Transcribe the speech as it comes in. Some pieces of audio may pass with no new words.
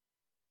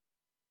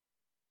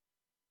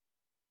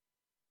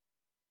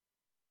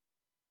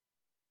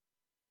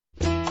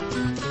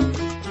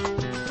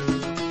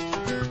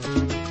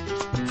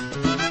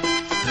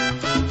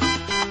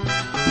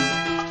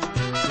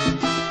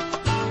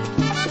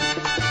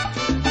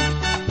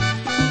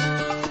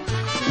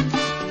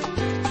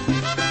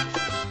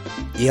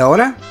Y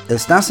ahora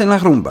estás en la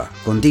rumba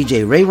con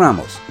DJ Ray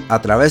Ramos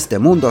a través de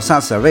Mundo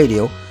Salsa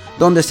Radio,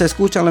 donde se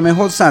escucha la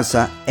mejor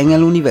salsa en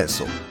el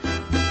universo.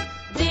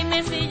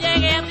 Dime si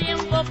llegué a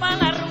tiempo para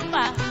la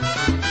rumba,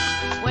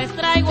 pues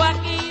traigo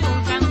aquí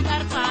un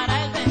cantar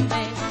para el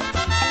bebé.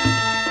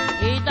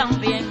 Y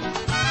también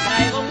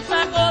traigo un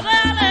saco de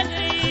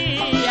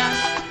alegría,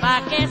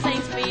 para que se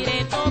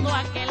inspire todo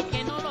aquel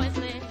que no lo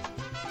esté.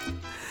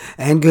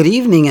 And good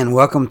evening and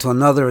welcome to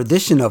another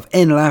edition of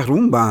En La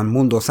Rumba on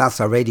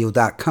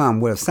MundoSalsaRadio.com,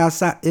 where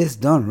salsa is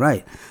done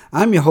right.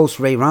 I'm your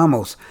host, Ray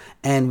Ramos,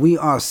 and we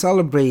are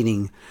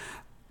celebrating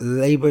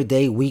Labor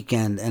Day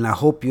weekend, and I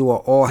hope you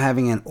are all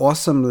having an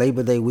awesome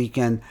Labor Day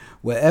weekend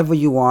wherever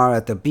you are,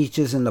 at the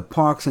beaches, in the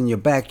parks, in your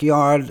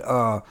backyard,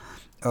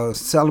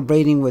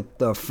 celebrating with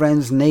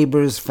friends,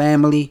 neighbors,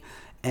 family,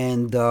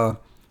 and I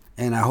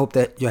hope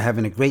that you're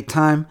having a great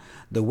time.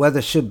 The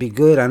weather should be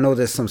good. I know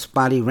there's some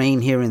spotty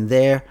rain here and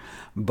there,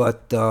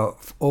 but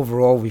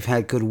overall we've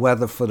had good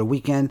weather for the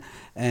weekend,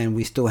 and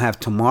we still have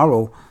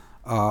tomorrow,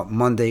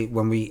 Monday,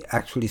 when we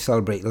actually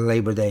celebrate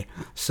Labor Day.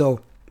 So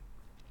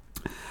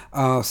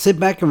sit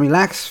back and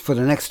relax for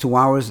the next 2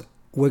 hours.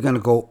 We're going to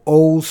go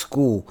old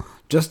school.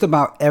 Just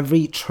about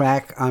every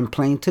track I'm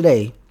playing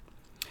today,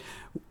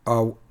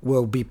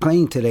 will be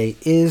playing today,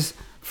 is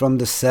from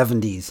the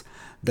 70s.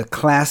 The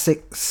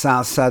classic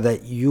salsa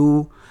that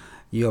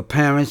your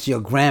parents, your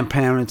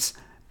grandparents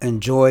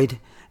enjoyed.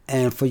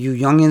 And for you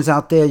youngins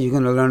out there, you're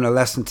going to learn a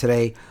lesson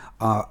today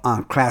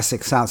on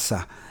classic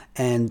salsa.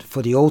 And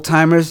for the old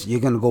timers, you're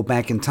going to go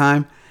back in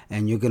time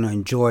and you're going to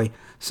enjoy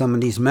some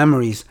of these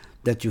memories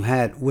that you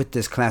had with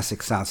this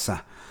classic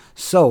salsa.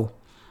 So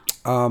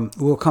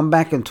we'll come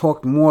back and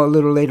talk more a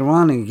little later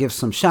on and give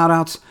some shout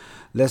outs.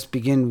 Let's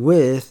begin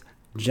with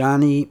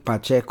Johnny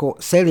Pacheco,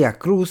 Celia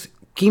Cruz,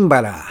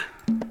 Quimbara.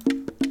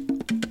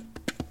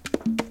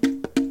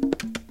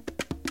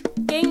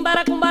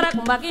 Quimbara, cumbara,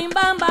 cumba,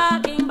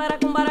 quimbamba, quimbara,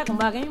 cumbara,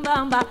 cumba,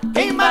 quimbamba,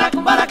 Quimbara,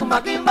 cumbara,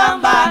 cumba,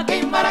 quimbamba,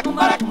 quimbara,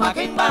 cumbara, cumba,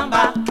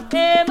 quimbamba.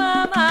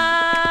 mamá,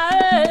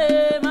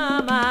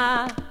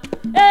 mamá,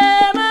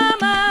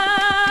 mamá,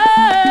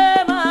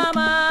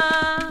 mamá.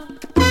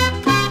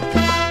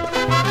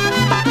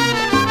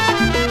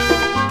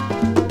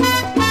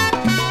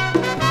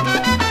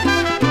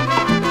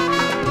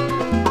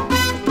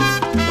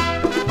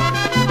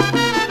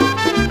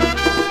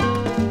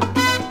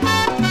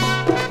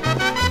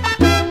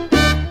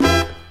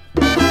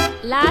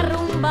 La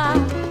rumba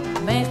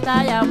me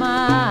está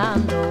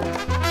llamando.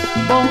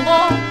 Bongo,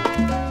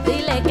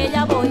 dile que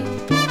ya voy.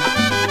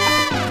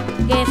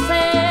 Que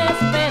se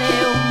espere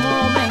un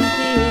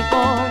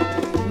momentico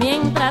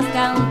mientras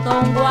canto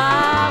un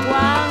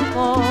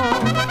guaguancó.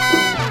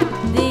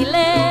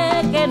 Dile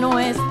que no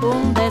es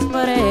un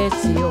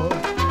desprecio,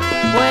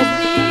 pues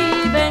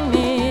vive en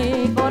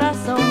mi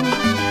corazón.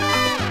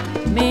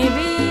 Mi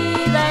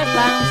vida es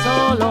tan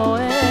solo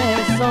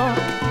eso,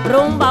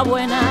 rumba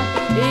buena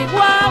y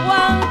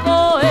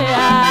guaguancó,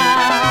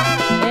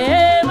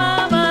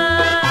 mamá,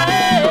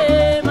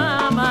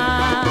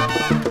 mamá.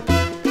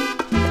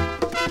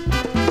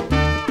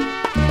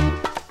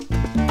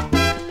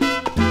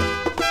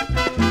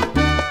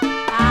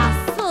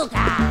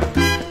 Azúcar.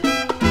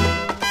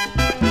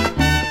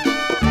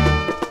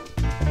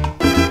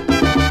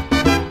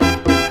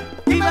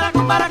 Quimbara,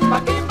 cumbara,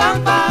 cumba,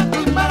 quimbamba,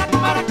 quimbara,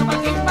 cumbara, cumba,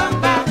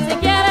 quimbamba. Si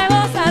quiere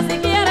gozar, si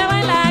quiere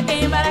bailar,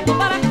 quimbara,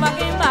 cumbara, cumba,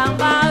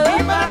 quimbamba.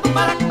 Quimbara,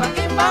 cumbara, cumba,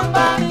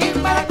 quimbamba,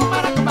 quimbara,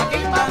 cumbara, cumba,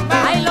 quimbamba.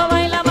 Ahí lo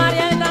baila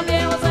María y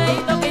también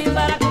Joseito,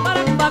 quimbara,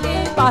 cumbara, cumba,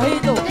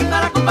 quimbajito.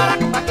 Quimbara, cumbara,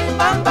 cumba,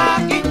 quimbamba,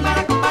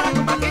 quimbara, cumbara,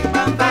 cumba,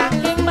 quimbamba.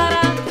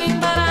 Quimbara,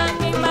 quimbara,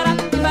 quimbara,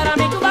 quimbara,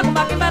 mi chupa,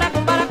 cumba, quimbara,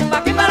 cumbara, cumba,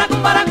 Quimbara,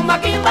 cumbara, cumba,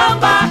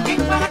 quimbamba,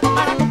 quimbara,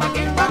 cumbara, cumba,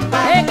 quimbamba.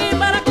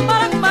 quimbara,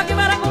 cumbara, cumba,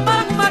 quimbara,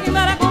 cumbara, cumba,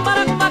 quimbara,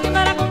 cumbara, cumba,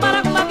 quimbara,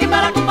 cumbara, cumba,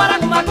 Quimbara, cumbara,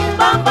 cumba,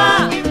 quimbamba,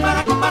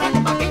 quimbara, cumbara,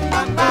 cumba,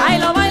 quimbamba. ahí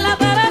lo baila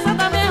Teresa,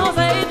 también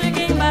Joseito y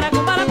quimbara,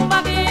 cumbara,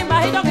 cumba,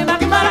 quimbajito, quimbara,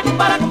 Quimbara,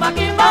 cumbara, cumba,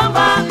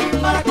 quimbamba,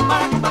 quimbara,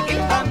 cumbara, cumba,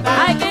 quimbamba.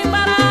 ay,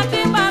 quimbara,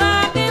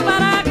 quimbara,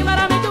 quimbara,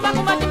 quimbara, mi chupa,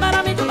 cumba,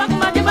 quimbara, mi chupa,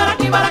 cumba, quimbara,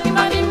 quimbara,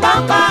 Quimbara,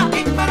 quimbamba,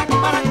 quimbara,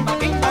 cumbara, cumba,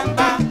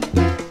 quimbamba.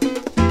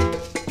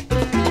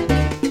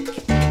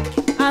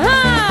 Ajá.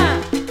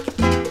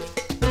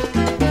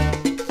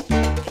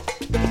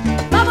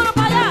 Vámonos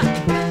para allá.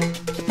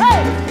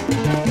 ¡Hey!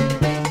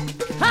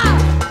 ¡Ja!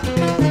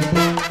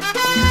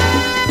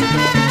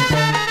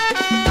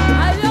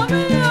 ¡Ay, Dios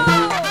mío!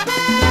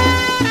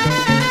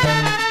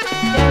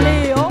 ¡Qué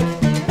lío!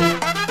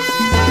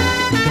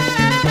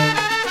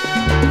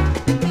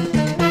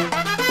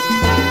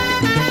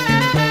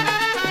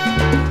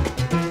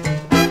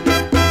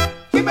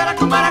 Quimbara,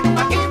 cumbara,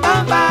 cumba,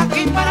 quimbamba,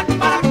 quimbara,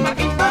 cumbara, cumba,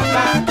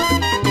 quimbamba.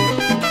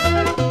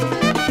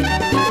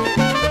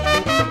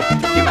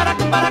 Quimbara,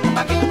 cumbara,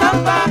 cumba,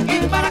 quimbamba,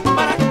 quimbara,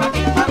 cumbara, cumba,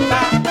 quimbamba.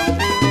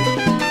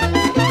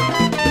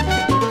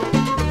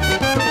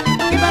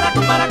 Quimbara,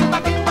 cumbara, cumba,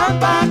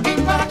 quimbamba,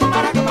 quimbara,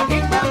 cumbara, cumba,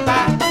 quimbamba.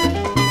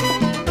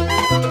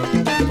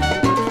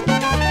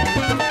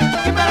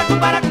 Quimbara,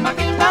 cumbara, cumba,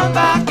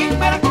 quimbamba,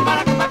 quimbara,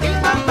 cumbara, cumba,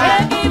 quimbamba.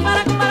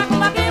 Quimbara,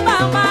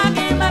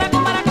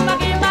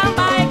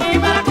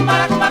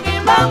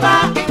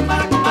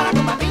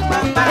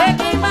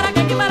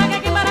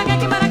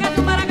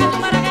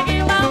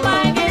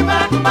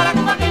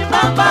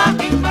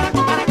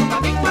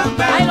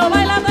 Ahí lo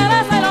baila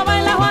Teresa y lo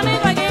baila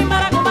Juanito. Ay,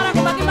 quimbara, cumbara,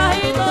 cumba,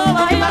 quimbajito,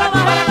 bajito,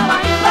 bajito,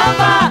 bajito,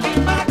 bamba.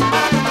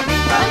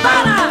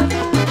 ¡Quimbara!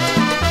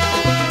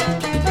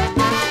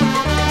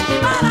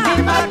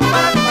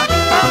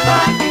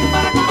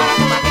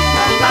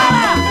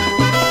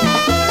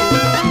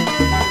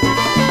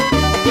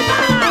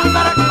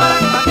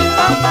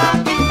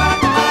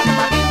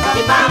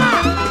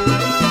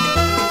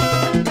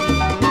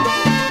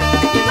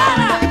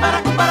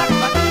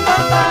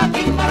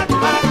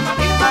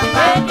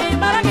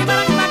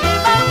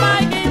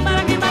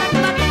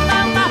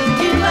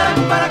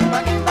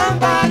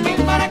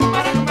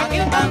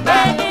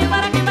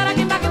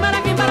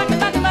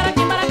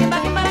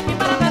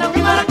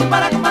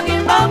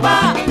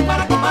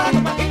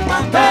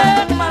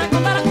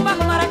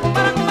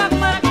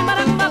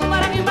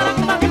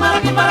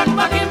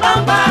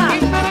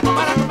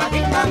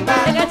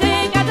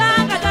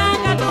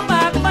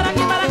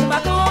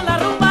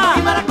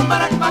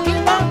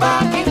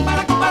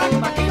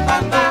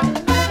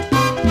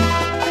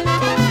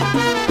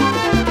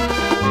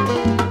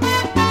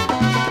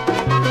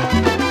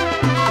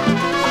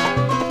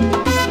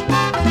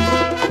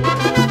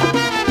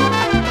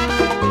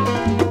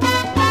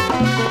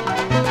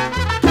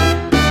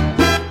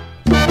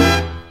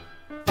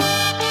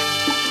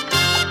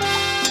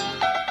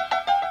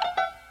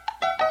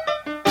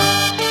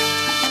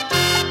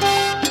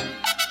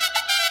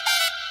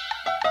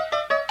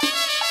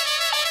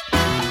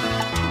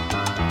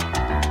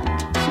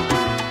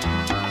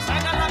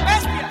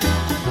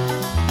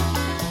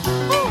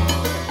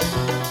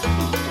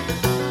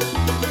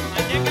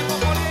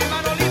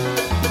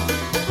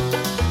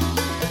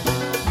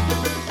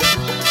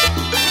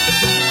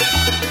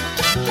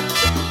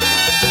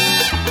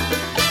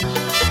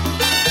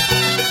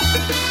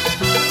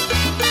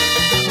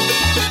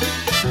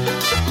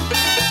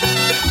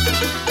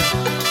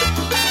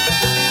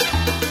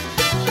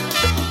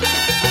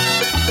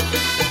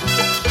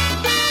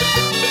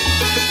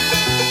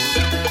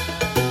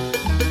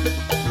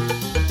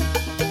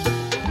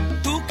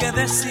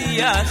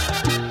 Decías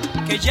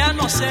que ya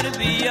no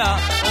servía,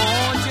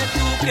 oye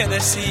tú que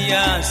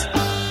decías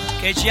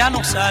que ya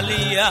no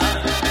salía.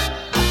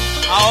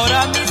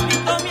 Ahora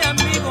mismito mi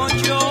amigo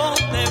yo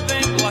te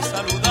vengo a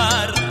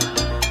saludar.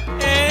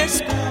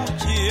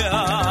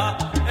 Escucha,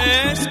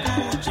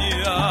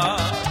 escucha.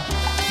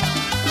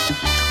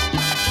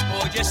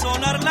 Oye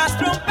sonar las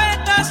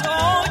trompetas,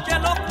 oye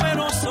los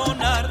cueros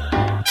sonar.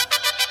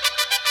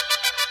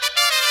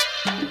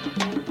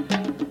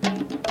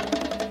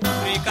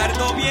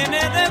 Ricardo viene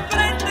de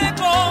frente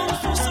con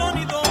su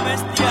sonido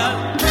bestial.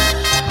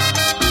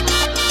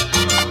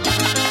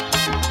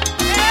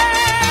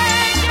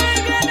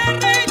 Ahí viene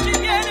Richie,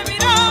 viene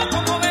mirao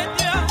como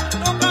bestia,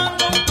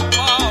 tocando un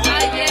tumbao.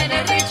 Ahí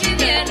viene Richie,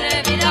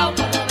 viene mirao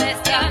como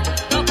bestia,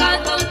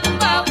 tocando un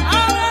tumbao.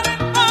 Ahora el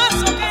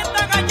paso que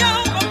está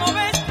callado como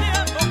bestia,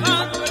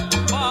 tocando el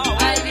tumbao.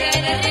 Ahí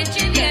viene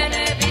Richie,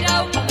 viene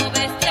mirao como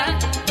bestia,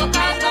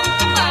 tocando un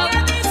tumbao.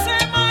 Dice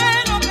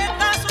Maelo que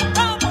está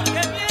asustado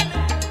porque viene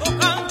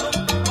tocando un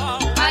tumbao.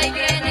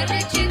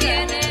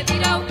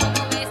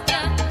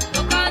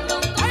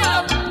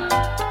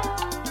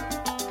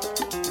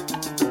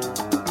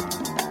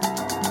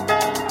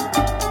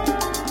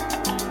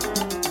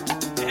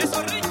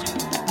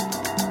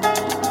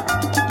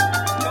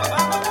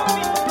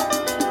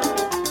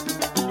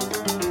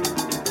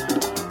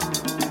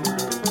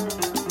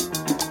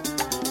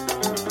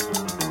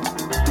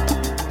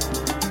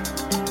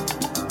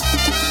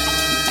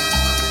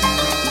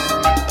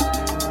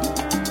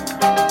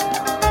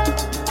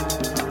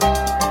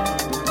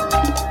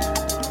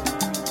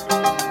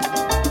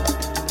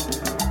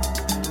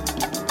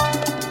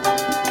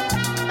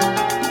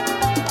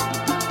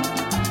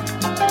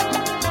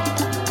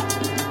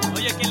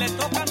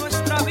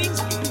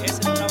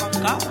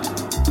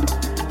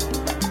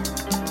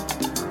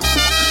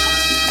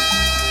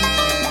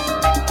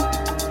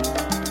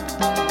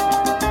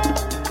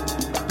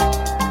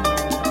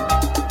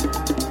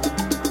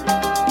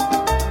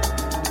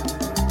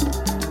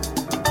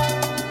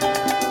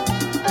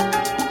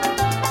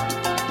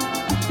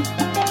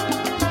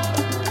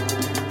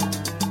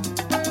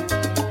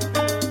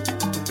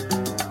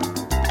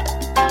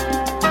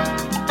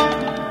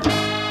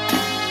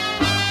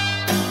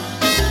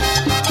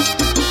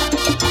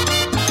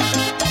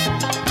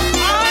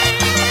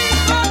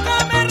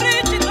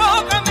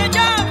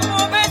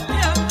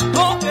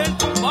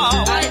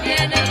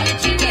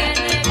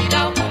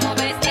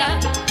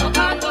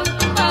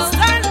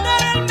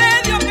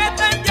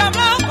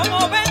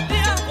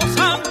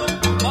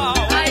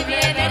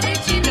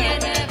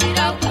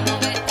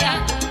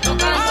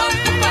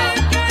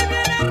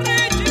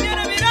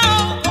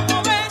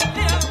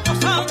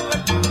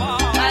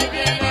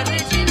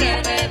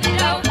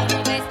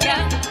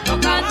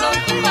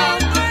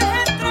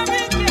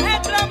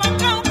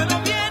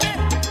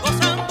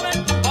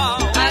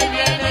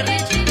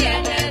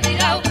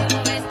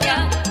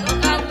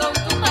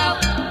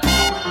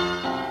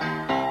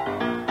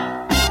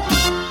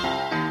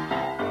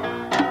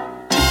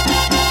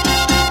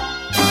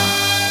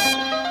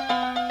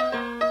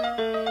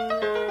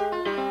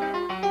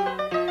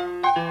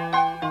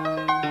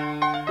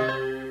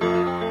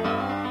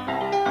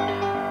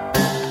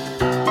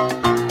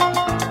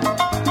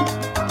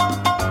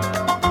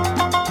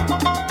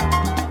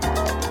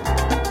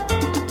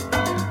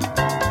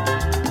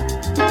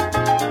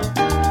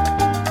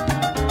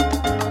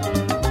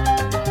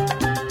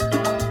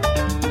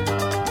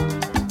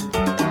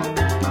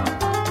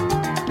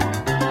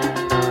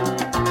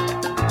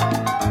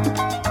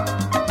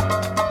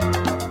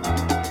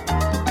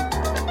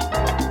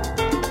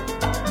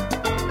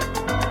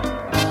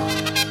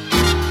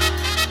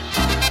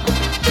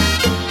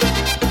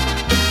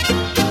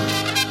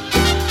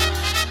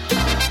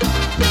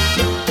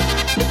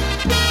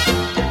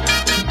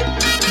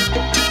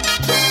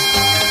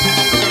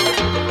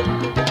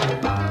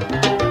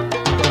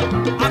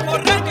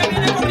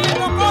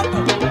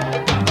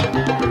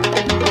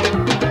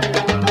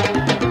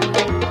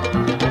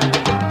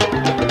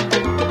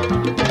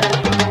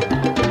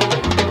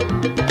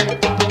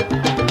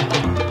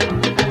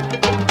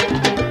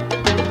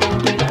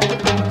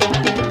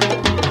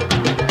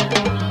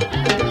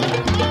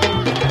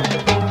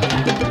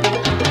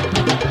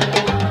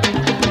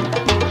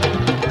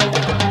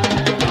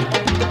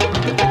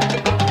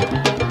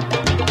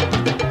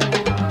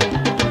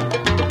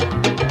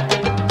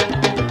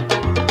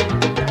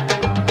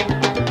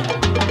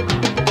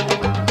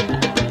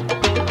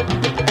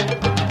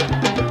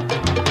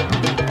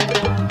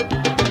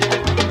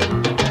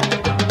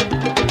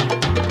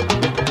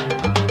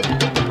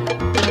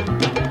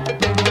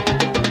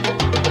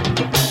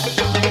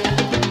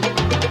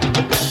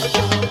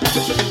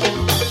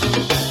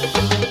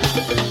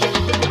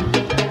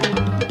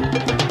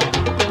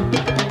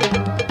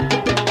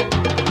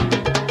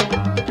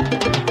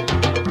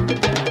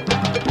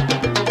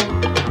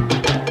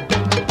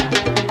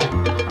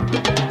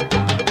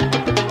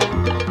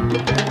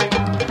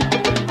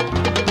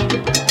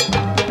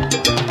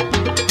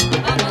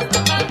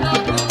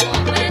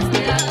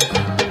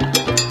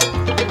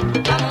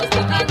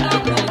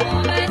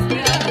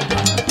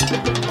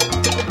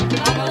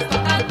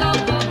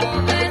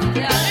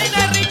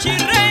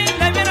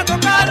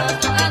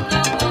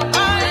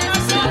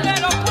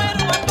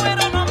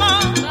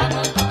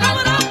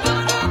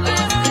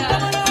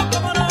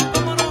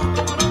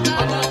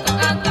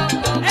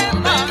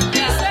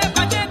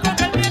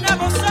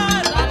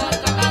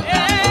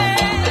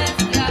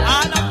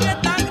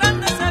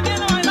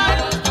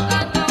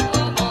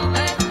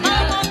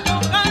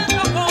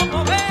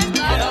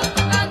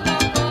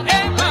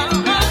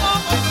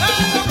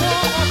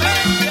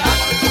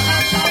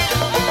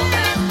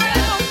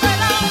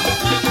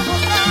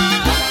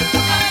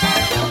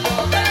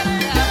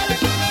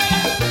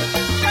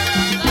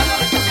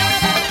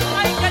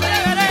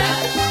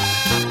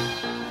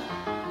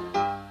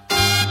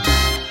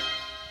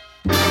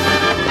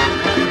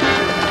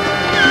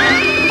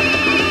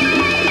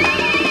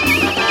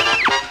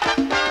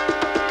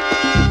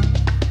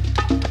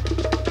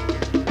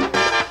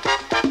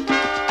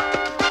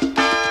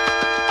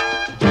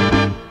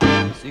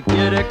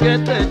 que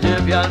te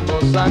lleve a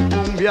hermosa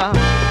cumbia,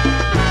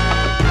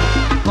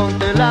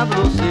 ponte la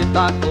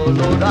blusita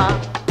colorada.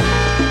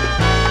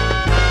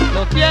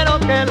 No quiero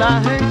que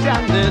la gente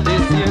ande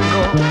diciendo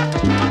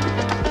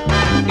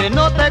que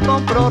no te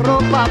compro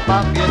ropa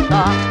pa'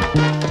 fiesta.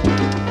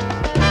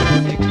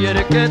 Si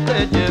quieres que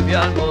te lleve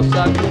a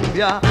hermosa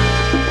cumbia,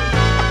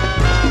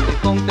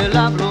 ponte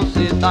la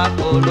blusita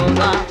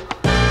colorada.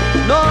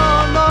 No,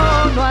 no,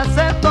 no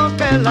acepto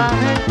que la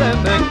gente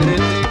me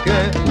critique,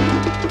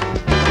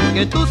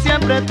 que tú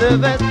siempre te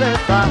vestes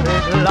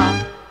arreglar.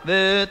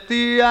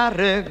 Vete a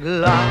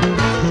arreglar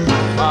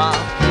pa'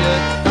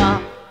 fiesta,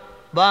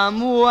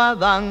 vamos a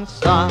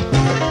danzar.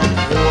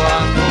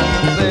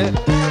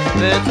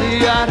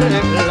 Vete a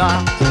arreglar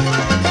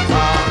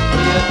pa'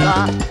 fiesta,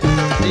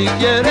 si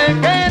quieres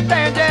que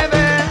te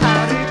lleve a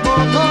ritmo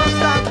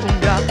hermosa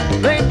cumbia,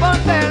 ven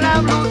ponte la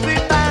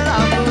blusita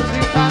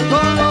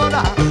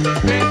colorada.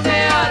 Vete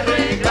a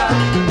arreglar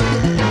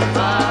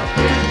pa'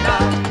 fiesta,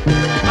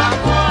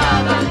 vamos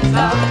a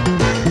danzar.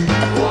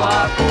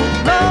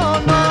 No,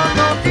 no,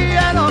 no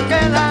quiero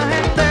que la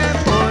gente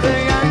por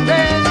ahí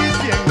ande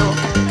diciendo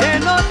que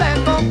no te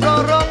compro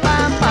ropa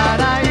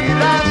para ir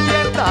a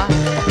fiesta.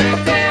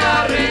 Vete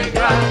a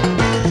arreglar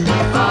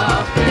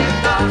pa'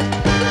 fiesta,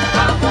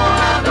 vamos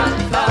a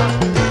danzar.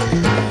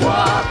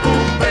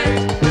 Guacumbe,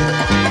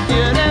 si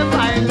quieres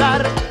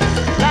bailar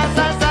la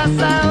salsa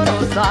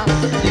sabrosa,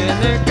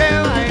 tienes que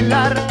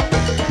bailar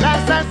la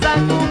salsa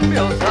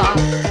cumbiosa.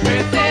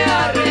 Vete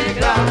a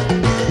arreglar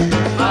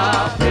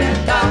pa'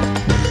 fiesta,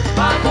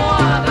 vamos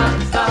a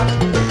danzar.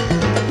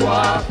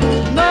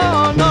 No,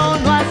 no,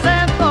 no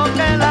acepto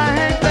que la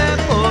gente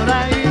por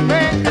ahí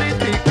me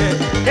critique,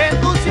 que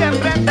tú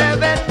siempre te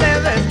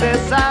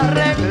vestes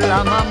arregla,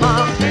 mamá.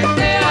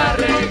 Vete a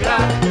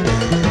arreglar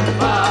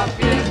pa'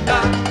 fiesta,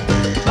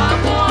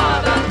 vamos a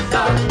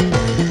danzar.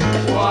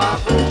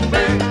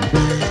 Guacumbe,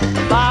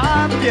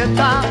 pa'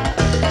 fiesta,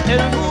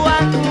 el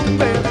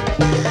guacumbe.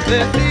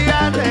 Vete a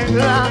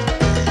arreglar,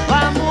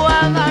 vamos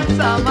a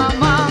danzar,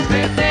 mamá.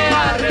 Vete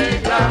a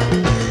arreglar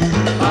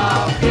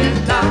pa'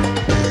 fiesta,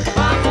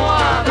 vamos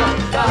a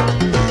danzar.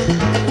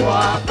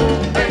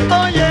 Guacumbe.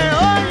 Oye,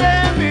 oye,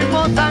 mi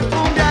moza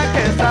cumbia,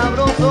 que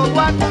sabroso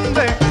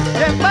guacumbe,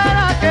 que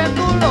para que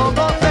tú lo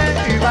goces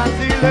y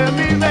vaciles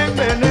mi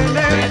nene.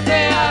 Vete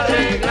a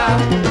arreglar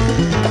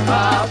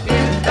pa'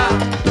 fiesta,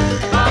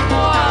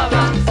 vamos a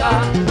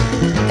danzar.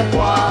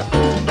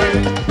 Guacumbe.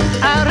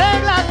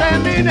 Arréglate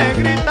mi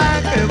negrita,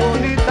 qué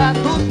bonita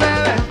tú te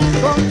ves,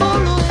 con tu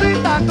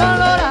lucita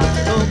colorada,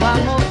 nos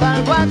vamos al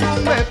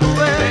guacumbe, tú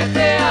ves.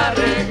 Vete a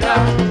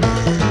arreglar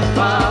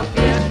pa'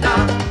 fiesta,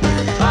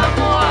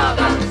 vamos a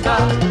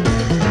danzar.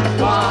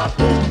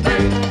 Guacumbe.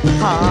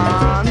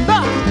 Anda.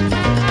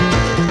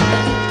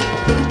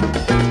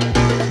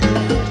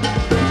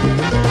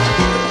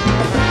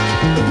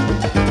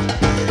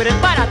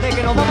 Prepárate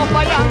que nos vamos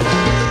para allá.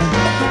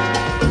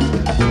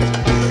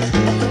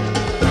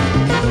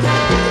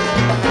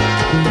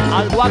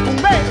 Al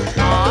guacumbe,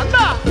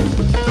 anda.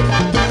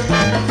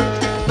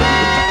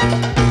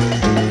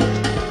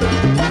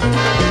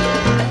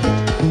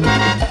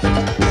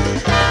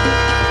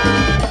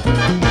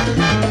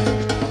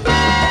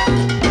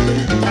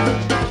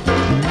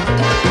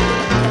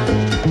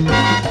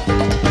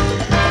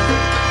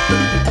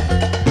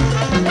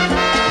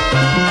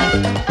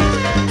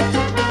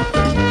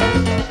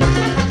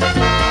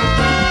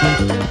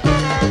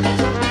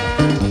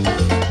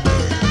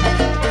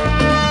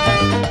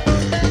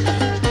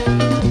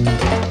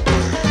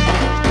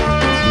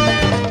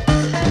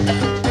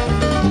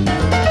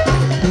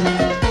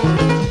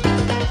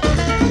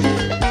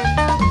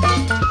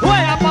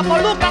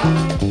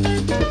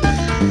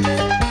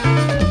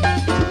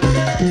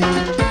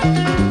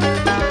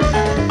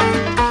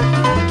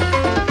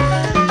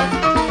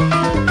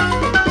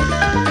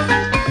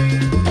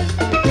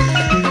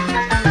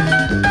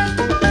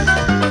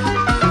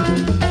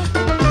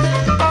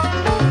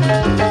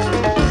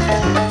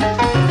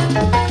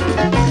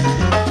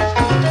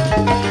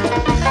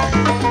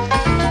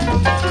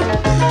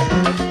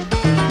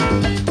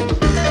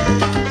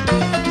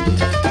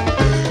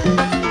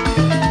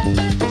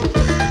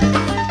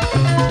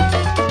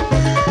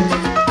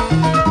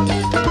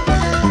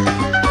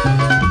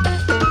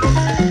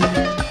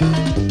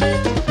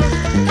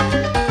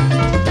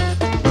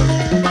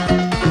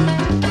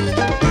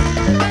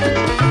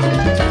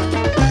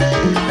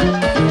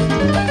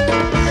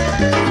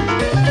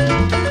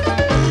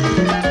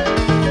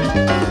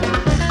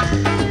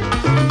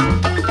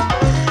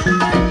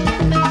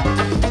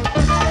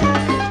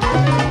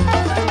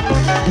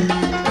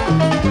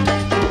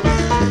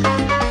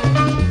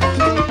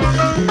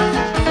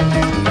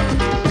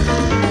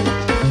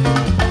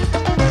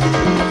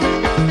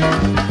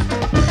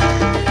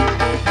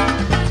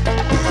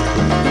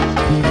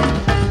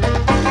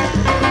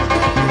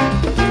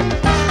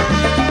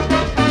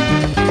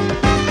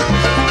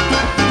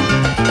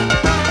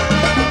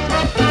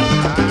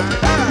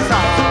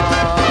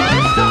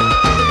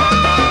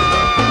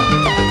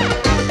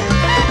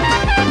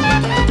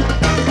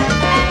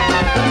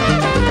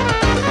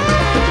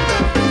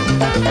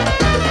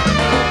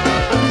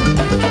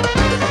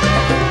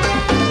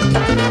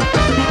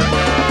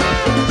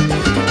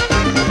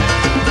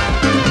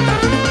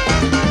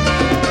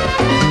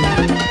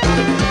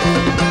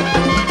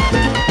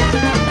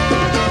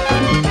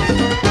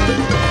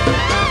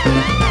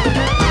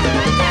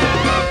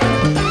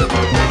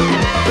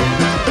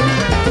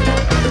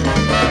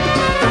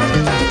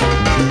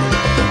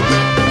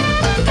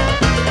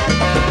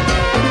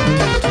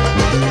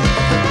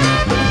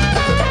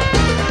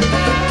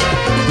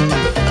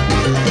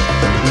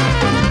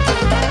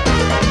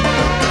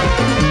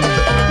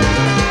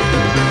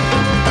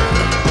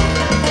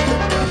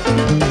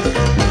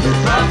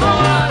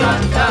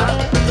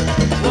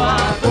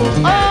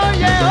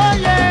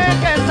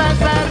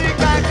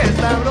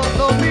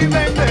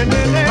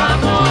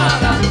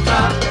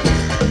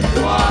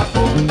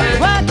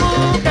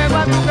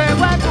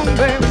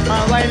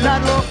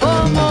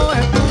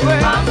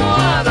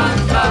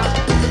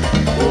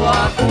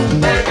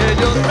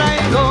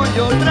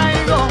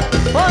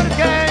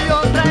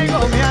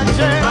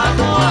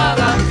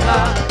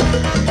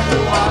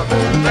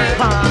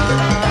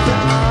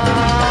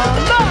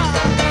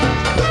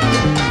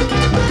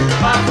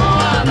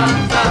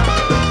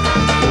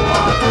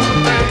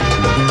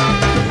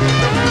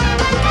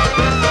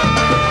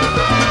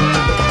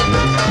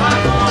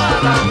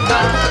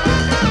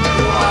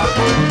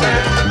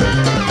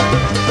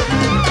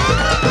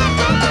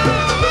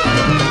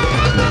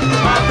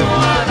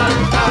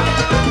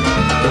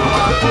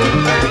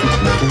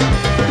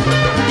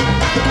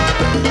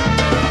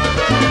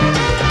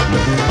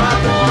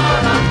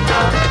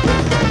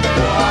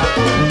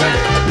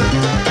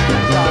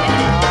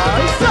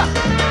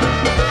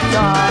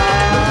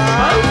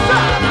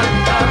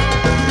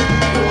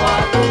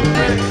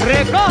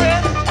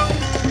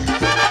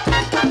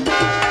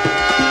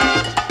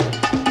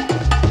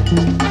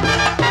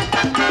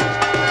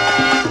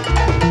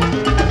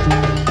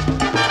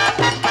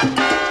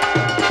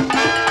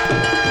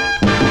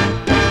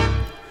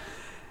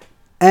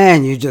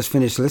 And you just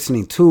finished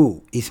listening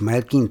to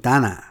Ismael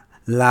Quintana,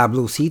 La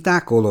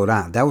Blusita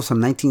Colorada. That was from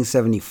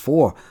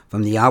 1974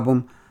 from the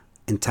album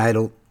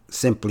entitled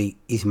simply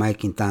Ismael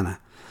Quintana.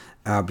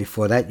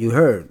 Before that, you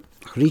heard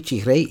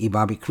Richie Ray y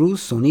Bobby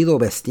Cruz, Sonido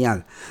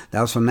Bestial.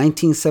 That was from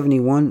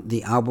 1971,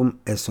 the album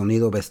El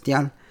Sonido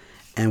Bestial.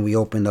 And we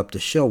opened up the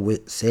show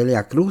with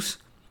Celia Cruz,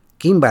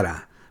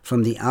 Quimbara,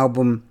 from the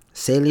album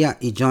Celia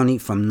y Johnny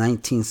from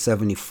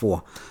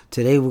 1974.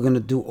 Today we're going to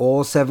do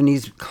all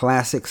 70s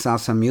classic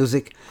salsa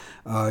music.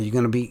 You're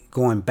going to be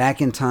going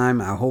back in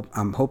time. I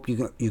hope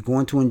you're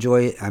going to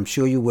enjoy it. I'm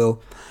sure you will.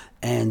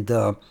 And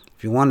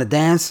if you want to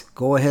dance,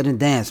 go ahead and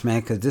dance, man,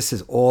 because this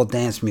is all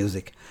dance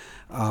music.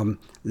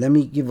 Let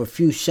me give a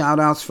few shout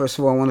outs. First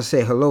of all, I want to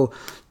say hello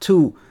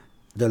to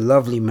the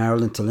lovely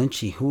Marilyn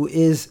Talinci, who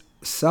is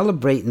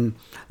celebrating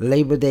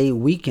Labor Day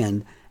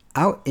weekend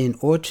out in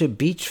Orchard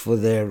Beach for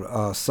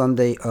their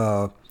Sunday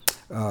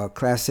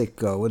classic,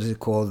 what is it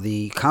called,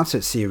 the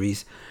concert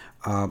series,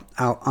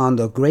 out on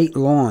the great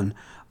lawn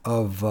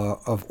of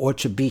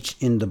Orchard Beach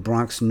in the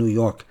Bronx, New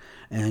York.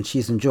 And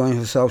she's enjoying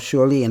herself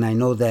surely, and I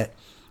know that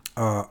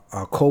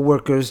our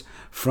co-workers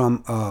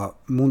from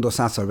Mundo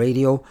Salsa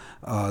Radio,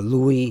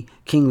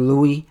 King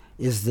Louis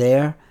is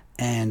there,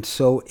 and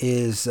so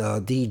is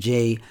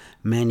DJ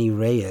Manny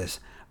Reyes,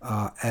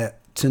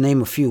 to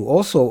name a few.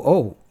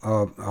 Also,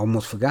 I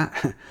almost forgot,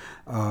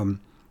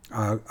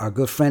 our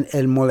good friend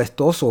El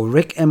Molestoso,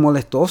 Rick El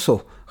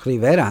Molestoso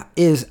Rivera,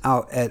 is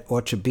out at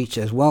Orchard Beach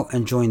as well,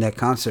 enjoying that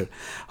concert.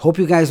 Hope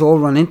you guys all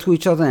run into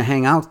each other and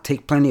hang out,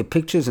 take plenty of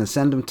pictures and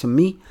send them to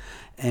me,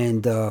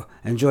 and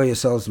enjoy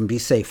yourselves and be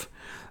safe.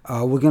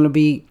 We're going to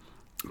be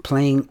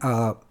playing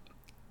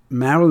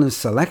Marilyn's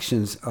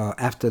selections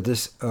after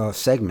this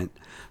segment,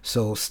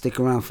 so stick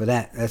around for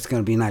that. That's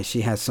going to be nice.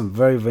 She has some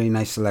very, very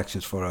nice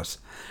selections for us.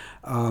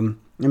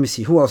 Let me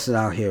see, who else is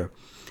out here?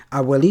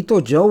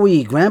 Abuelito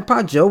Joey,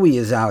 Grandpa Joey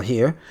is out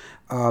here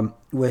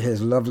with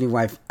his lovely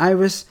wife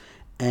Iris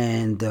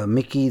and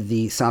Mickey,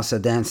 the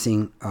salsa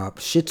dancing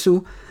Shih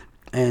Tzu,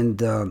 and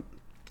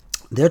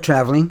they're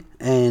traveling,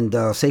 and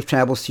safe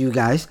travels to you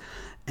guys,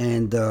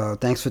 and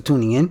thanks for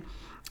tuning in.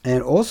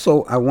 And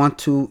also, I want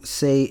to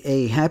say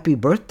a happy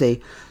birthday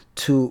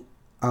to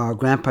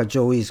Grandpa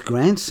Joey's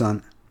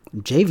grandson,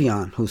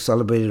 Javion, who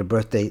celebrated a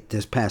birthday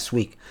this past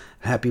week.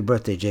 Happy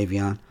birthday,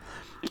 Javion.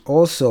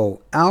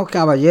 Also, Al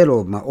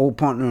Caballero, my old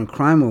partner in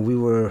crime when we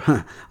were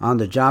on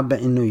the job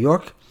in New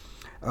York.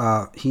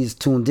 He's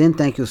tuned in.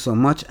 Thank you so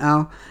much,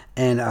 Al.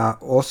 And I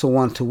also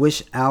want to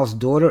wish Al's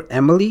daughter,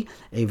 Emily,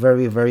 a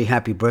very, very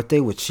happy birthday,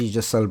 which she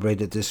just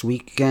celebrated this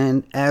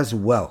weekend as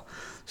well.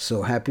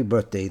 So happy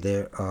birthday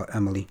there,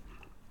 Emily.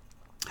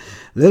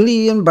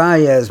 Lillian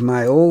Baez,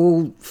 my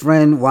old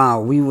friend.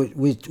 Wow,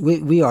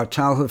 we are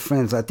childhood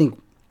friends. I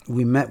think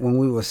we met when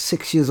we were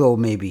 6 years old,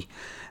 maybe.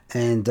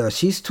 And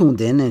she's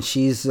tuned in, and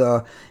she's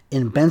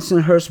in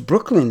Bensonhurst,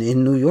 Brooklyn,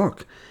 in New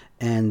York.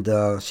 And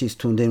she's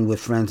tuned in with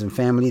friends and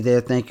family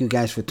there. Thank you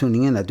guys for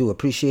tuning in. I do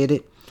appreciate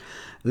it.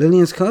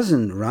 Lillian's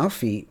cousin,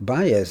 Ralphie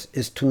Baez,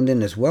 is tuned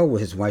in as well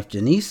with his wife,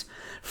 Janice,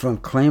 from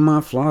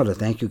Claremont, Florida.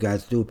 Thank you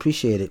guys. Do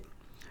appreciate it.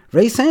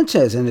 Ray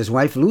Sanchez and his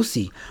wife,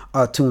 Lucy,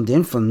 are tuned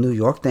in from New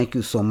York. Thank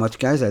you so much,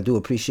 guys. I do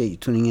appreciate you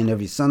tuning in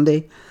every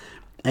Sunday.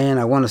 And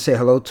I want to say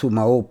hello to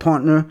my old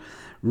partner,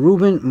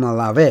 Ruben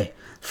Malave,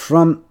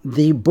 from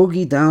the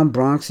Boogie Down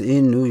Bronx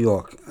in New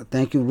York.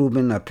 Thank you,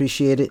 Ruben. I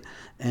appreciate it.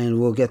 And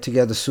we'll get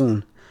together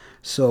soon.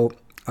 So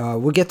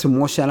we'll get to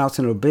more shout-outs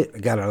in a little bit. I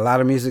got a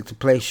lot of music to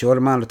play, short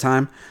amount of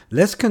time.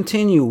 Let's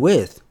continue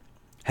with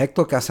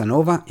Hector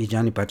Casanova y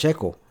Johnny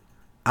Pacheco,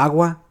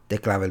 Agua de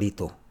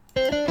Clavelito.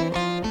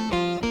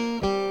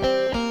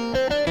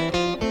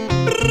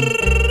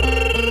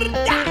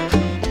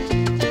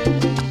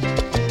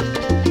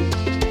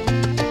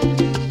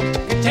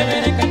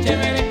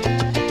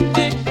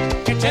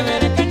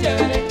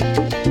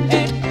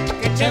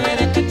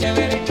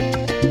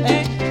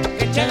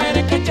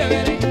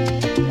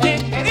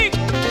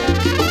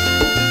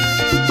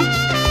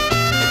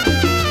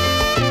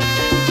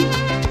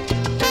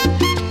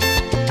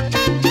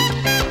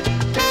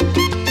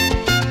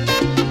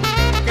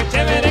 Qué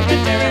chévere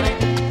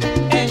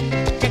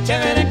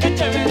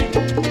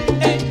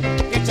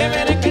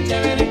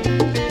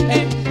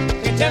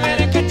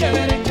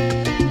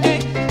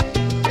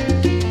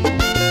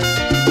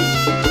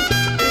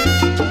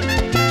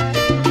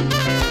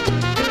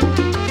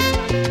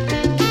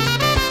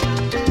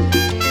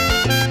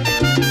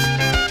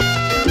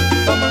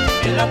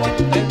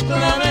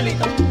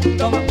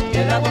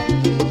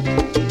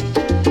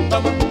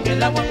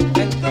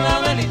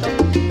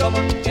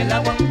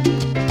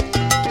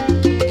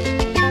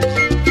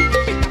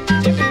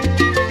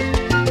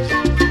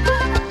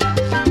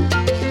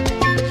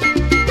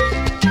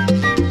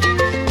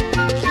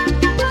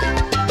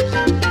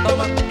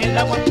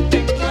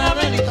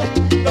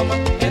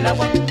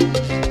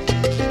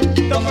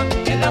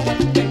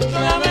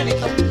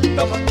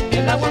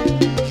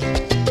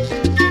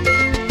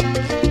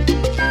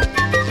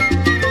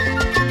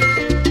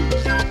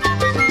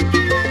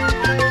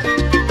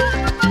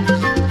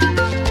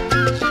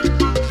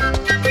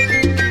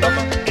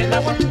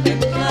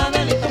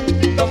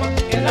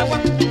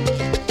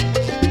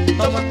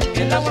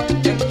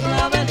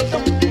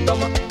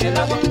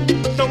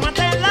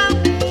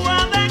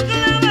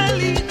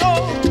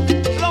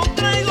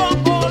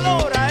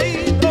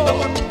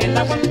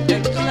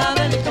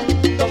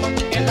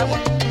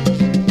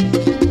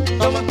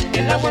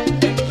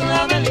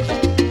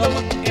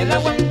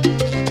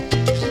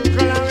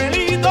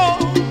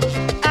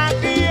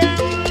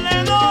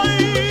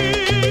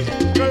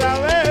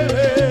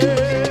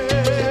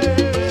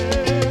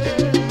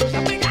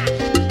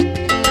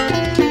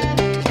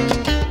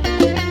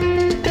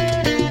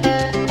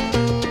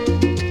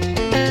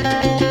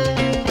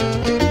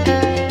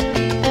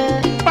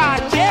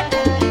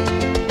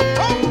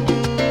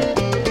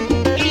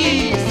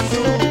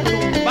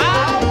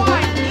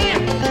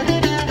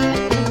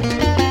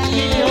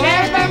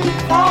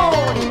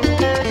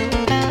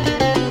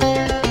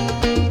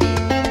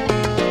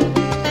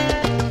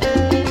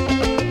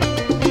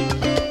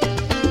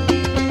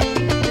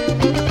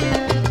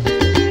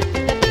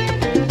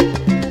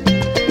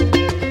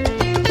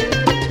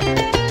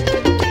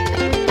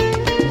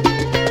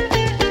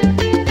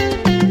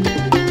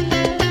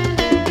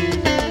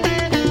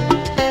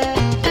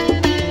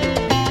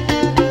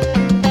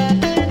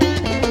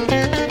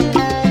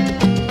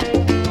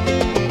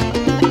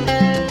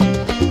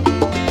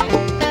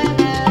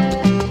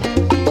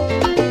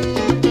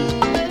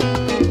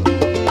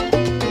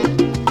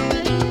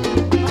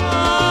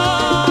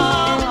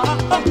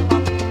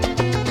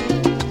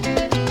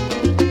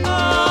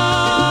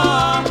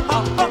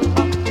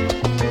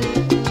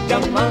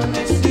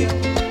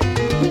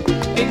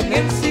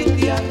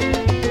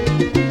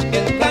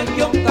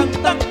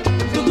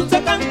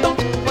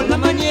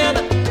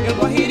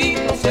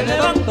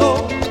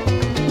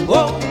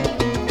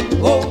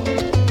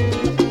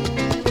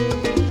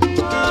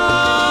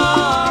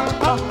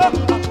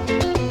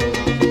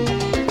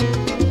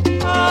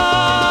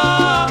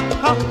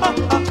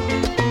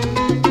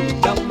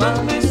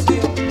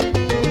amaneció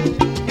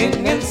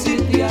en el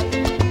sitial,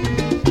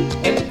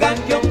 el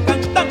gallo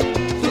canta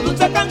su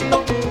dulce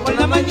canto. Por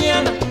la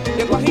mañana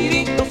el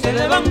guajirito se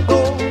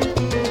levantó.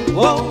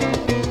 Wow,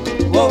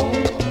 wow.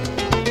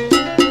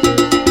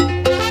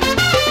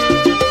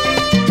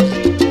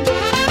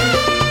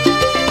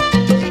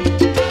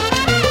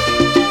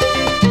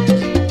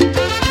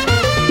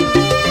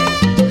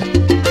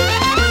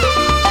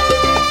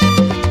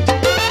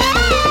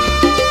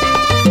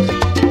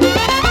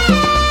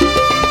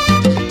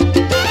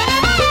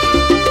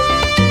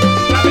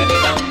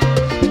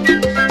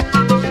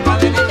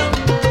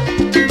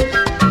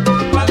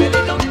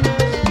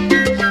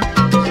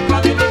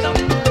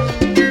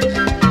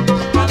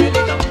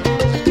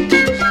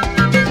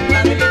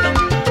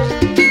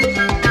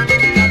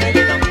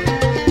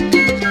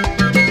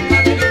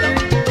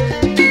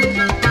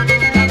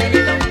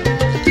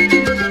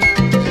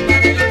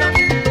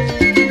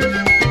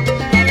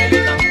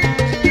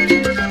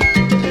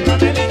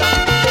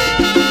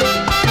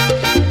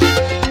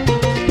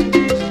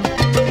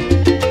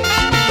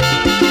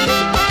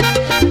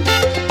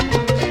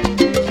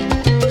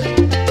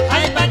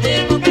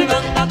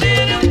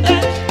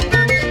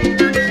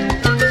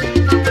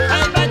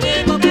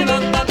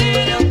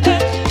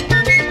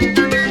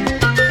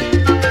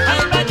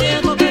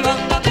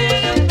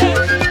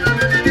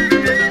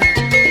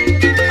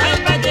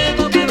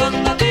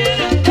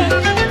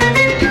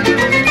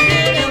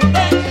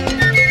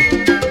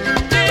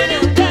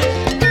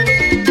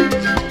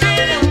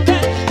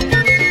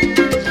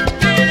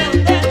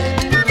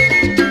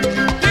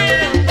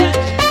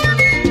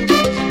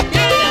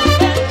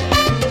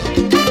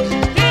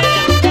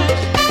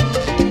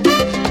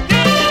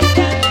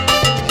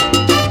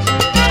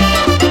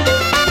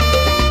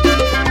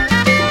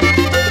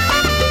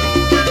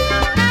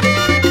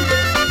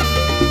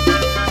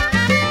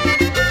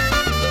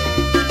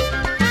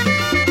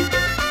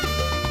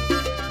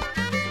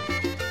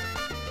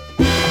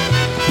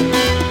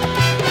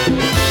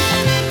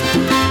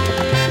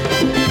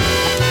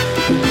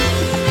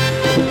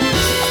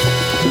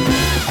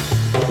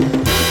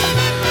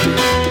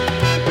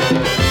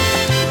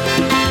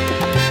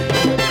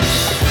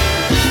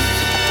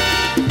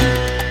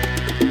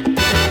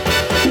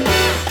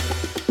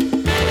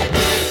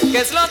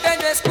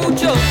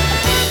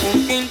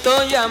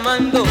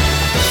 Llamando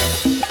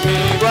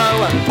mi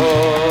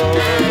guaguancó,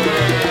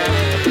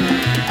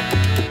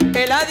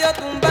 el adiós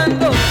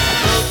tumbando,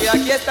 lo que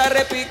aquí está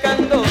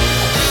repicando,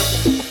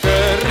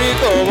 qué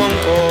rico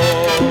bonco.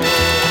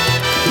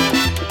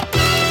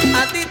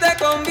 A ti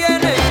te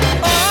conviene,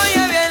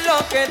 oye bien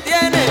lo que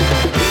tiene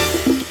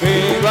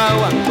mi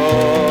guaguancó,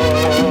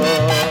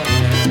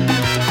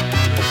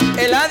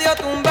 el adiós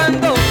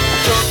tumbando,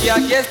 lo que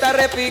aquí está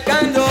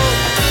repicando,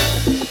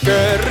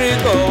 qué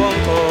rico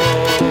bonco.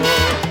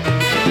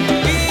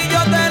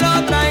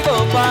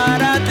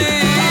 Para ti,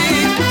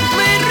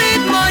 mi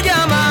ritmo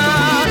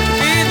llama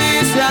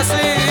y dice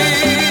así,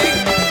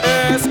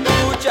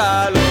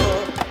 escúchalo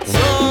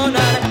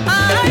sonar.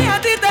 Ay,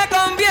 a ti te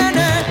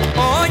conviene,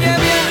 oye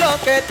bien lo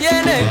que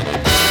tiene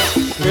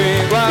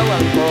mi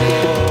guaguancó.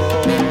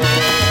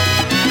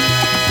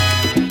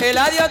 El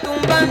adiós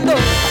tumbando,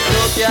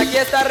 lo que aquí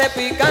está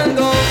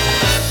repicando,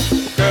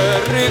 qué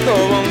rico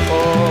bonco.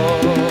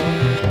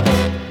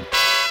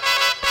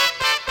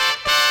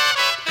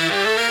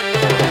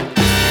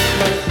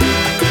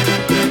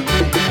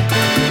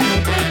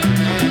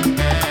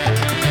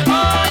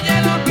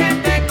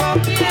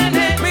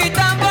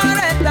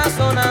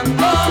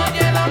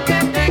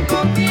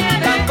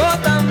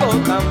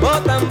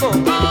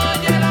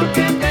 Oye lo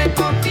que te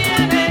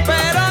conviene,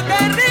 pero qué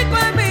rico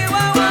es mi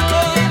guaguancó.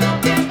 oye lo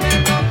que te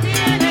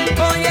conviene,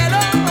 Óyelo,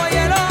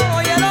 óyelo,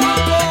 óyelo,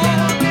 oye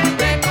lo que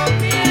te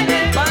conviene,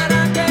 para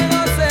que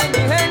goce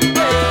mi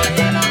gente.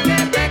 oye lo que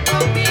te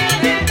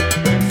conviene,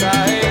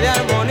 Mensaje de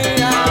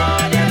armonía,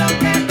 oye lo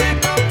que te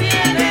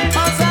conviene,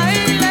 vamos a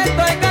ir, le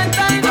estoy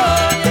cantando.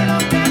 oye lo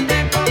que te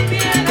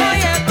conviene,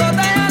 Oye,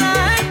 protege a la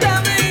gente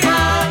mía.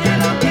 oye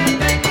lo que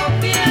te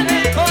conviene,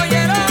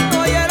 Óyelo,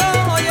 óyelo,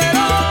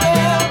 óyelo,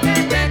 oye lo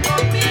que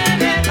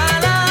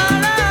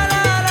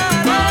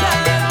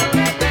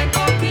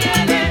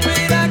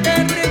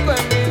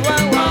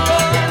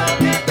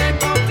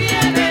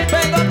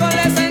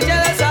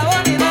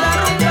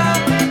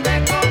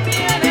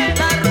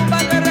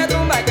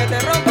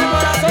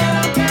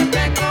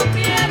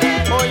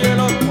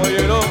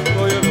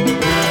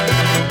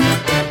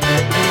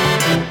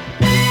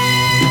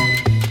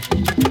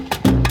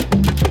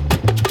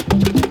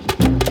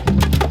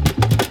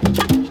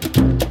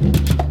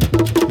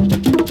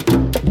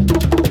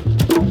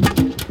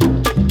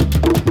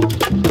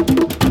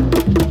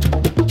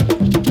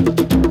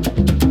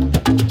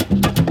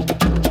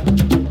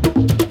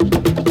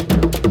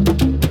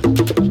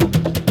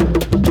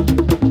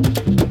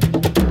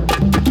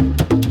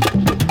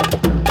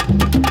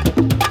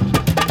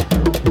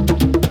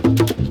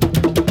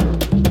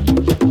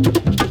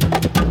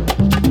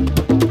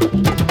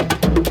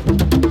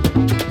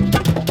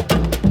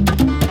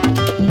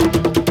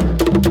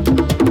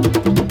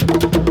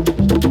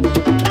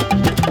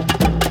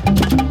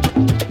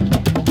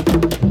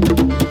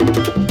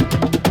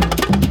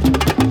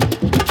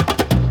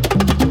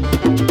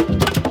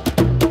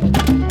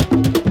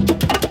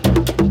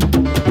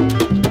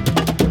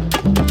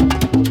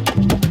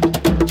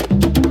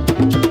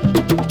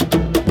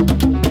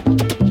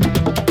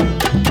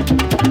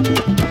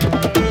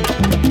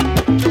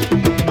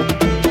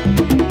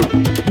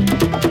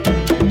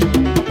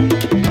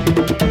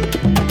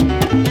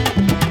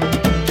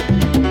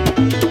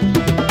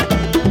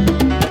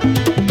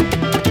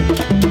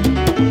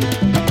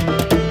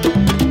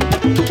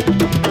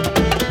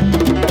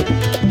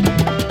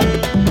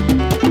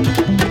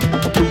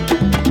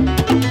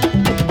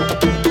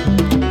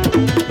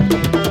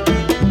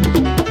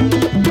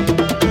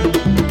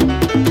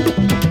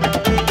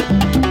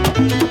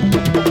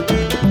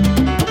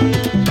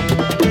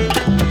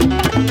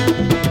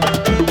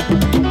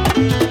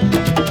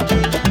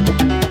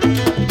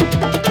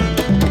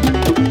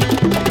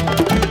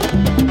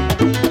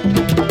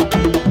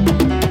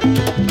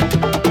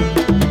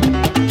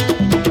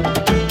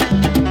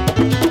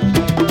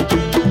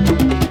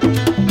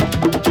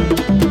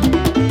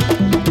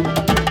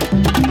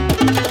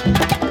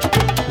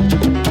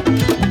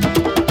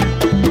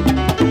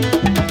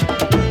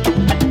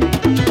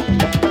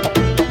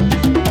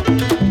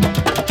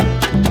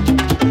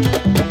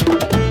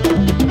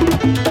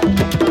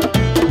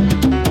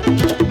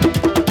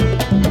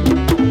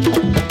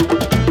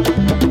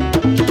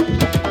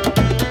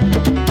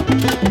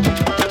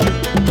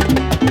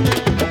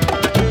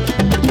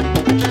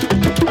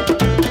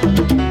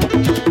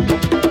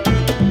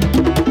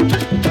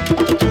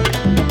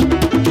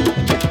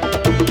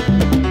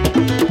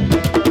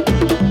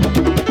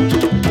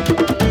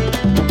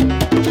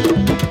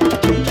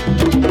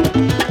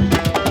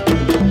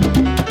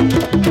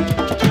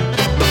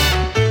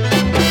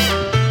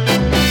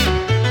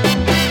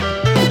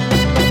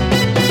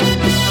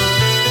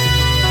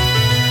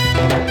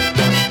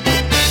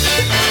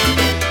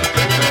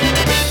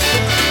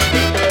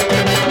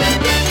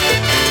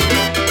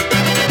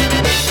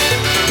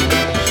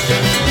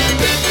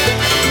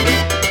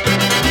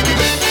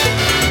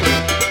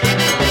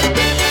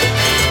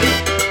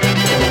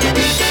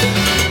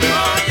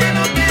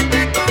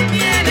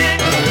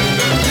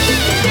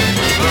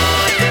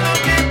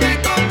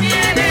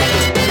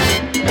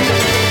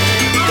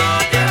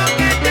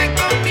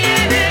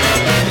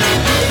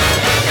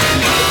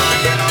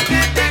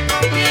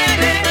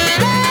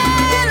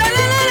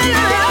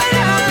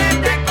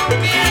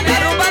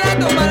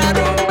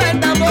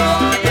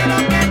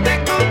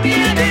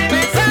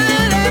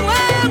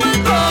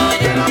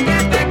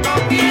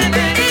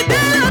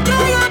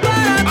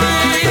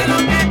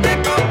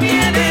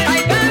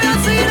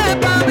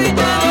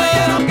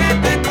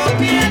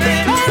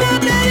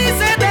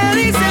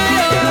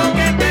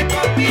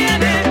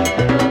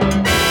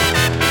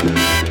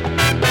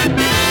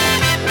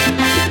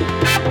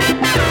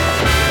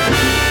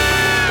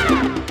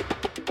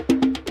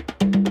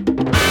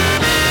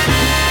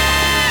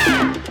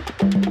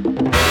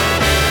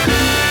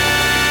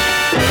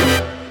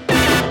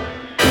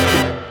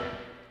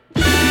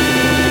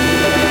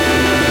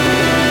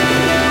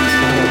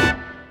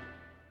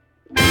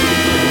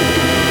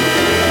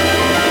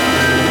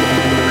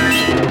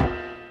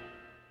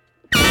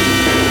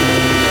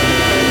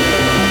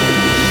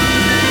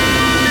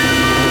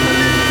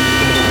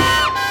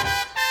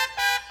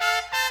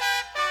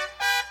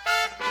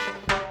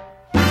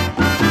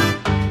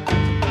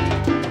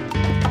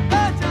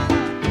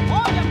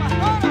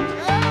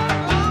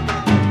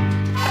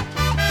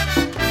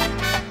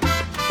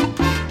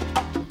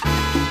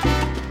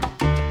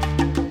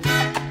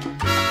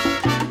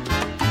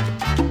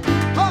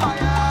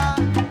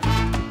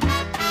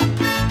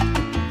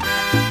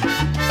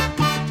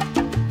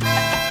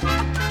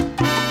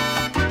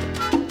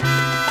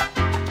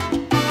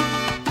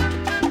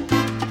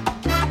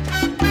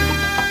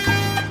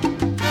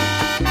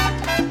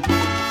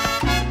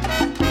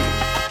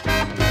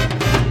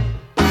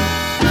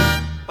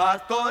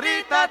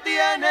Pastorita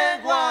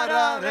tiene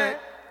guarare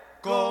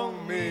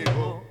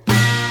conmigo.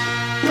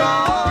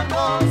 Yo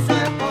no sé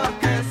por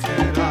qué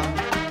será.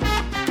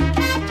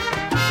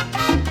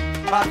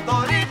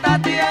 Pastorita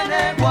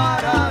tiene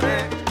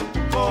guarare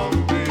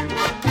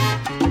conmigo.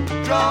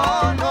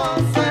 Yo no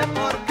sé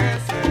por qué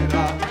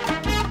será.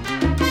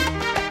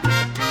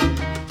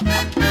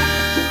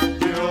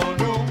 Yo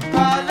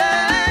nunca le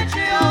he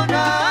hecho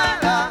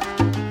nada.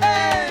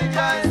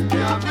 Ella es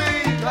mi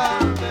amiga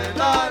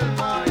del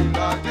alma y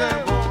la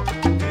llevo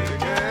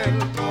en el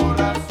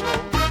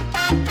corazón.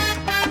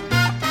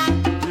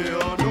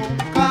 Yo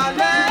nunca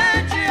le he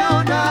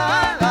hecho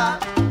nada.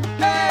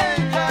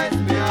 Ella es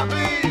mi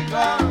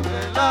amiga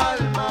del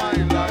alma y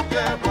la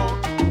llevo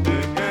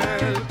en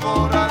el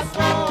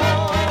corazón.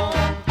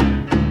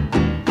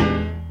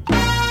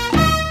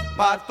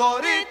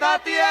 Pastorita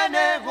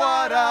tiene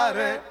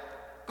guarare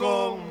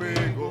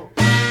conmigo.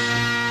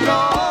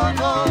 Yo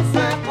no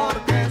sé por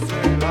qué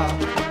será.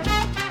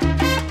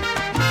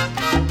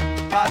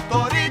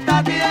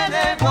 Pastorita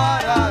tiene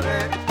guarare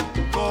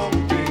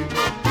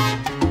conmigo.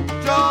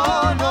 Yo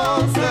no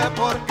sé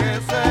por qué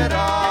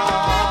será.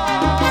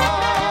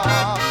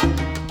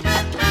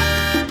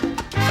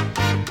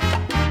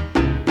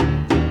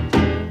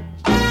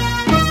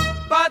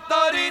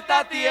 Pastorita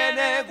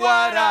tiene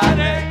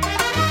guarare.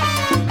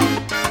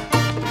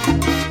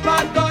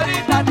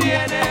 Pastorita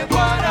tiene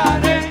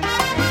guarare.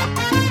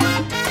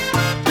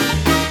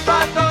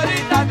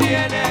 Pastorita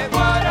tiene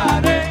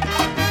guarare.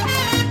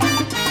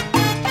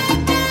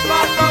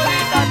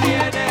 Pastorita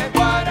tiene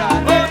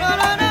guarare.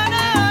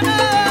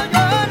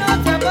 Yo no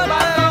sé por qué.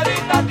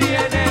 Pastorita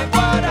tiene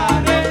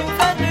guarare. Un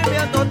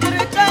sentimiento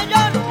triste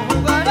yo no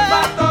jugaré.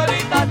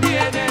 Pastorita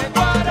tiene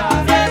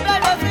guarare. Siempre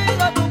yo he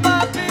sido tu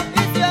papi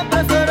y siempre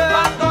seré.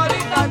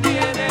 Pastorita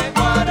tiene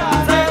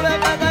guarare. Sabes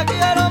que te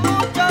quiero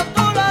mucho,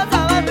 tú lo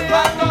sabes bien.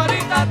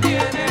 Pastorita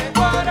tiene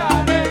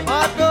guarare.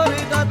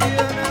 Pastorita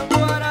tiene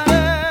guarare.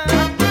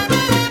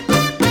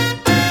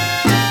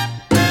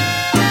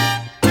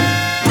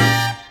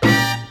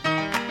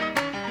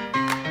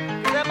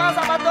 ¿Qué te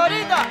pasa,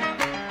 Pastorita?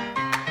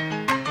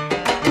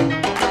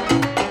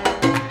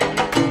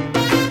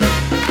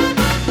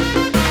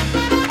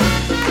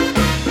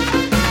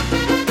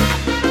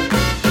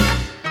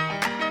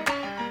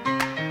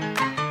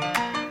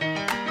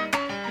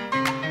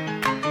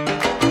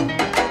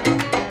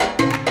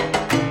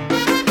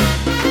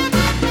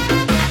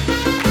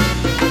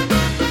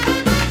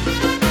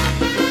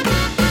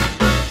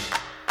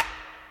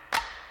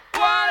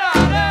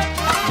 Guarare.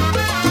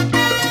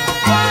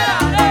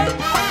 Guarare.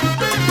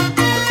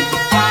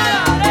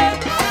 Guarare.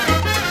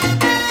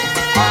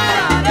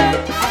 Guarare.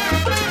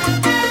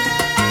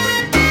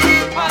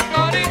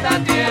 Pastorita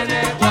tiene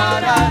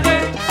guarare.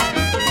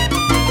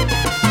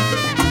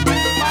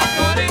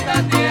 Pastorita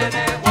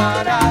tiene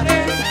guarare.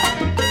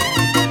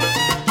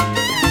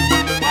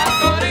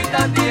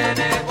 Pastorita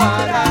tiene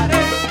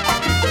guarare.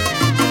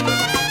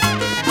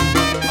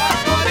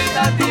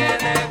 Pastorita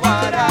tiene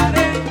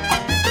guarare.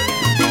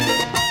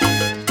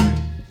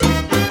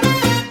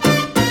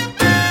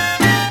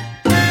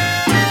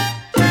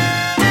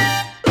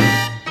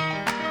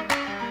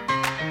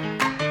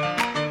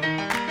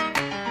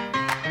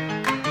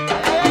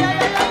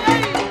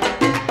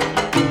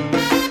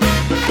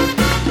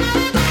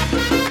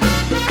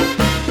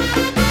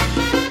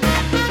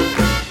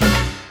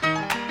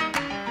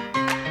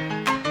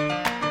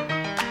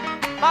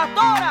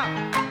 Pastora.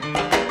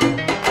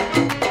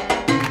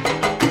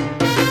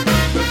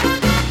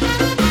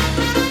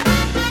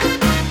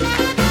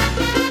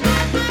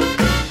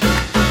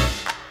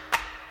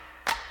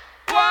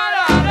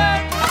 Guarare.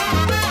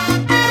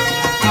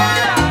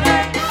 Guarare.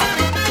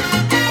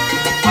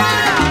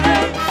 Guarare.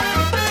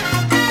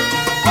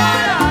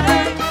 Guarare.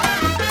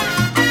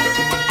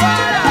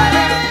 Guarare.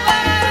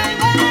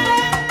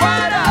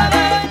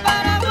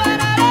 Guarare.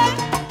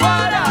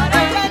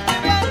 Guarare.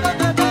 Sentimiento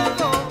te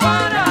tengo.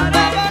 Guarare.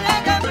 Déjale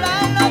que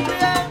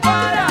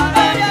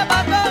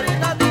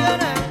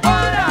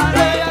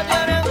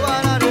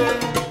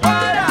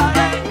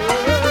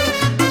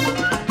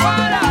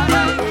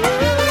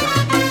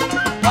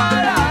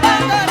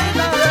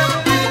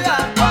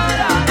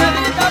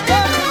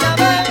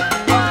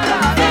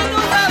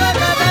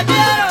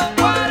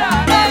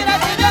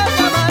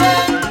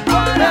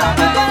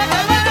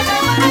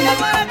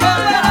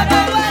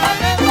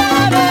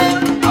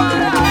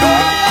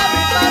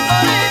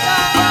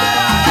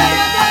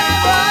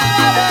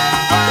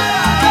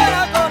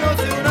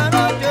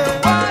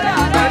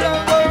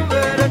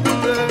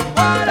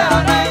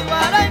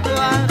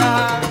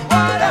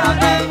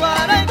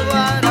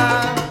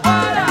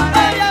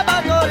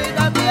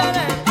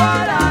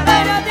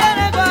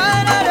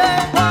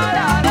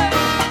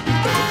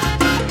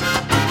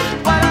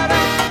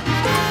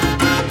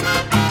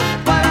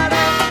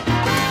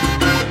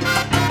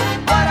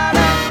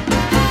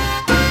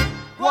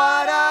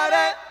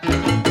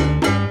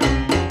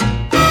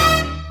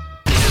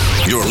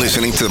You're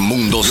listening to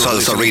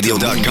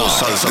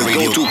MundoSalsaRadio.com, the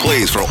go-to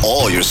place for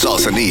all your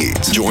salsa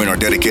needs. Join our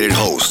dedicated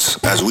hosts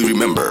as we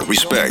remember,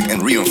 respect,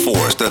 and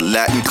reinforce the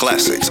Latin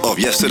classics of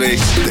yesterday,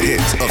 the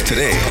hits of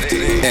today,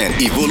 and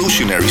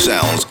evolutionary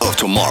sounds of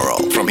tomorrow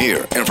from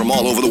here and from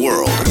all over the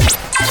world.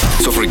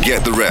 So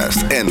forget the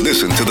rest and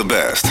listen to the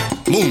best.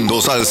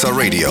 Mundo Salsa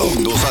Radio,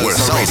 where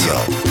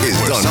salsa is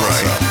done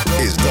right.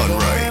 Is done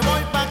right.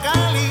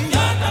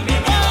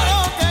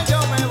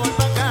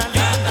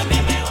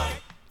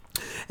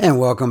 And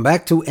welcome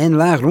back to En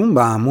La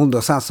Rumba on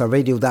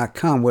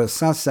MundoSalsaRadio.com, where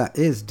salsa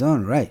is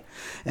done right.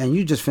 And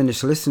you just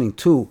finished listening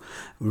to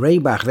Ray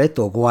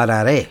Barreto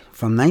Guararé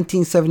from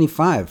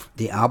 1975,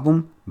 the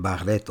album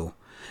Barreto.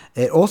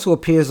 It also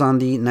appears on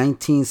the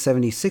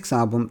 1976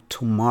 album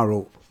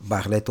Tomorrow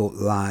Barreto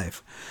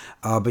Live.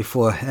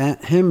 Before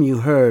him, you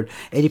heard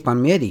Eddie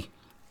Palmieri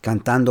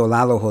cantando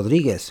Lalo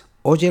Rodriguez,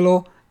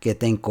 Óyelo que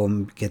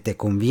te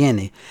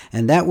conviene.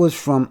 And that was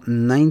from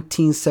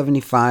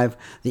 1975,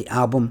 the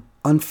album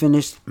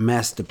Unfinished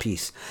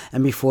Masterpiece.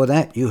 And before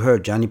that, you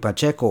heard Johnny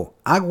Pacheco,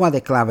 Agua de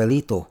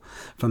Clavelito,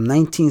 from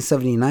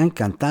 1979,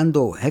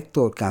 cantando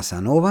Héctor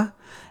Casanova,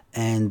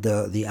 and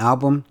the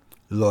album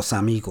Los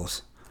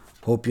Amigos.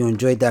 Hope you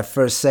enjoyed that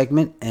first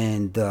segment,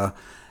 and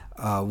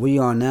we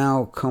are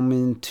now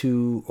coming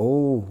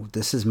to,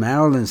 this is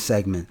Marilyn's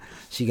segment.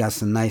 She got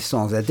some nice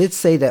songs. I did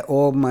say that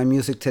all my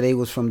music today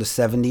was from the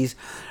 70s,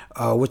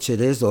 which it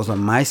is. Those are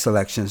my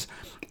selections.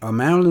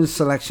 Marilyn's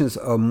selections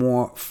are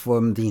more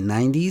from the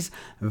 90s.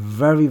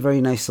 Very, very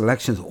nice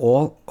selections.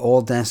 All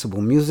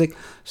danceable music.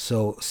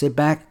 So sit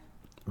back,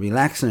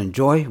 relax, and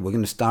enjoy. We're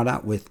going to start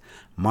out with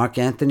Mark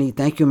Anthony.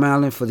 Thank you,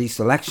 Marilyn, for these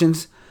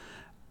selections.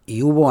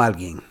 Y hubo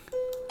alguien.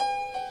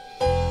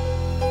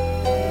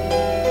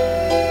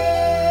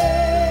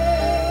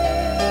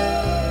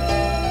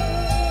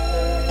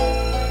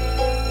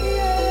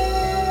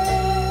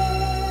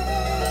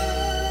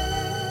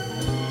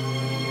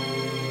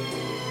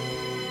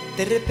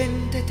 De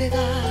repente te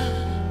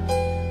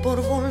da por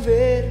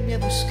volverme a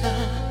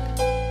buscar,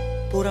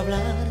 por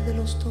hablar de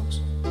los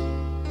dos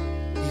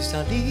y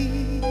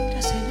salir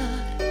a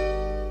cenar.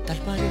 Tal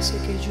parece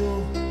que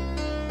yo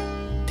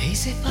te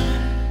hice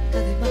falta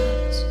de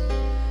más,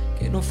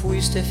 que no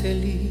fuiste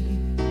feliz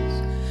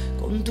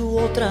con tu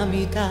otra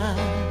mitad.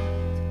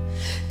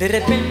 De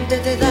repente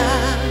te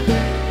da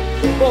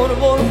por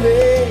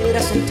volver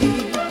a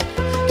sentir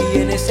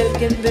quién es el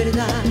que en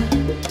verdad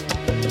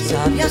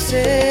sabe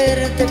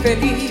hacerte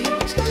feliz,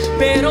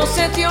 pero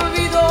se te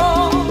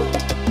olvidó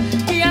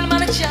y al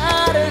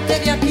marcharte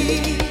de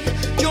aquí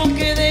yo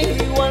quedé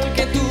igual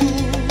que tú,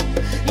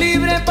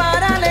 libre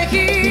para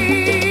elegir.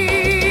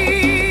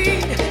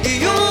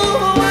 Y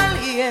hubo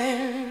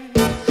alguien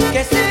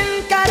que se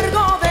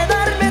encargó de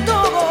darme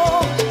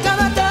todo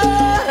cada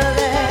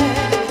tarde,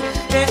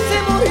 que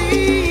se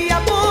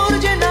moría por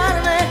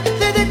llenarme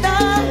de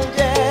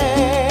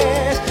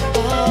detalles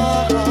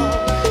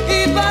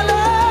y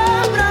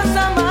palabras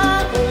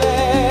amables.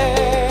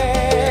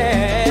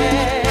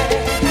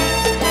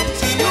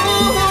 Si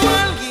hubo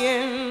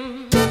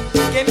alguien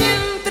que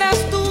mientras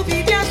tú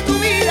vivías tu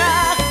vida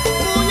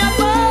muy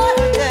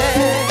aparte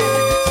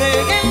se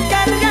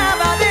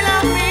encargaba de la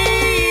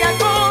mía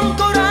con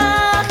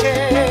coraje,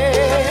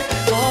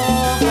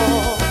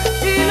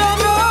 y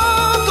logró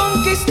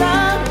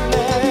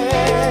conquistarme,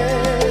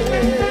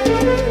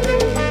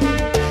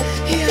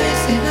 y a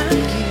ese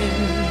alguien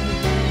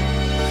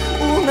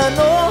una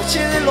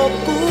noche de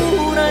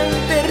locura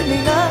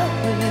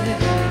interminable,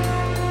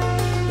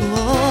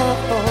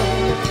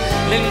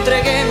 le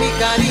entregué mi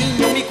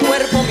cariño, mi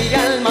cuerpo, mi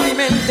alma, mi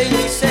mente y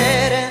mi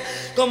ser,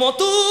 como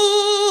tú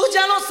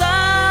ya lo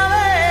sabes.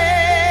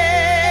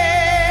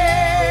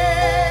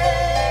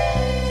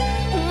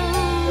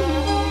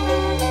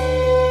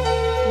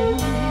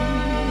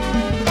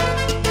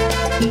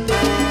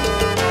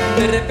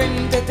 De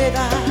repente te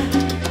da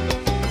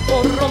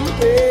por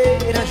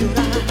romper a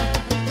llorar,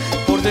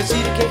 por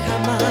decir que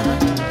jamás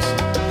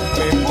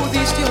me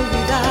pudiste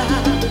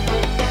olvidar,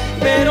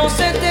 pero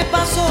se te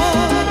pasó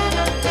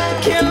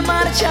que al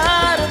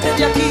marcharte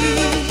de aquí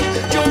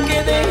yo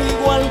quedé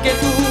igual que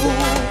tú,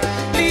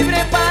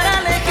 libre para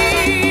elegir.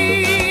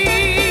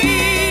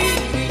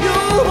 Y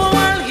hubo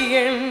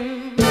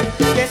alguien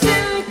que se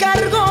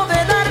encargó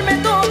de darme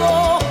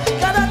todo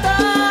cada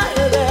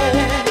tarde,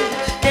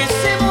 que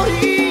se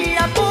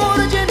moría por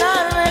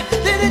llenarme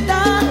de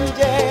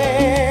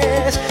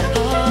detalles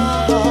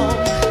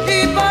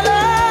y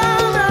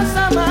palabras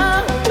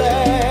amables.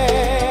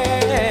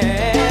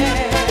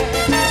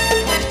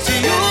 Si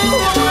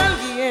hubo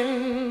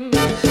alguien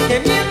que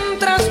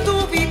mientras tú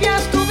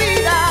vivías tu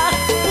vida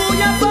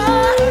muy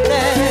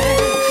aparte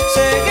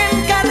se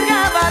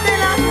encargaba de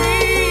la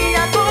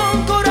mía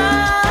con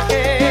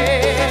coraje,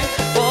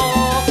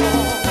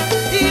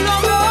 y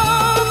logró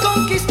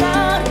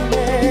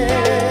conquistarme,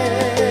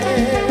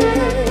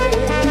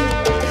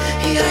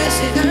 y a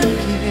ese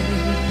alguien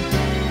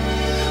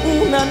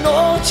una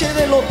noche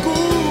de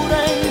locura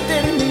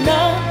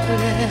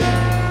interminable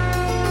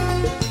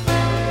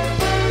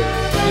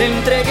Le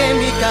entregué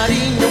mi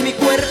cariño, mi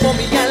cuerpo,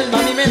 mi alma,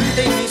 mi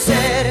mente y mi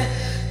ser,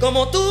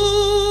 como tú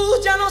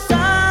ya lo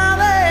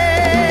sabes.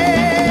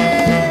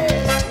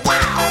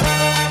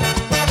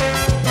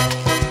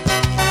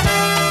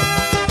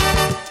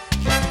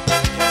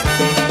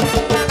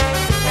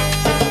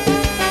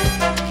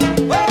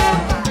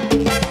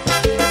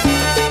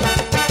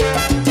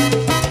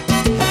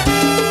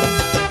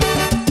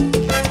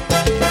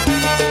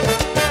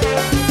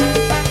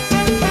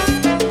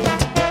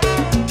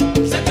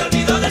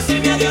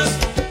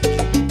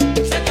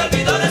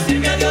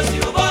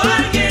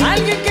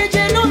 Alguien que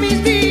llenó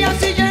mis días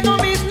y llenó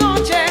mis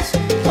noches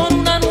con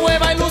una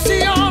nueva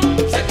ilusión.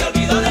 Se te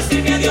olvidó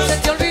decirme adiós. Se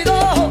te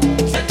olvidó.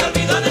 Se te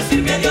olvidó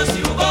decirme adiós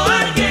si hubo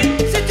alguien.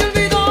 Se te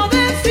olvidó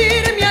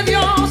decirme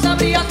adiós.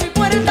 Abrías mi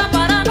puerta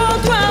para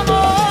otro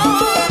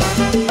amor.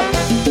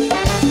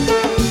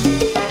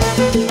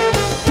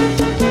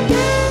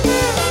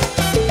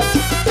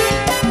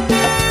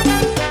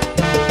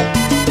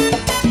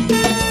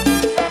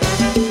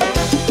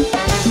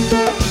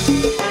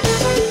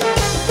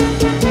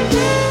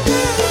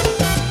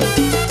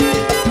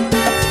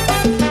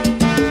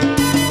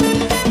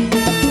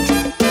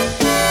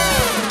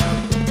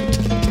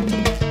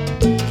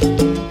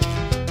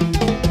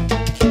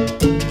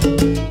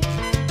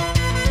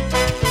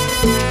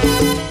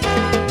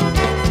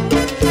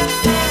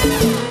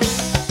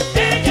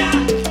 Ella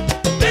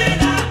me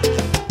da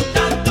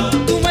tanto,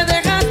 Tú me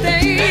dejaste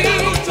me da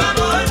ir mucho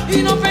amor y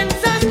no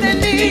pensaste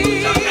en y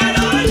mí. mucho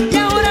calor. Y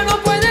ahora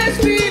no puedes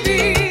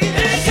vivir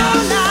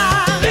sola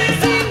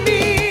sin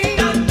mí.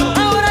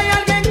 Ahora hay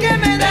alguien que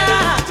me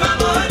da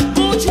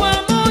mucho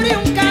amor y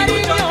un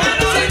cariño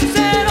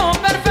sincero,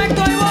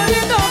 perfecto y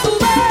bonito. Tú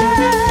ves.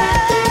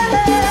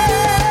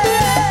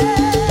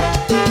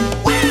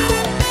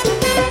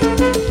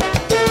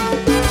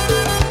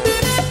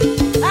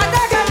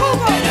 Ataca,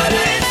 Mundo.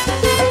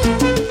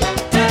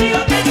 Te digo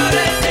que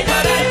lloré, te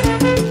lloré.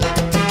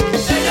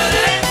 Te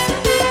lloré.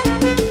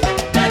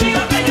 Te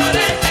digo que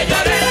lloré, te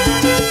lloré.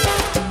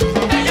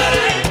 Te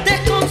lloré.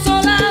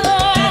 Desconsolado,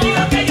 Te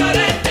digo que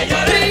lloré, te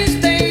lloré.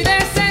 triste y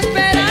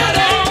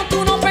desesperado, tú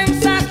no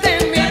pensaste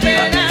en mi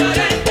pena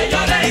Te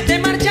lloré, y te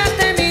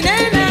marchaste, mi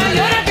nena.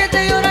 Llora que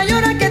te llora,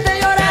 llora que te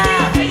llora,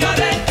 te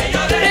lloré, te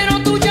lloré. pero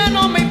tú ya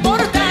no me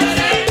importas.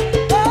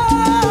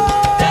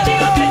 Te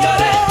digo que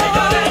lloré, te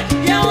lloré.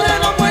 Y ahora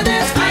no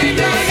puedes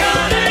vivir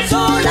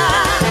sola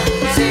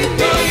sin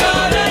mí.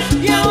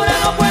 Y ahora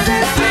no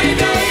puedes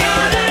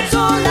vivir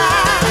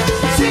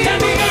sola sin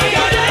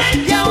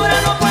mí. Y ahora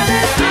no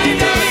puedes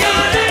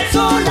vivir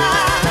sola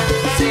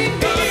sin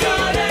mí.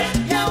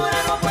 Y ahora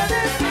no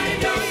puedes vivir sola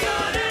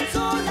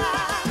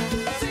sin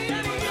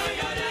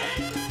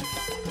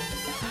mí.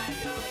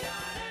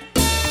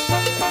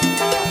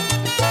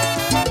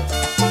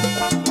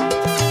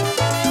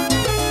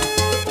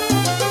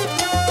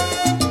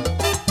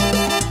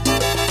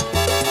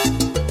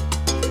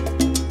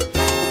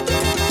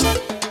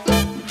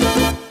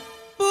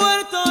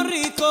 Puerto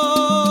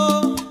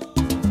Rico,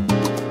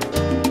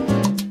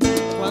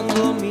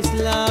 cuando mis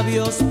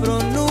labios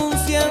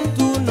pronuncian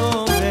tu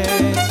nombre,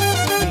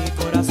 mi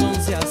corazón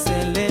se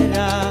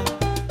acelera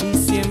y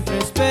siempre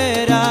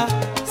espera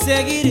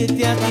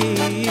seguirte a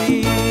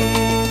ti.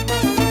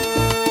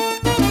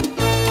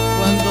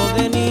 Cuando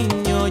de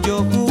niño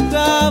yo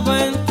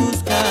jugaba en tus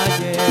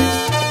calles,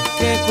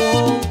 que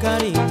con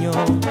cariño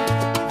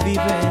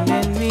viven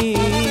en mí.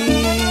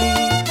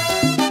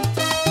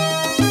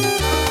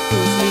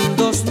 Tus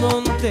lindos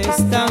montes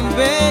tan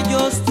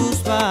bellos,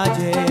 tus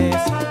valles,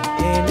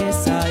 en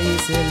esa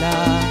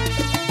isla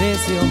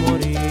deseo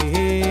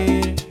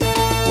morir.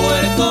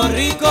 Puerto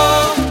Rico,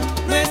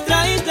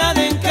 nuestra isla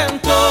de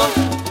encanto,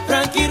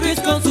 Frankie Ruiz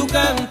con su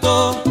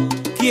canto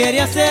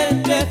quiere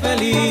hacerte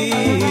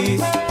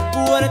feliz.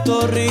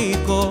 Puerto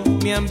Rico,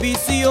 mi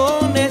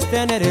ambición es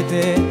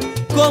tenerte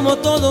como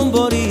todo un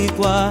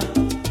boricua,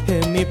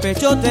 en mi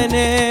pecho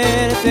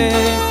tenerte.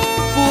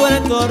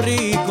 Puerto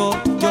Rico,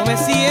 yo me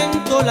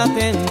siento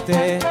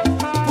latente,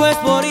 pues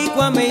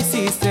boricua me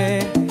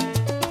hiciste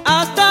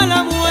hasta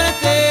la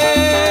muerte.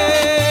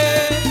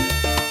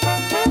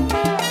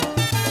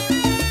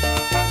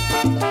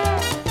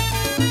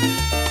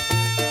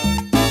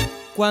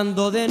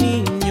 Cuando de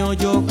niño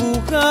yo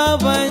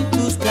jugaba en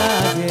tus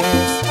calles,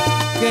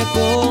 que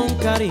con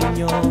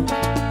cariño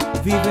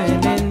viven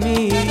en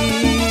mí.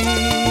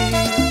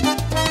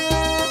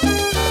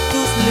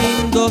 Tus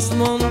lindos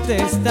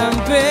montes tan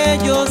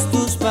bellos,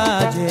 tus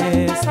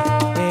valles,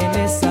 en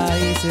esa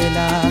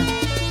isla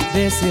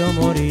deseo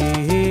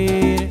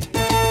morir.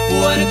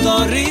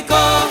 Puerto Rico,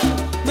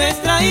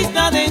 nuestra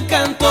isla de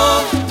encanto,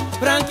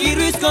 Frankie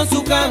Ruiz con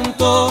su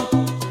canto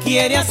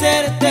quiere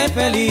hacerte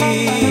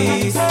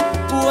feliz.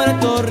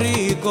 Puerto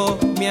Rico,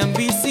 mi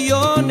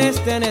ambición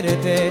es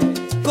tenerte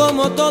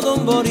como todo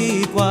un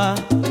boricua,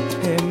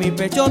 en mi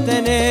pecho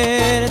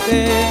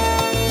tenerte.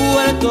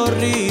 Puerto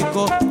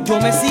Rico, yo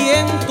me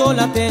siento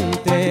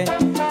latente,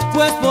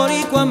 pues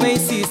boricua me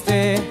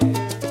hiciste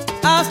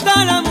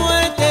hasta la muerte.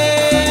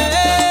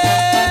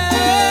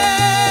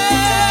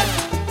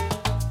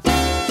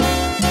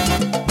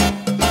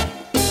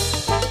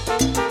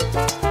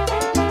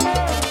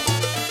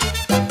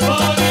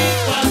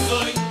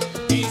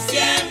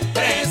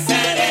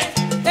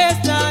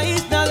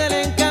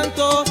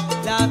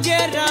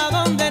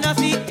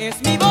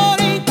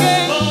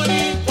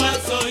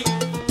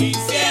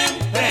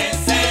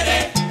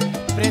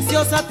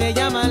 hermosa te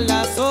llaman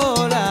las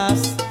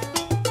olas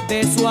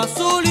de su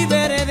azul y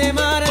verde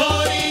mar.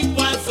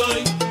 Boricua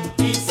soy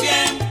y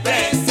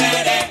siempre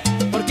seré,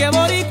 porque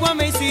boricua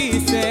me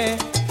hiciste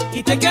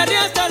y te querré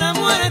hasta la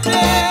muerte.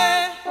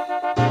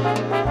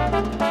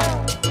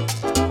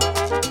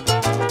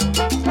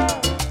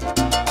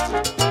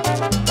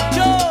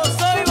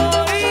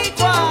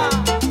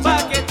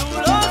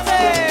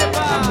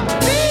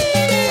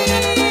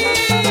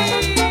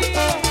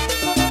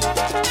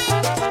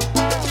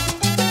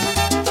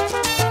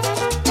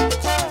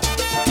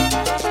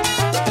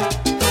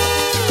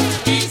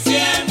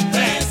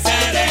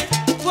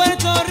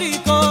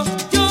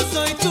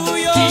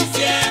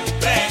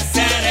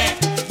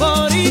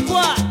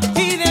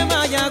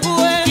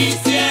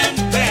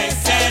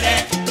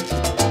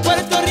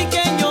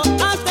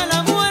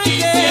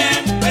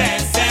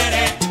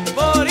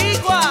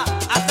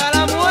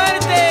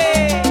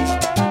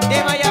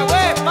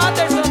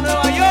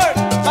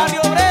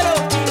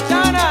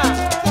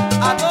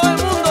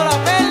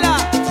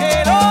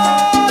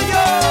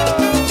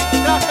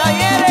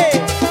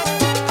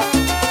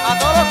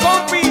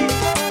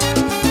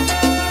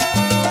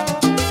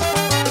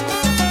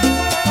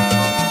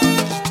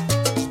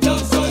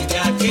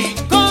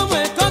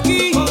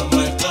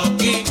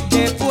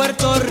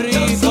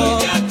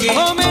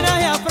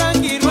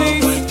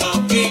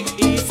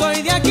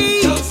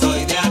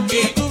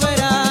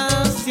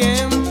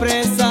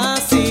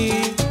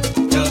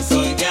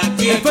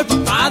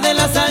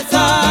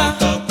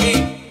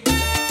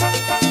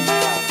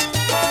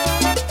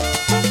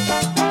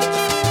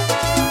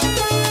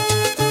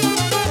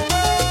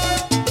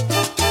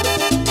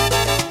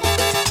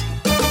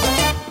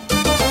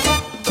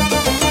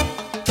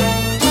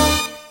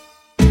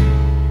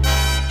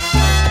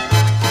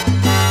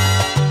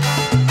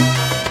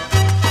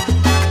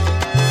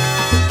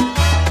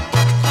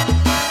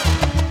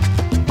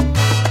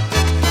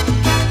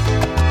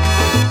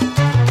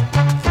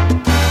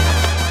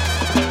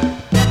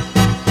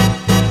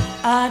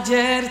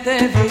 Ayer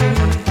te vi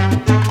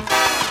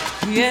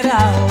y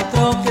era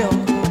otro que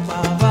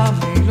ocupaba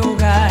mi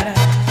lugar.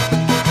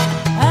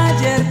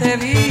 Ayer te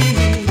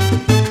vi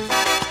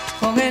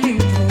con el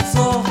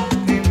intruso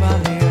que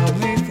invadió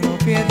mi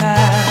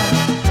propiedad.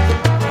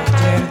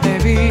 Ayer te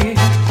vi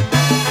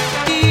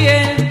y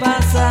el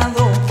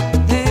pasado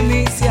de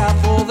mí se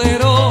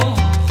apoderó.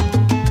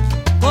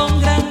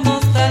 Con gran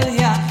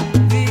nostalgia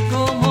vi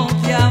cómo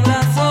te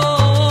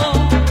abrazó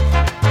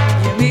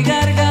y en mi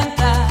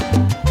garganta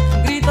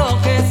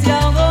que se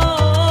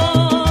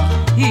ahogó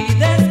y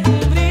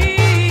descubrí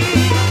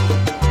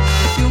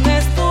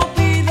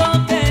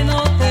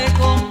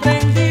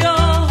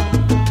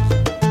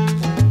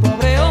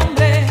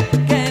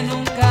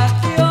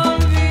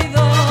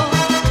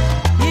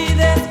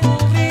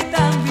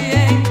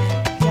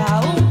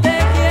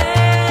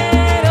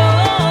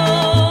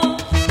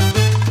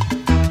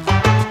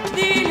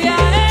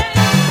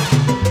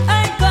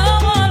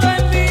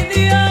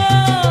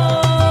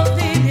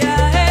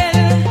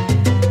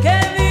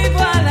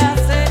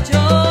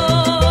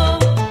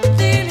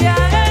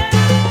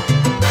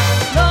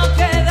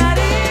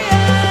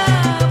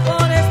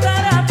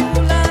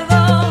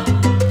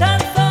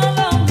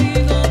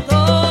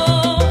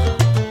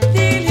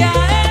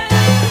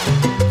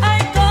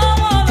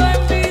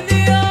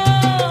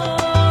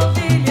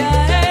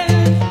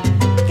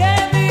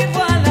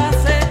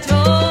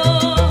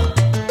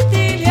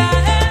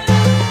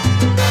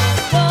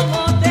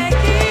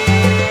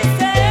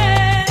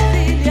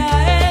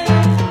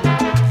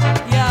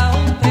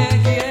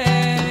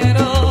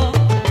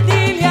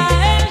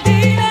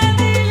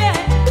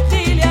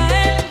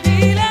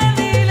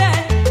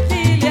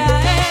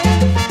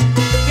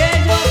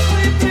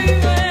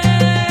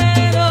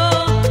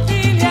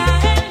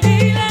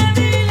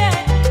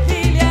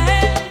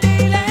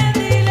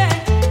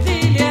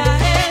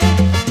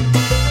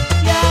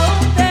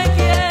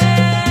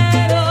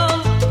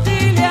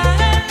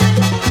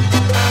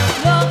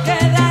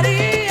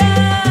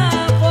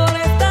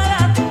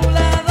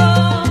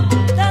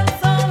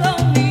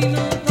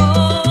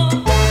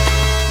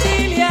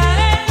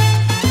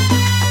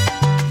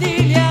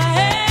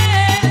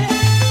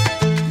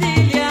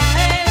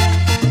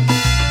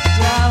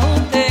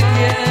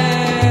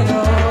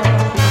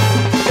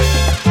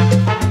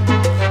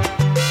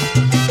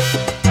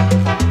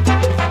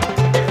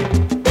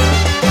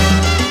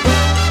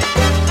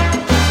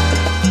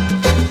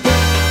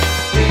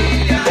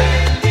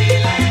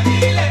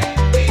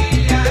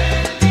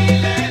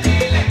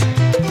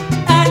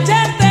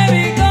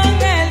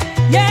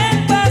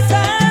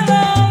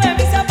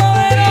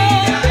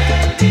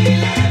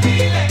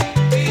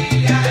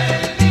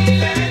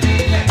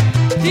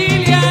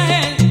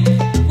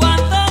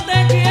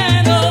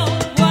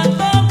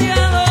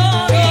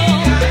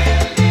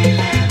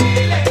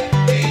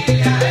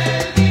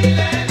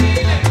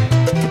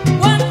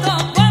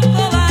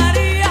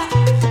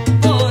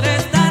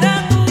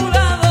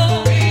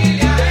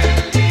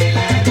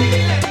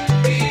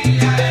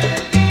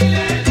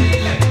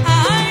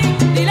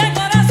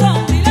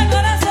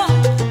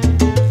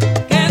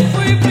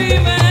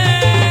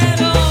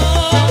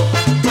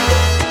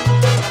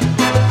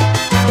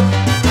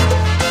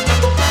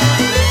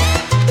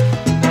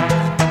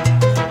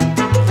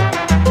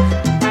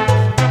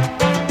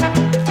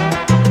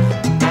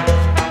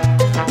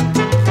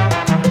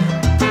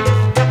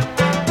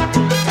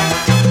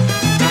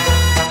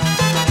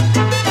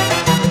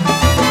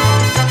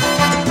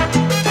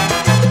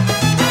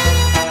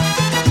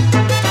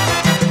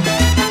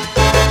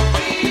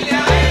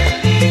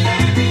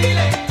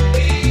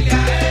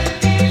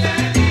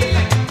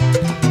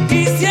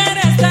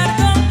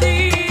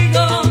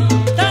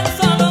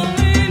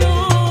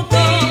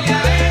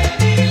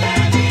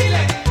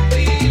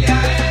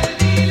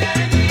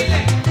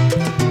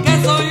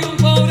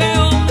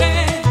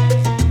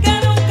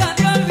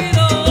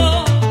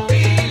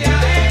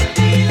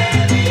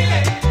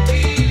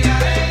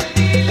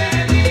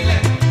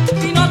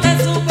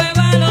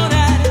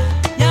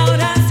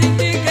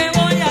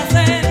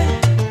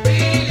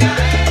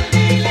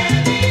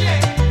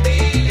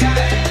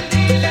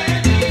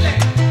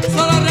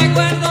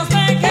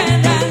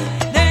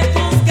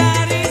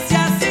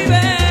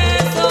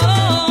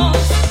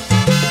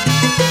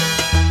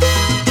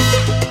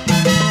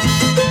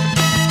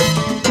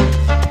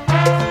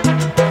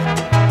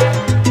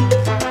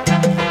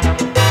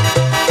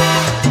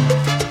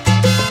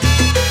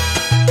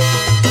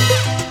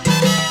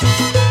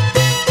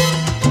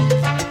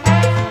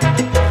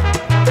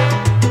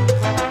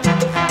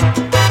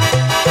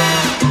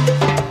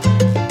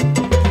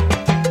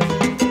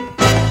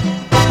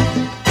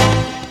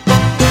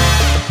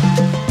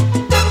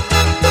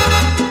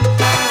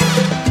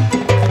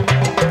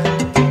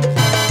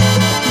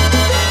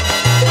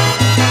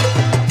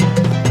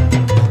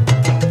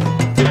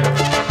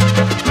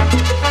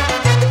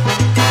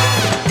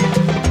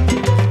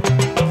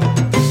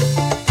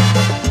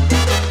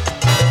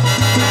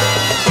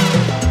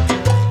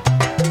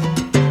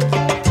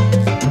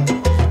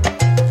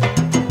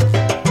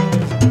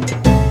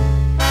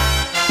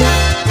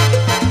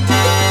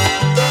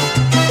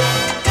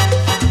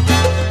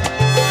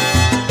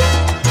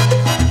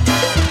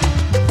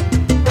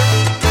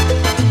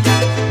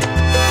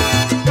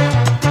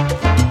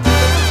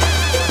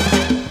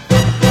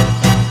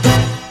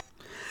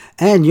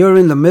And you're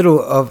in the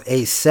middle of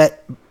a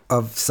set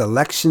of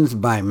selections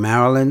by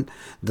Marilyn,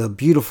 the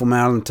beautiful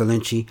Marilyn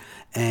Talinci.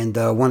 And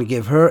I want to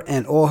give her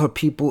and all her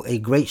people a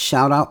great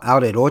shout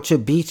out at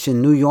Orchard Beach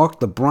in New York,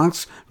 the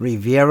Bronx,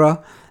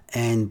 Riviera.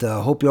 And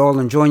hope you're all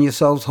enjoying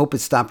yourselves. Hope it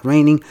stopped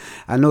raining.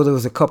 I know there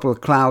was a couple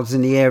of clouds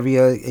in the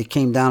area. It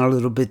came down a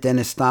little bit, then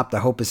it stopped. I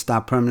hope it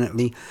stopped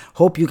permanently.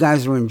 Hope you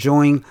guys are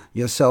enjoying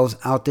yourselves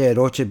out there at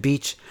Orchard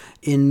Beach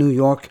in New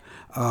York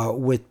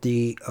with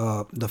the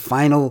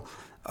final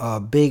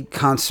big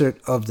concert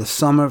of the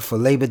summer for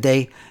Labor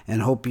Day.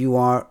 And hope you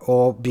are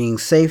all being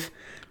safe.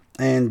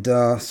 And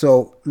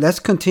so let's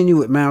continue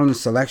with Marilyn's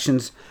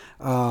selections.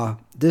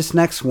 This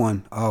next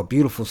one, a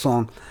beautiful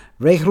song,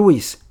 Ray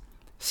Ruiz,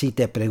 Si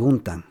Te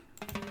Preguntan.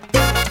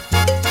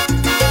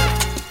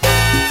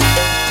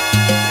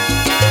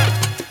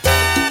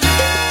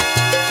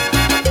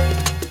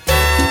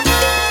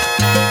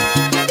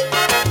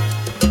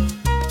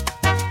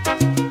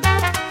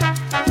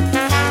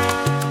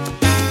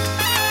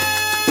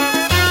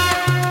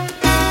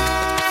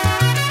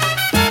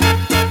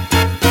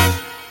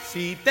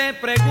 Si te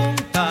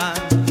preguntan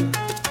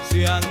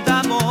si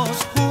andamos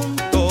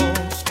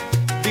juntos,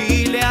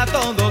 dile a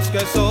todos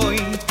que soy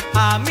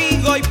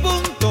amigo y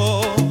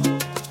punto.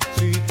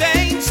 Si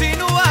te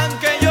insinúan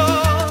que yo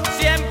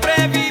siempre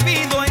he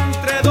vivido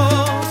entre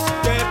dos,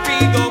 te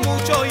pido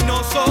mucho y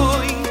no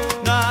soy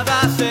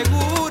nada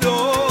seguro.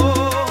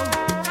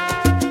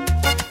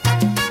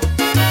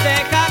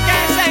 Deja que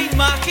se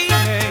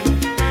imaginen,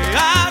 que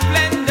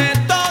hablen de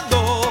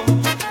todo,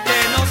 que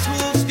nos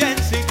juzguen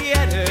si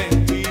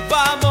quieren y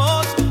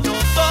vamos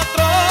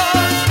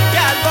nosotros, que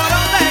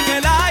alboroten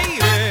el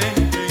aire,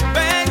 que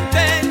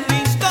inventen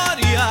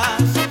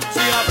historias,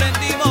 si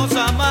aprendimos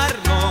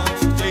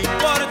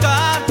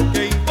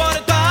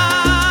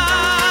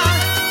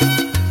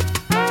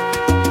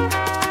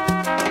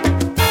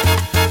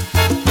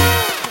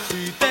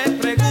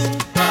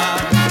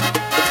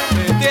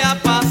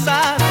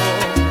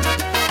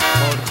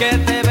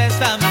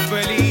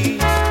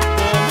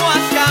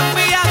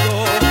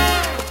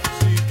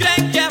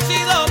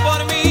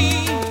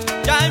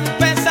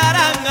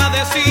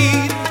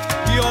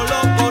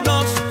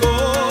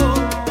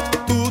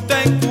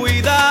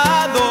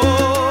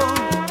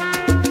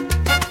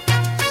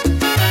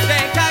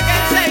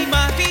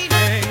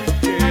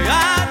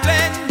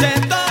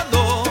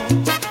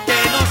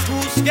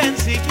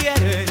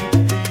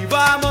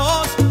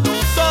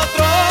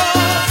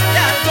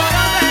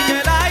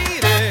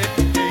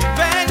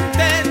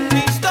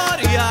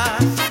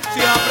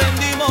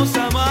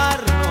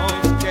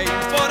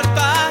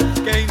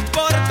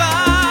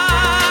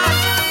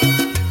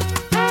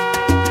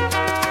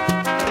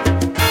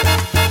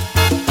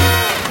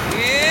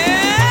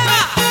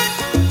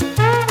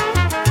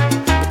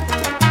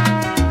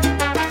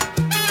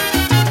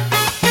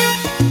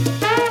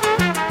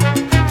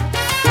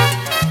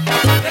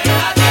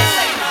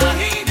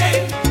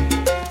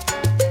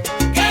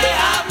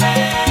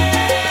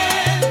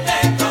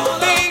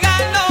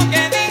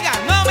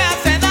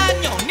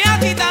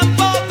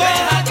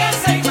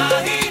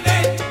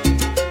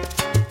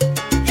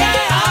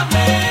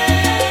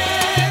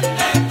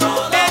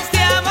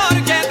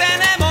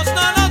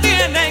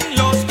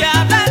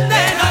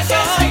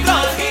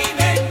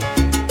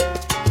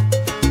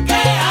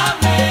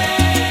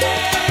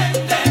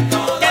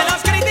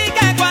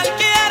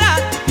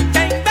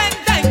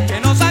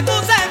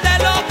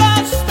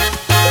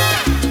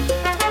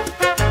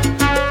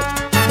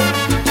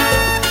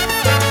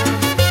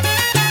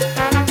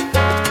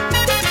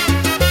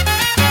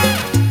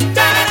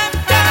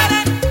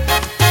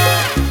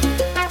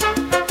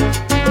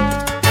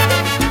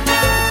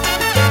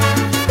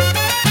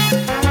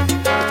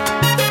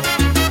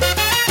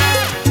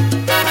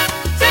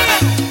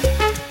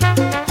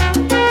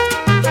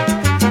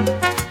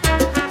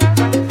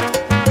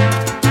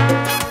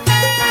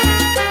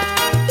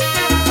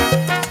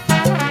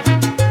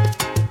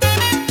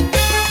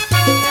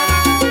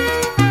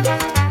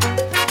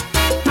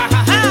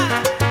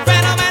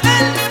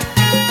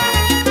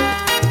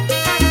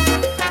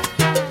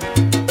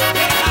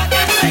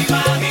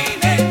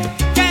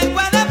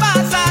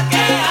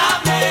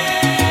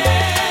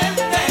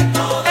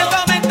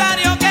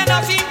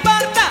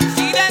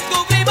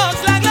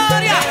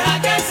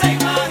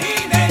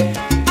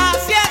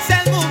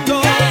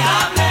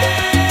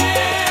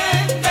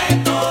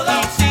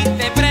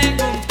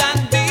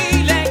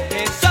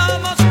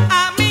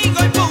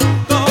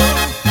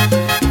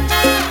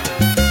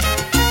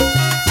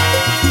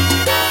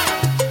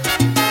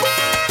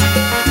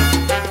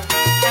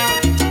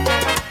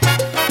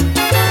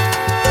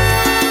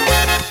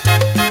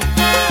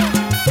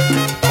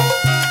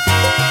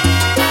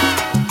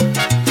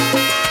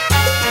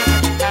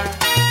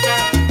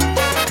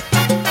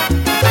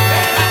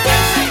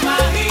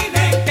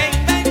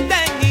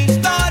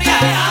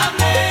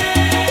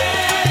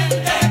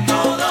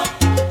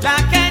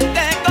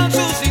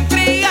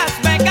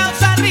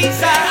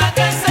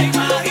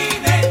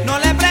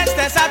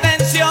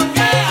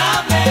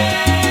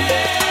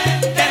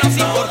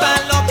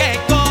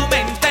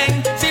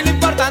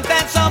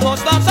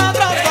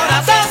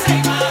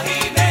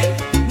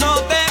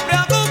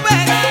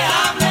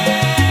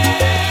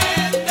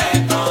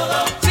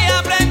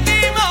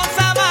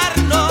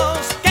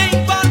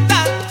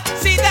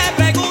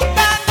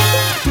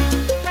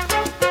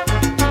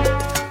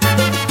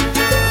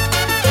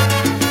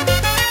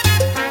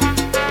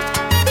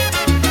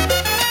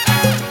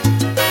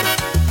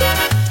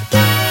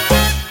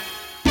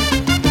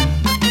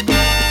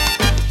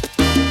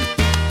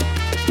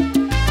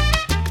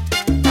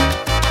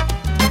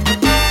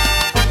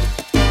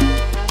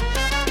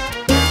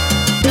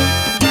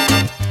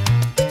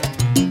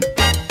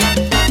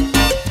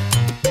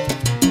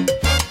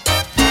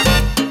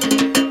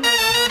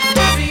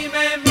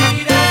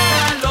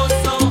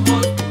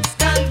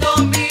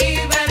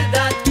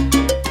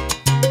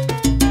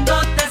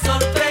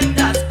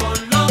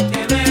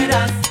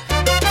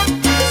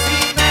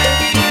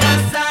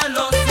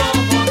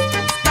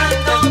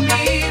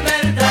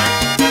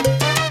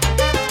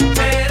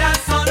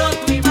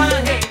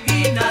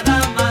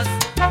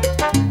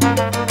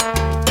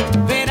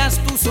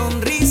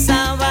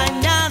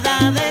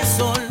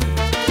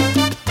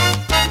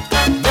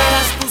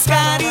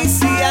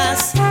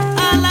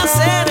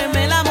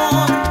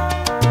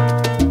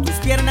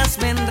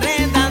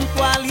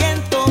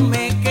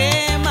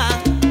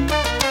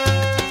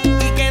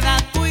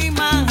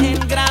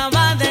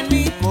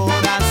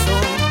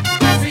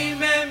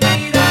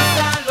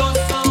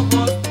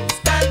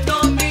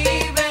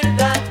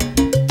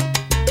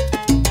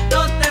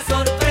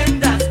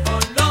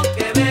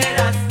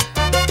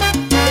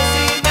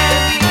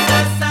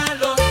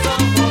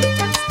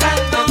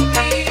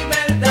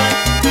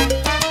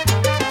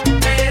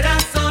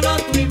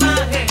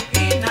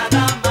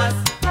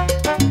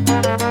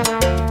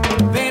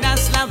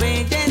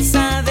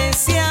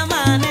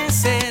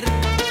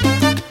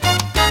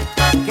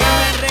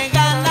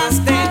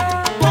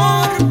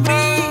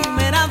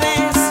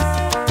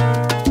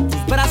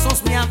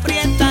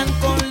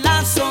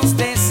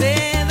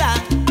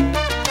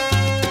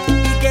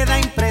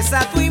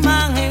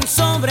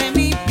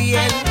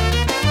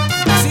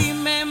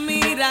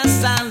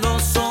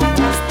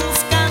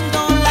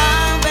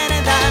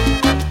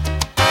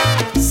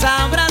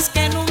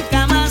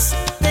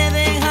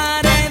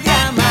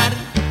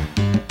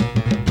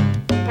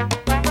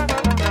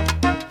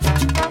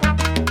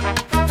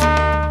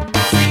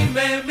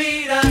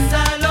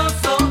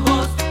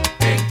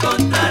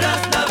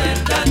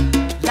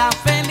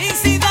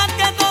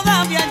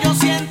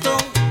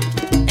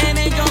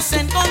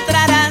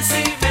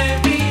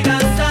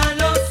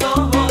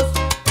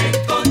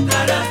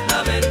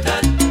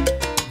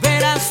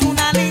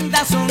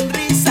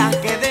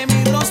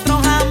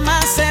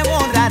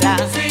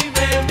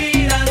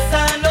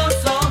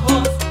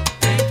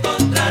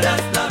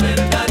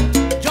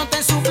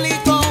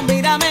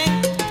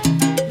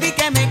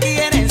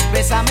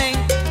bésame,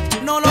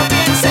 no lo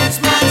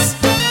pienses más.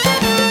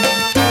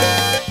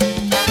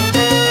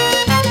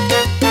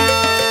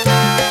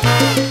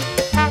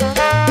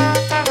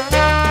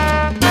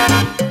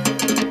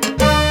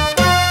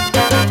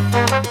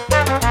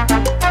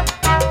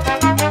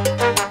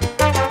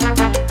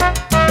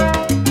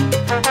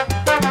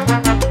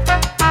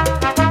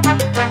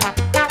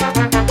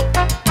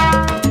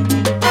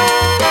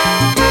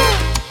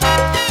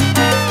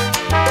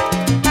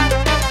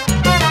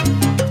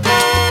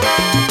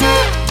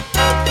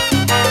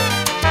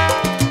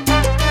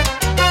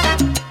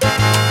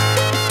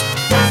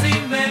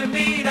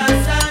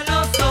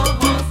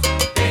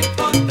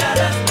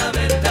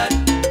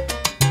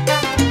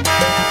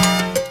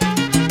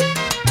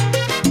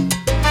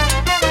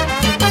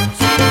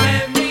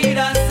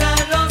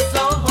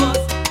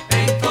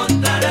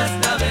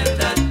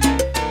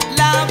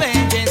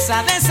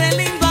 De ese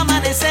lindo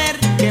amanecer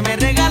que me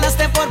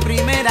regalaste por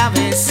primera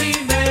vez. Si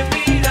me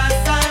miras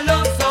a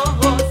los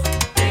ojos,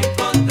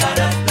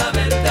 encontrarás la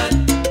verdad.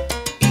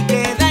 Y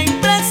queda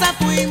impresa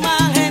tu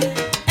imagen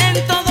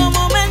en todo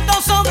momento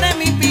sobre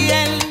mi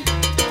piel.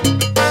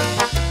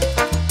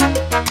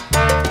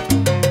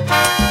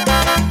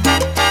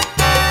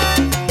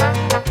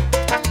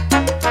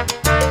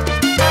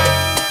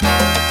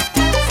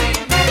 Si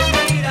me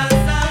miras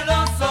a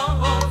los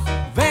ojos,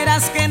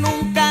 verás que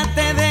nunca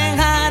te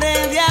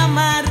dejaré de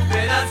amar.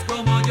 verás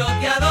como yo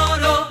te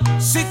adoro.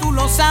 Si tú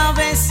lo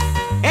sabes,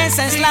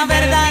 esa es Si la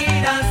verdad. me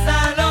miras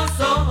a los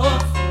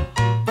ojos,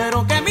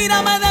 Pero que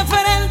mírame de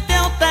frente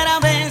otra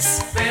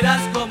vez.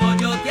 verás como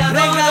yo te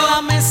adoro.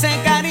 Regálame ese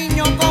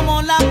cariño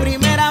como la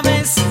primera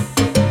vez.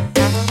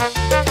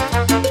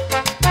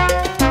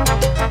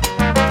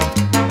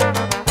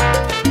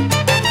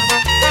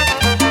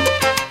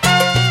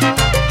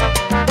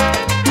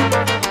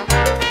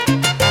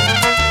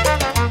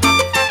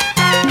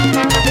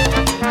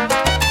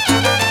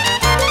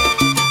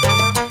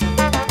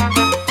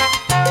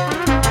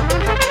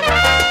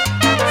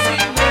 Si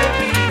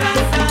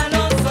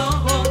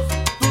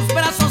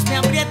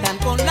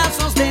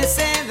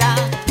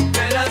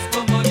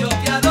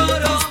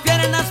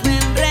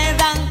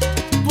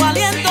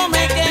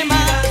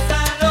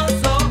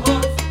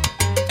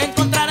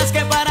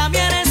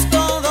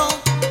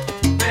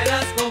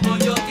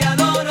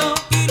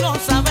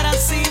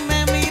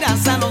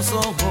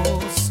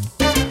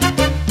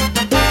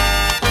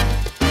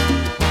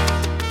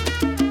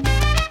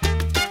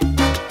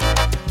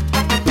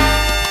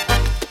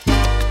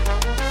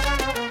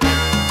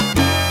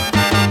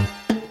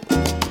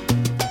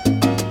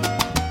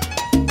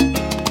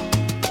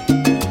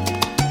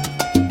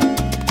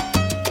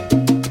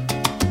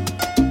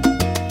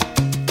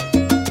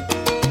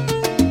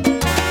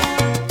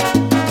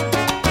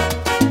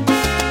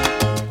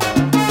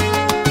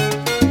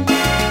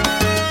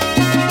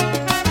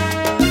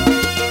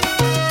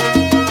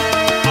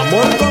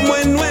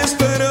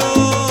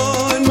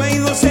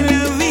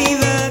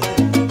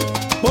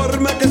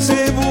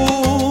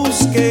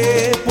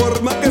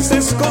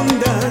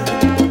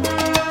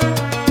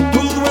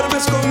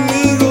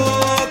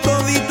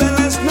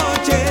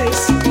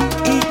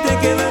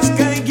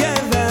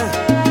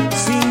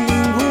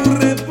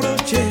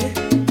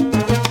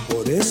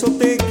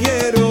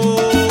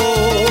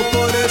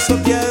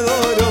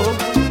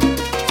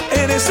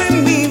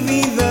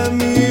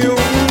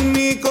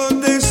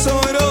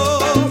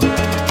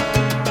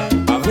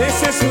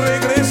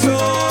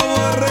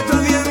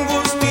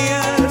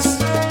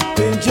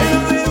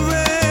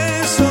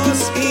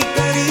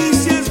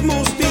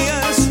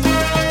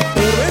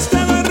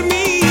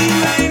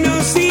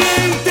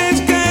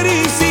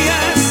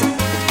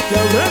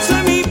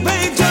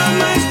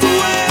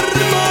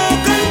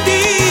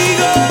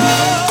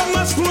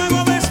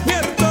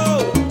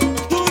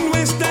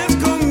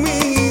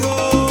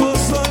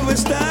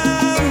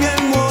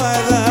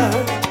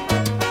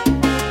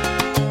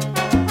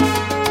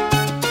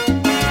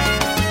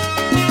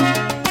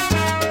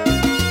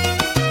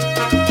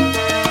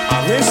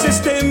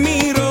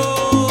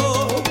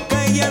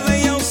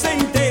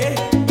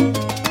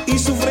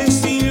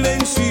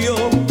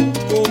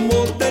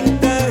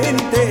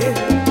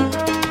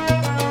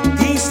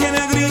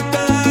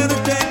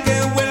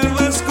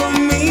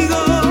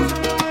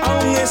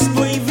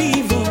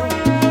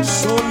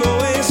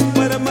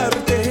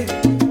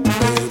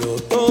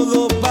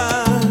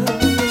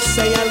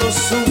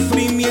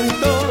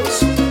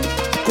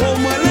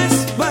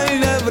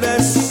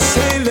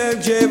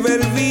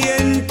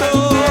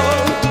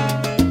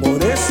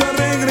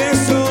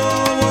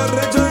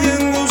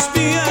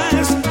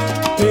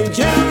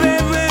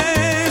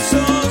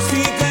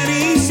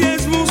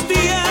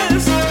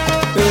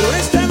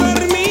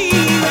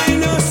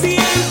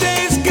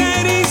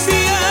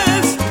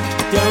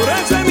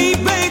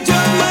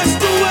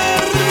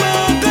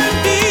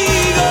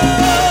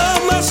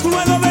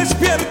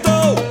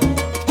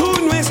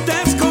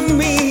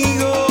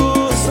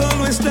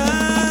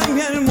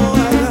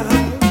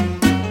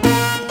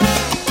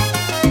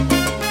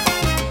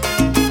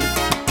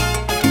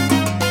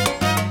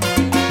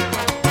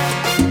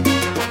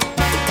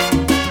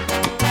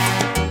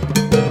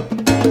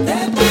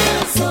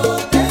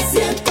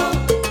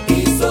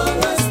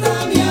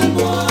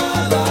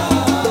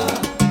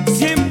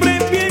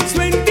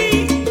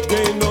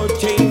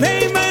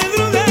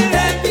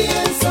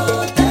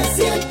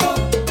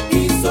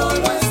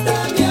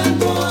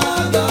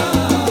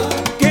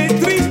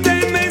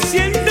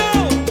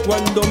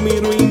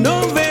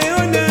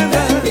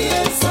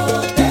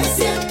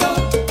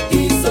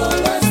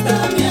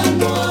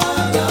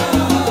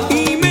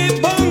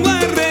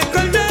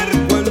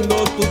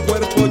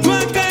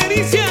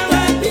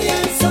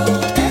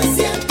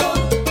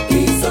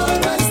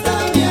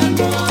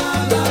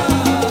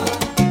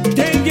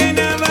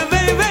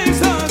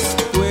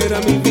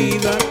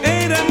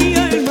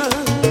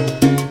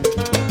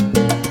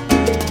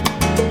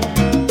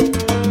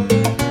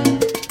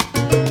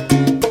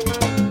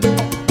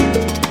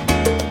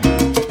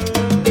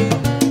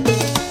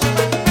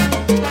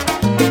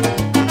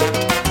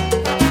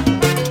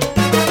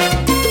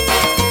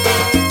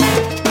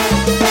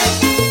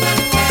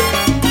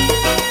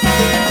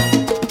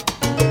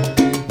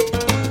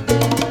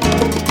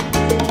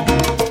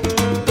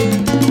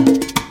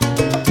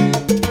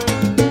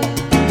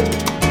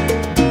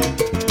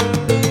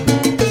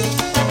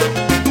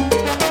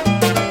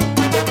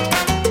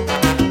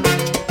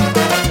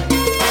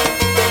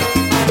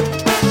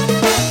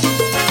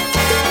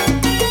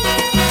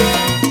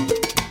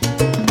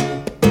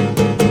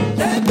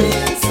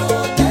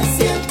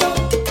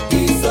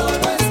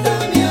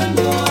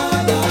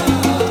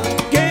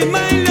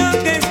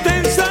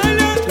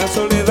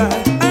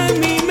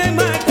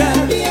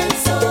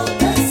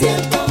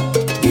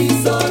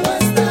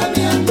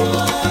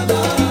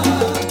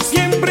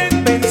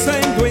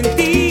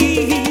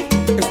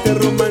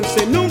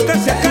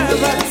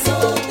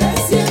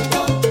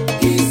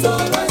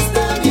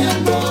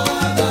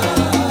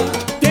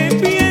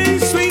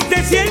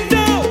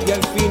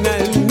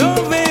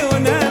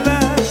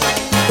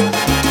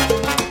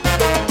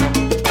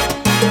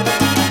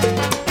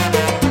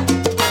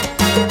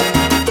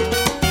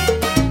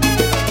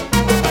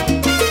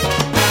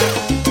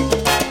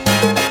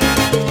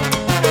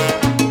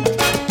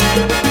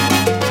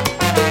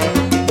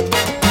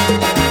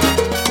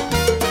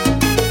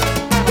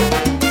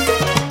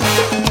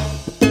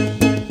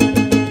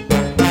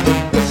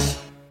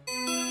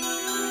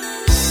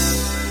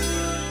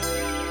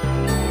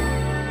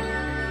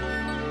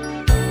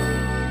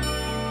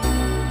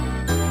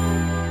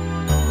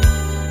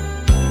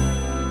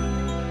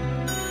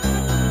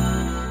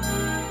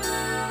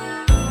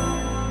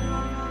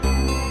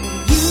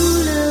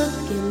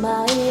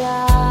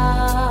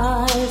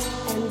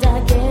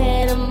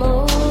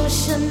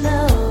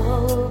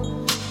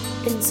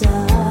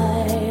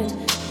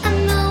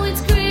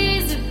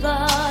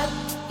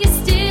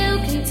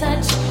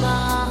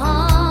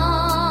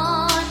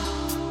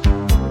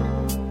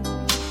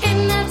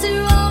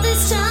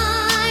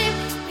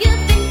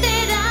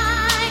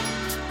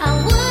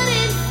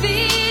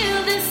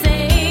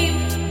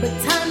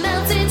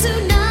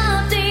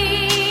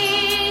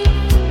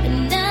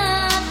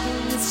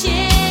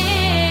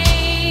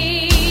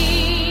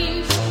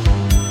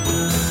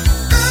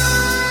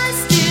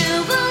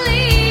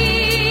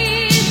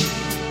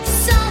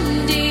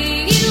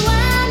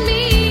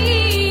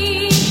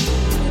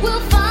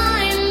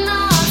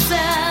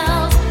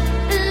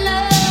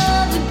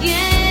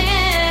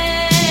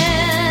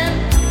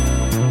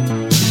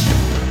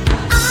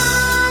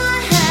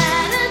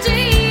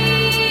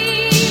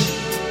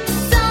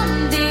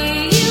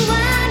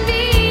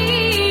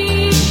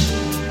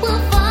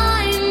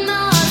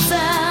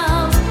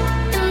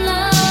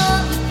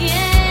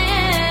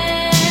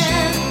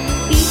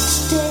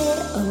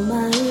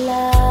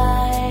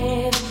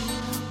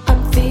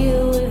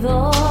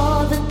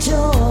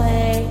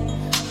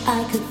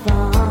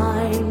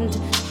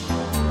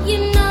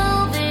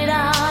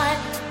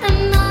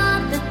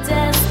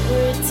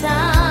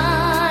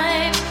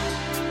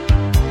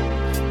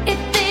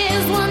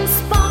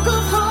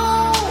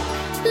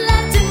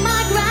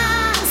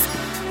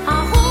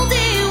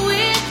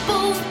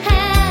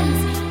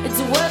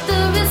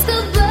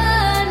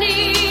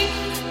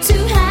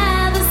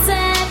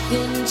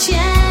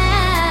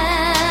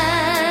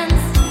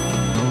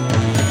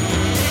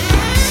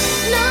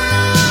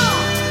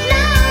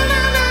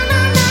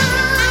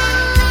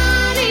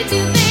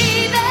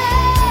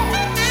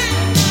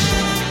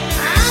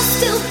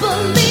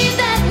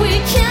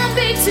can't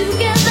be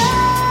together.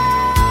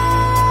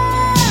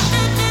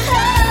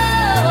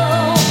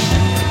 Oh,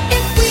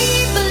 if we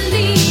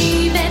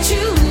believe that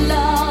true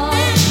love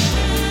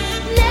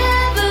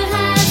never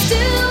has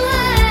to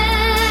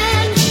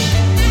end,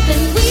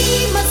 then we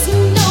must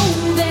know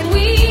that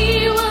we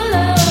will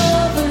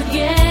love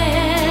again.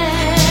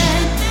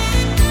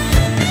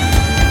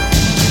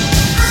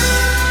 I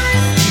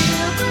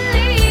still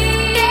believe,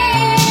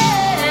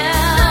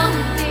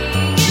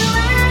 you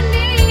and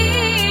me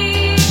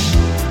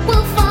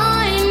will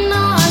find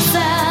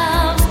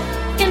ourselves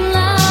in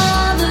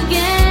love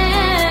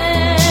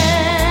again.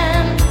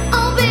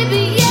 Oh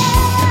baby,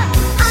 yeah,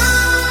 I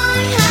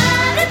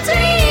had a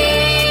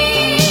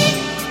dream.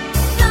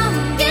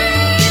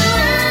 Someday you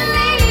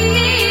and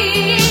me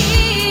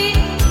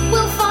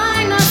will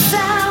find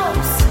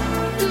ourselves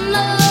in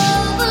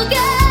love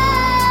again.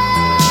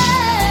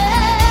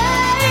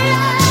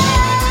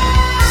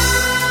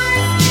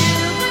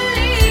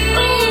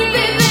 Oh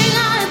baby,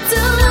 I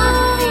do.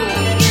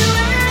 You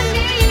and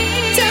me,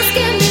 just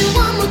give me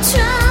one more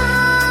try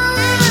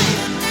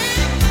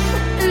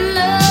in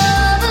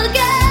love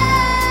again.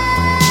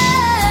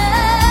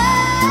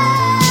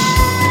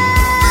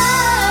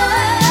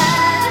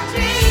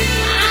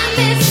 I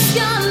miss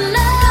your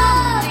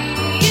love.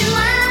 You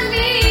and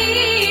me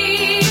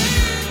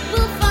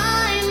will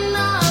find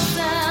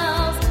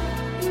ourselves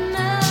in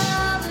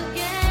love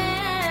again.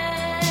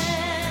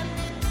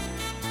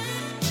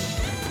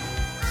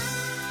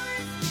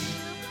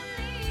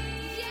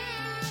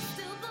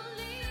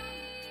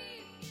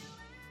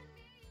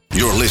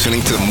 You're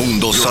listening to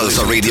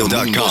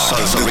MundoSalsaRadio.com,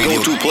 the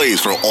go-to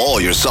place for all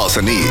your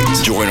salsa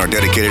needs. Join our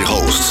dedicated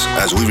hosts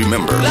as we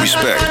remember,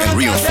 respect, and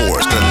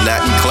reinforce the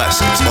Latin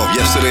classics of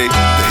yesterday,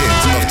 the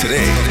hits of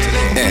today,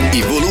 and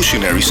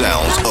evolutionary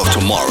sounds of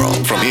tomorrow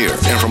from here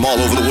and from all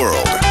over the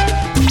world.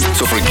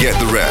 So forget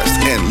the rest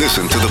and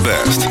listen to the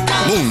best.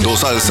 Mundo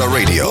Salsa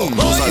Radio,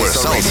 where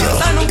salsa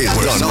is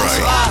done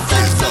right.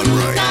 Is done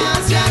right.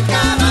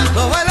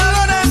 Los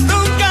bailadores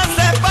nunca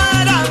se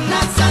paran.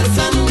 La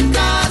salsa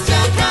nunca se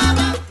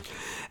acaba.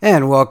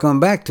 And welcome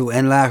back to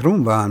En La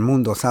Rumba on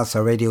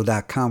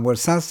MundoSalsaRadio.com, where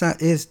salsa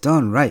is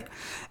done right.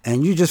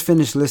 And you just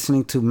finished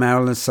listening to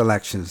Marilyn's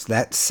selections.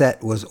 That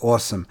set was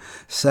awesome.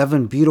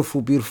 7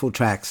 beautiful, beautiful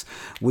tracks.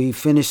 We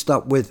finished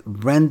up with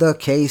Brenda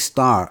K.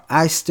 Starr,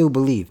 I Still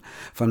Believe,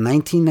 from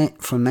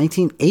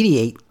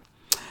 1988,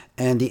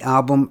 and the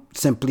album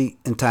simply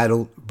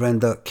entitled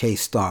Brenda K.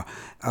 Starr.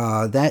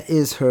 That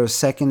is her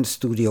second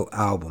studio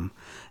album.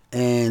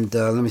 And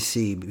let me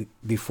see,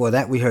 before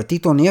that we heard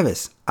Tito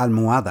Nieves,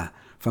 Almohada,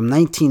 from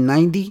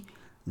 1990,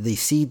 the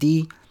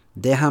CD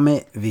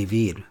Déjame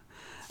Vivir.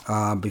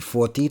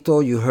 Before Tito,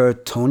 you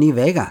heard Tony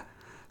Vega,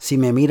 Si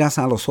Me Miras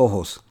a los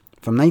Ojos,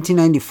 from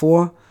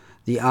 1994,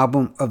 the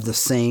album of the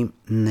same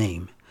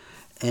name.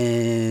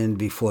 And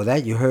before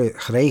that, you heard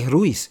Rey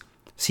Ruiz,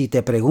 Si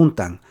Te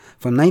Preguntan,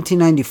 from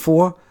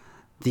 1994,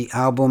 the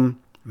album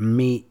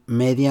Mi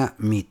Media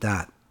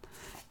Mitad.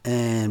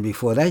 And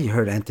before that, you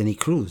heard Anthony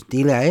Cruz,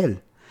 Dile a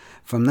Él,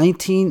 from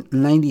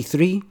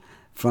 1993,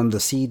 from the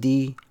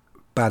CD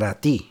Para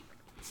Ti.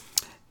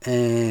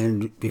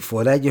 And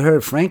before that, you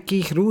heard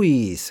Frankie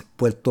Ruiz,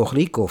 Puerto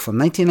Rico, from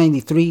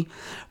 1993.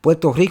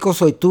 Puerto Rico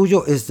Soy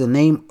Tuyo is the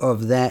name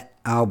of that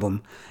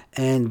album.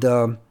 And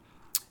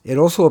it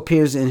also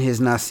appears in his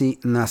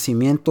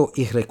Nacimiento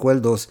y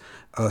Recuerdos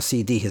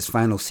CD, his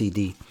final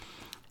CD.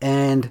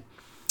 And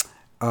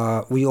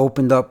we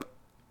opened up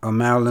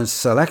Marilyn's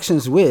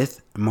selections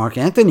with Mark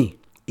Anthony,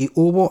 Y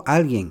Hubo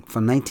Alguien,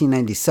 from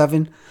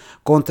 1997.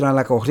 Contra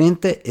la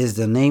Corriente is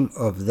the name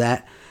of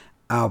that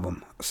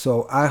album.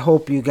 So I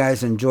hope you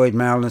guys enjoyed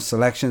Marilyn's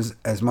selections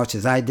as much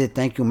as I did.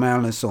 Thank you,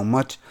 Marilyn, so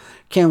much.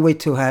 Can't wait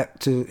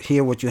to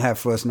hear what you have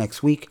for us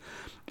next week.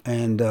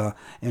 And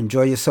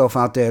enjoy yourself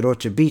out there at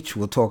Orchard Beach.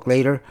 We'll talk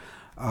later.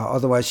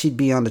 Otherwise, she'd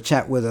be on the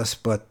chat with us,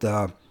 but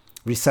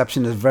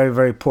reception is very,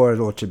 very poor at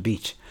Orchard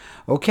Beach.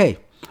 Okay,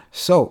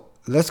 so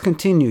let's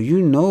continue.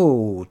 You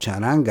know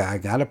charanga. I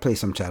gotta play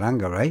some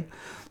charanga, right?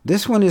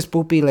 This one is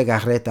Pupi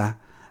Legarreta,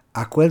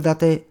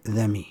 Acuérdate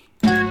de mí.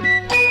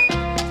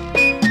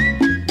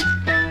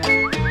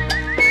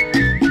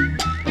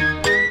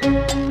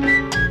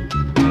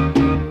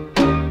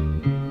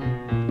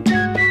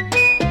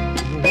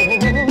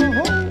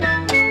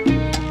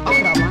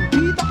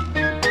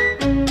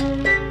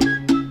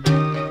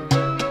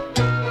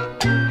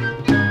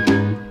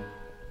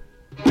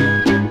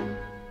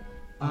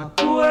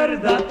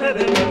 Acuérdate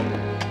de mí,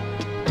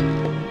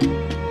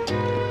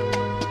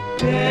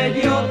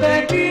 que yo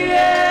te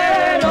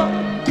quiero.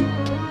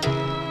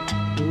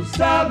 Tú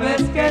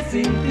sabes que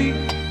sin ti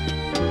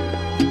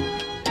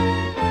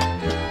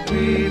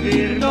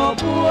vivir no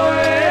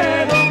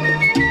puedo.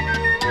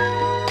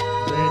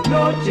 De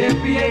noche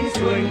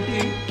pienso en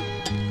ti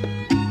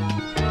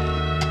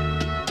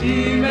y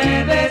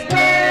me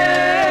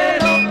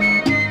desespero.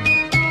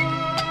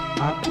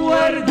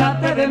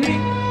 Acuérdate de mí.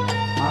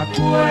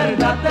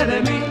 Acuérdate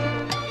de mí,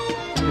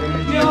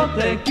 que yo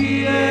te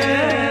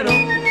quiero.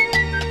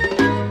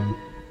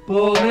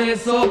 Por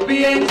eso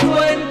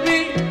pienso en ti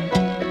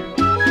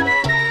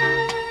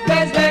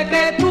Desde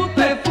que tú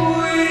te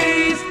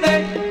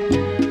fuiste,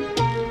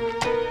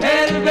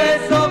 el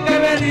beso que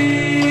me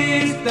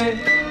diste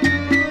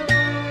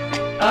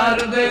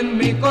arde en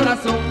mi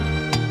corazón.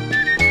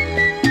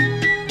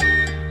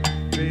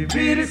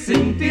 Vivir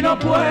sin ti no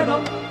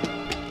puedo.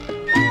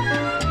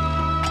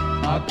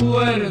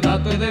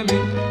 Acuérdate de mí.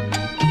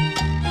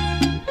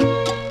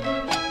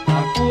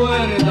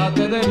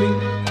 Acuérdate de mí.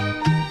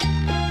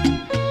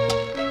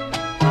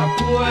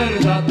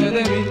 Acuérdate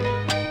de mí.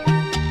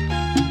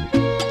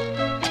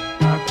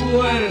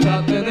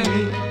 Acuérdate de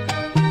mí.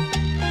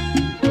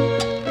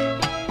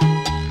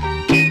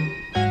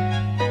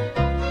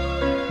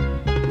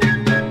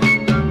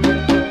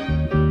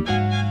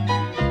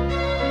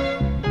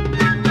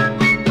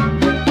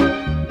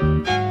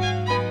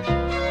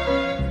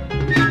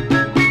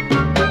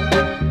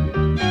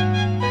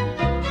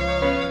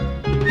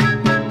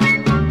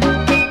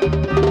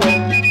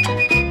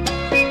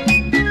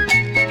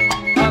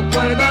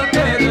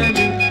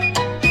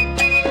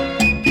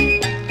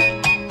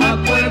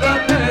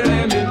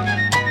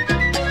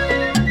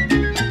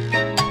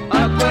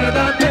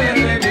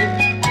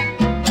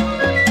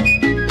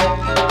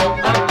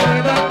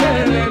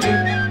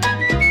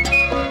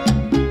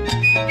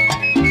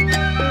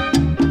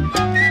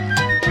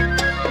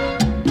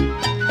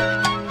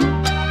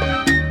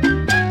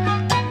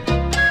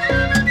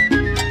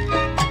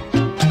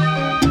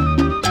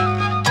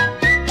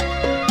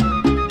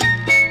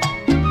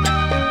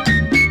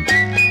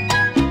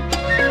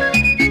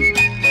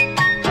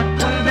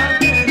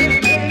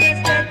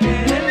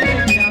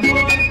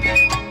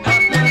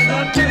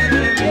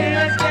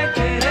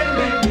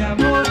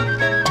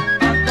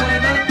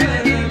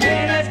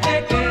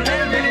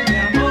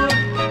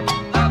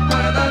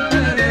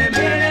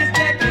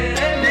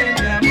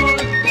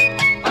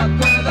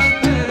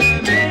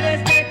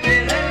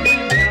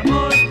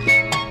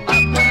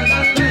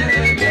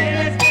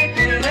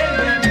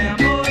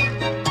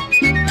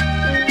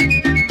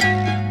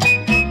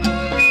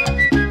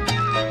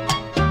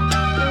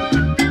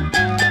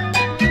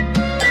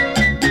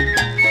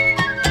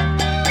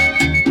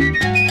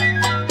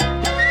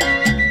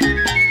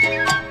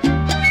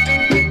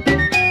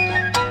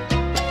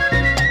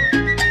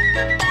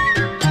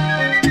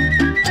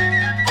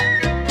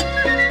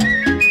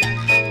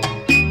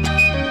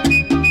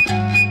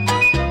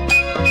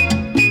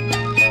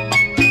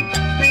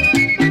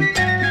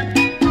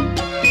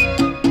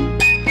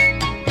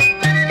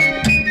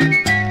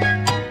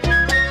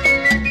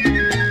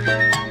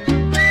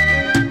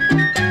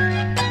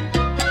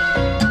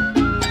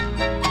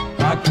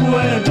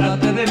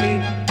 Acuérdate de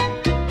mí.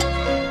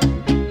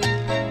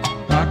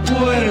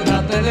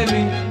 Acuérdate de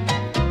mí.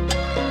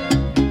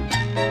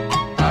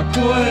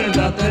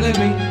 Acuérdate de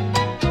mí.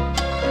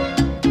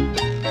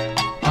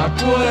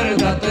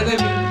 Acuérdate de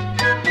mí.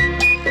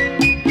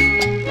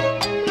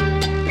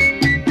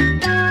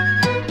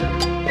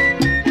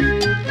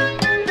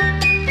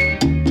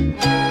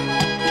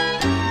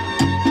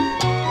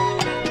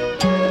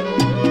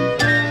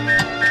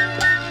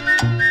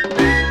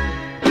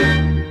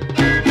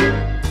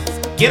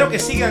 Quiero que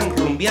sigan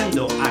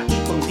rumbeando aquí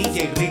con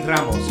DJ Rick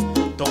Ramos,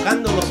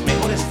 tocando los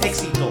mejores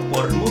éxitos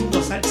por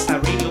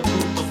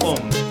mundosalsaradio.com.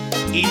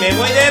 Y me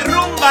voy de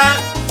rumba,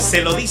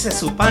 se lo dice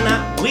su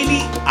pana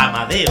Willy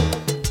Amadeo.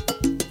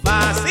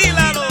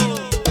 ¡Vacílalo!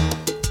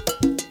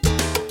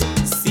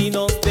 Si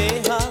nos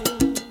dejan,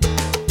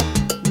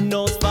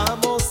 nos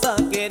vamos a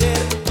querer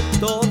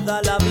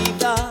toda la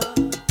vida.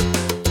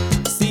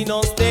 Si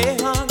nos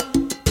dejan,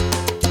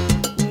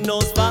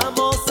 nos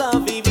vamos a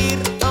vivir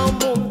a un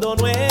mundo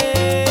nuevo.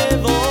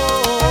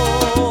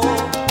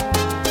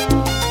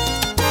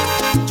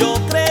 Yo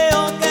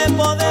creo que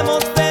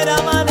podemos ver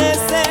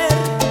amanecer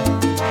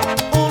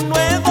un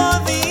nuevo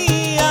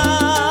día.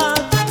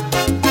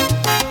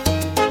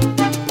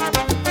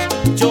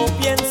 Yo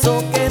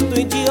pienso que tú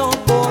y yo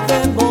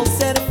podemos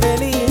ser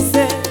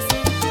felices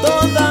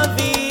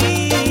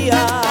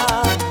todavía.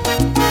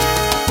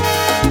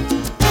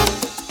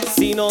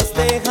 Si nos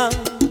dejan,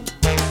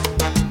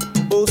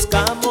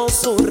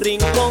 buscamos un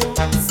rincón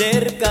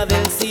cerca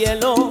del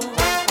cielo.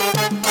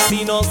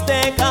 Si nos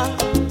dejan,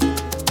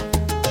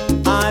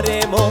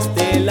 haremos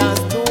de las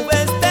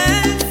nubes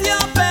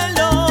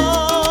terciopelo.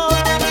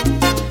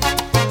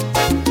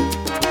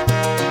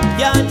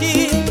 Y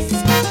allí,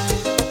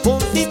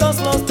 juntitos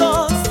los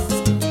dos,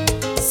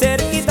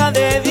 cerquita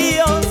de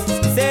Dios,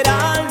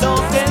 será lo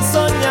que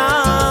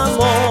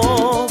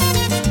soñamos.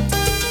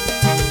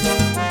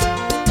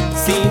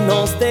 Si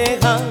nos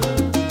dejan,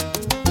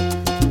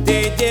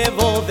 te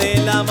llevo de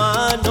la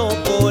mano,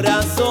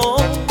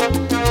 corazón,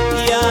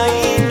 y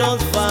ahí nos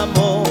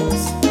vamos.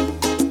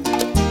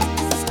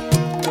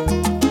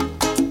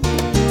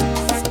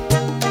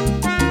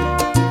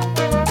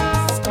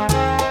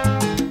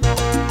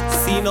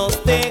 Si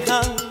nos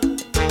dejan,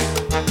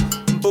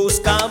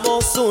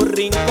 buscamos un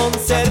rincón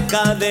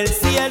cerca del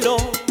cielo.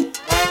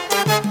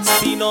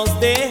 Si nos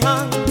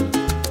dejan,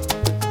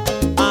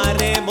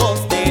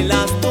 haremos de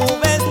las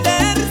nubes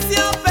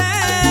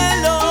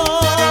terciopelo.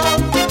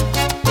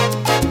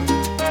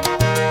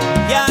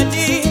 Y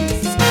allí,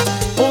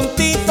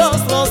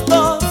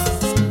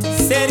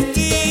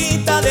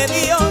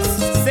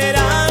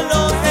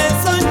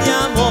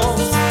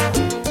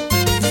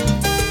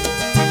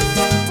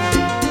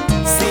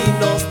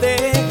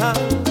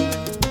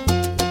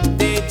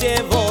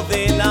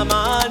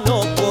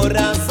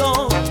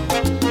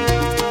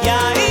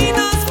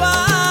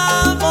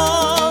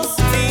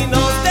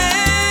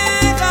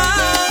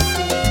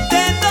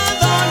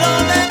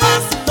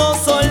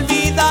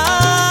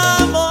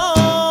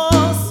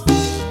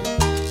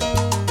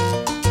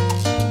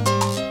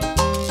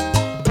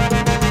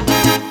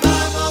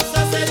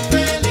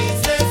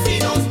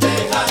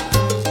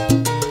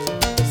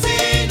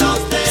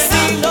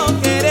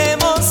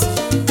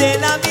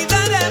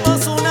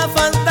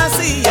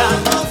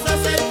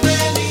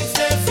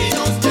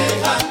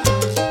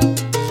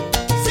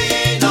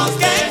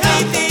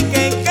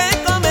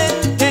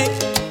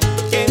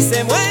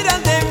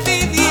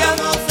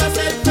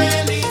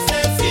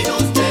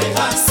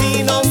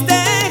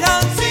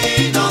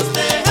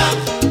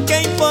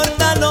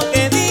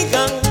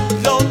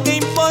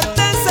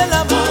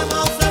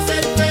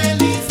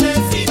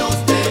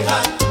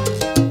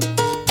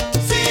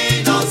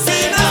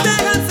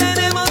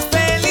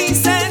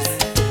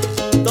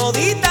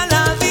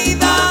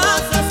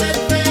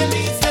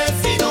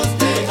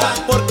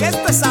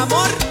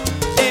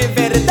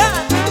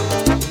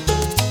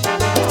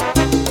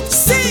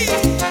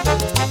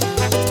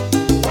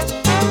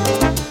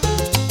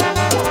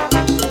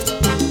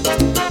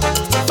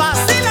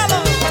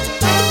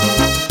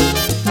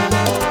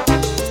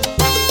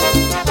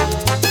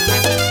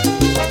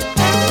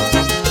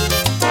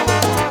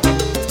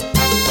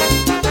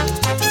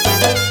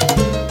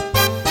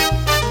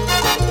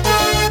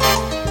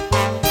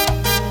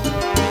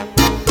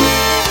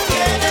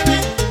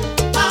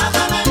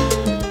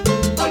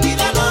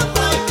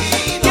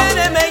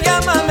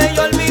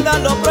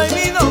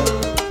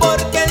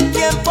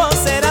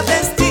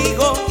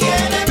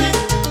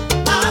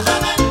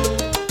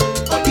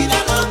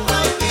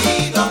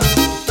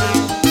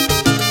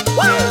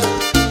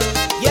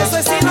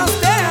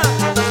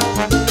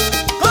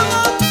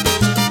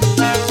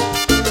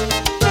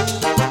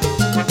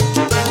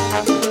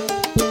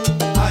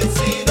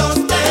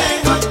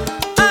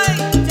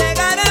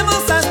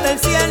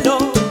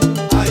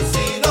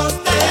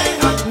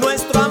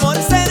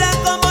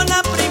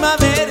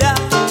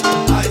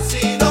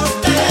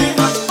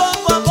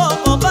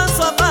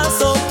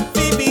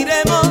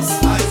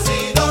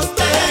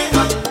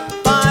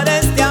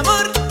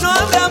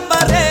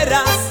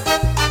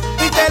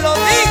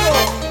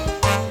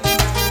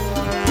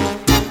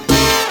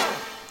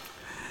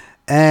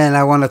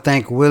 want to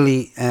thank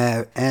Willie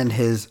and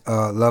his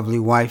lovely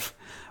wife,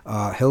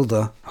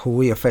 Hilda, who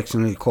we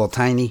affectionately call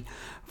Tiny,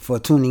 for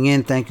tuning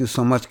in. Thank you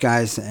so much,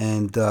 guys,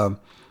 and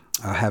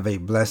have a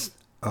blessed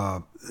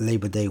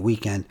Labor Day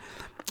weekend.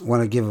 I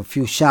want to give a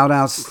few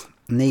shout-outs.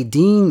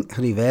 Nadine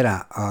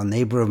Rivera, a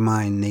neighbor of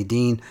mine,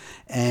 Nadine,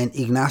 and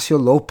Ignacio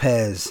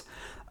Lopez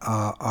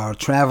are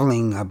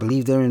traveling. I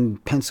believe they're in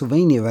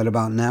Pennsylvania right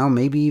about now,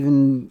 maybe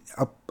even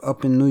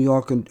up in New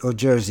York or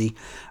Jersey.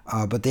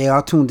 But they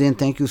are tuned in.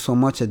 Thank you so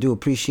much. I do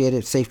appreciate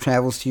it. Safe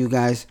travels to you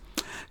guys.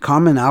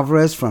 Carmen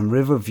Alvarez from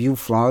Riverview,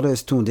 Florida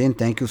is tuned in.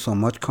 Thank you so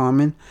much,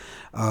 Carmen.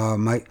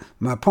 My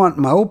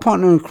old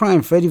partner in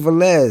crime, Freddie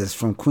Velez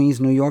from Queens,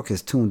 New York,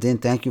 is tuned in.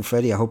 Thank you,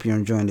 Freddie. I hope you're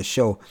enjoying the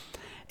show.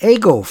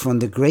 Ego from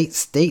the great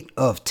state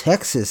of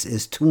Texas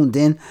is tuned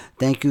in.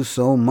 Thank you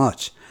so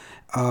much.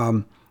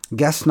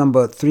 Guest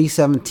number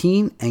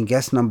 317 and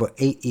guest number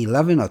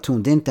 811 are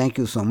tuned in. Thank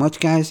you so much,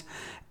 guys.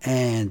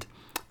 And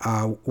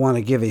I want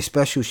to give a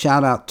special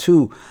shout out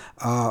to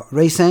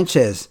Ray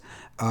Sanchez.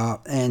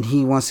 And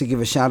he wants to give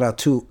a shout out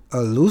to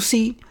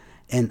Lucy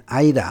and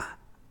Aida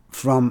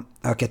from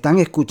que están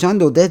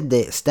escuchando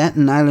desde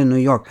Staten Island, New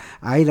York.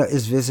 Aida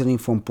is visiting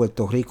from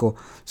Puerto Rico.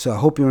 So I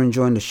hope you're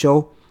enjoying the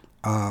show.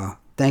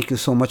 Thank you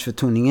so much for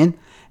tuning in.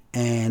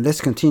 And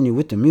let's continue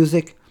with the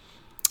music.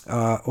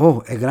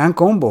 El Gran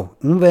Combo,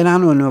 Un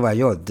Verano en Nueva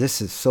York.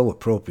 This is so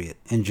appropriate.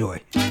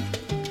 Enjoy.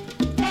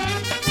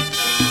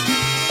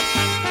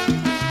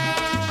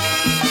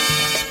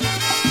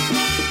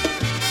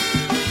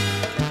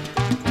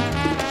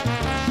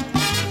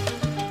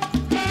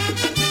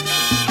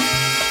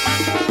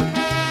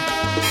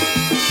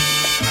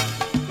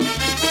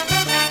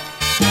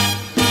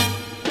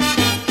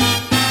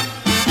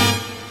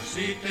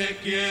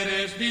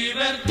 Quieres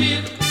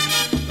divertir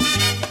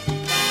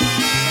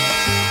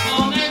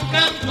con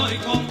encanto y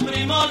con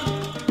primor,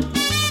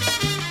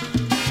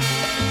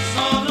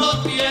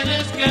 solo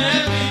tienes que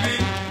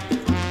vivir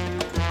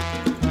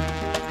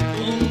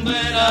un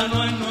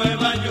verano en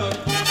Nueva York.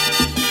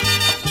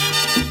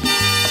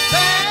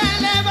 Te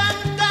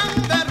levantan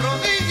de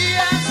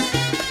rodillas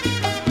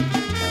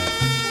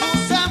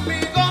tus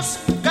amigos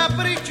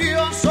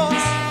caprichosos,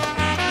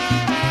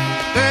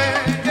 te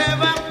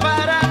llevan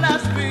para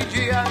las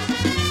villas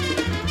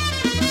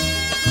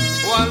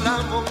o a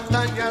la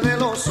montaña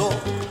del oso,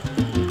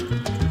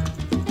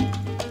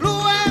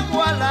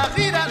 luego a la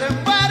gira de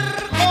un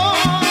barco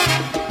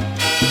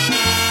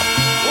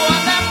o a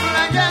la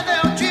playa de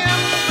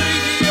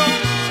Ochembrillo,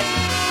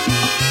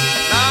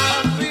 la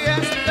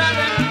fiesta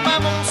del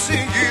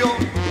mamoncillo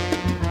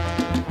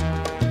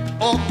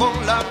o con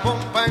la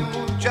pompa en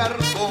un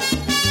charco.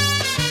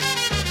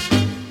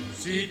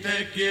 Si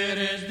te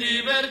quieres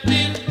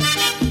divertir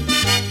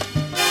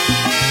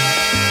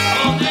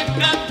con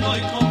encanto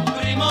y con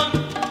primor,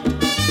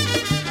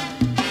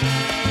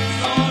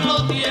 solo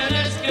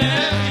tienes que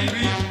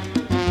vivir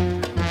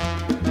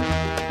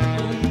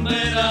un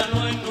verano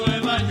en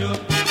Nueva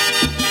York.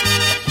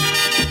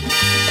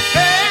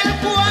 El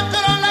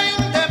 4 la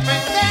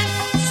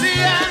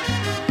independencia,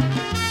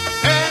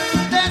 el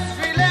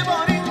desfile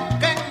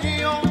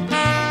borinqueño,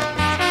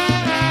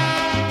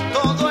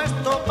 todo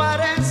esto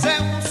parece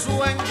un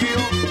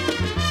sueño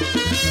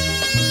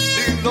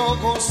si lo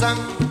gozan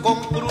con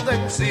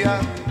prudencia.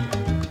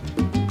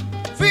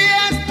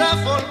 Fiesta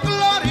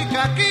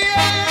folclórica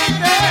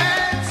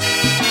quieres,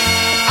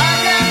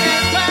 allá en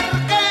el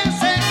Parque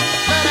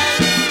Central.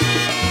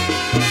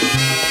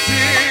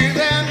 Si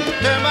de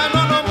antemano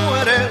no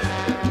mueres,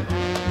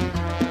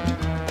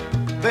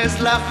 ves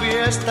la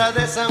fiesta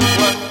de San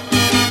Juan.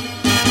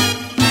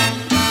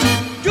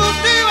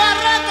 Yuti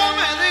Barreto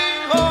me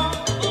dijo,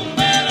 Un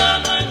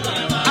verano en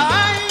Nueva York,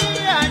 ay,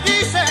 allí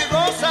se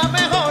goza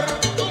mejor.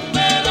 un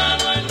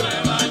verano en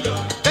Nueva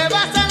York, Te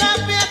vas a la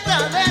fiesta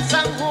de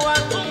San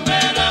Juan. un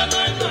verano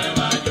en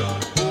Nueva York,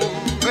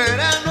 Un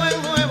verano en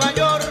Nueva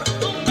York,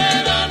 un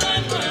verano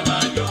en Nueva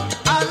York,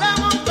 a la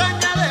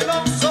montaña del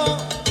oso.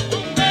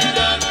 un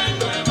verano en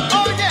Nueva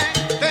York, Oye,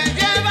 te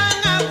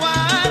llevan a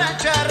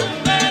guarachar un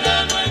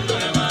verano en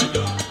Nueva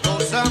York,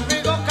 los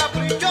amigos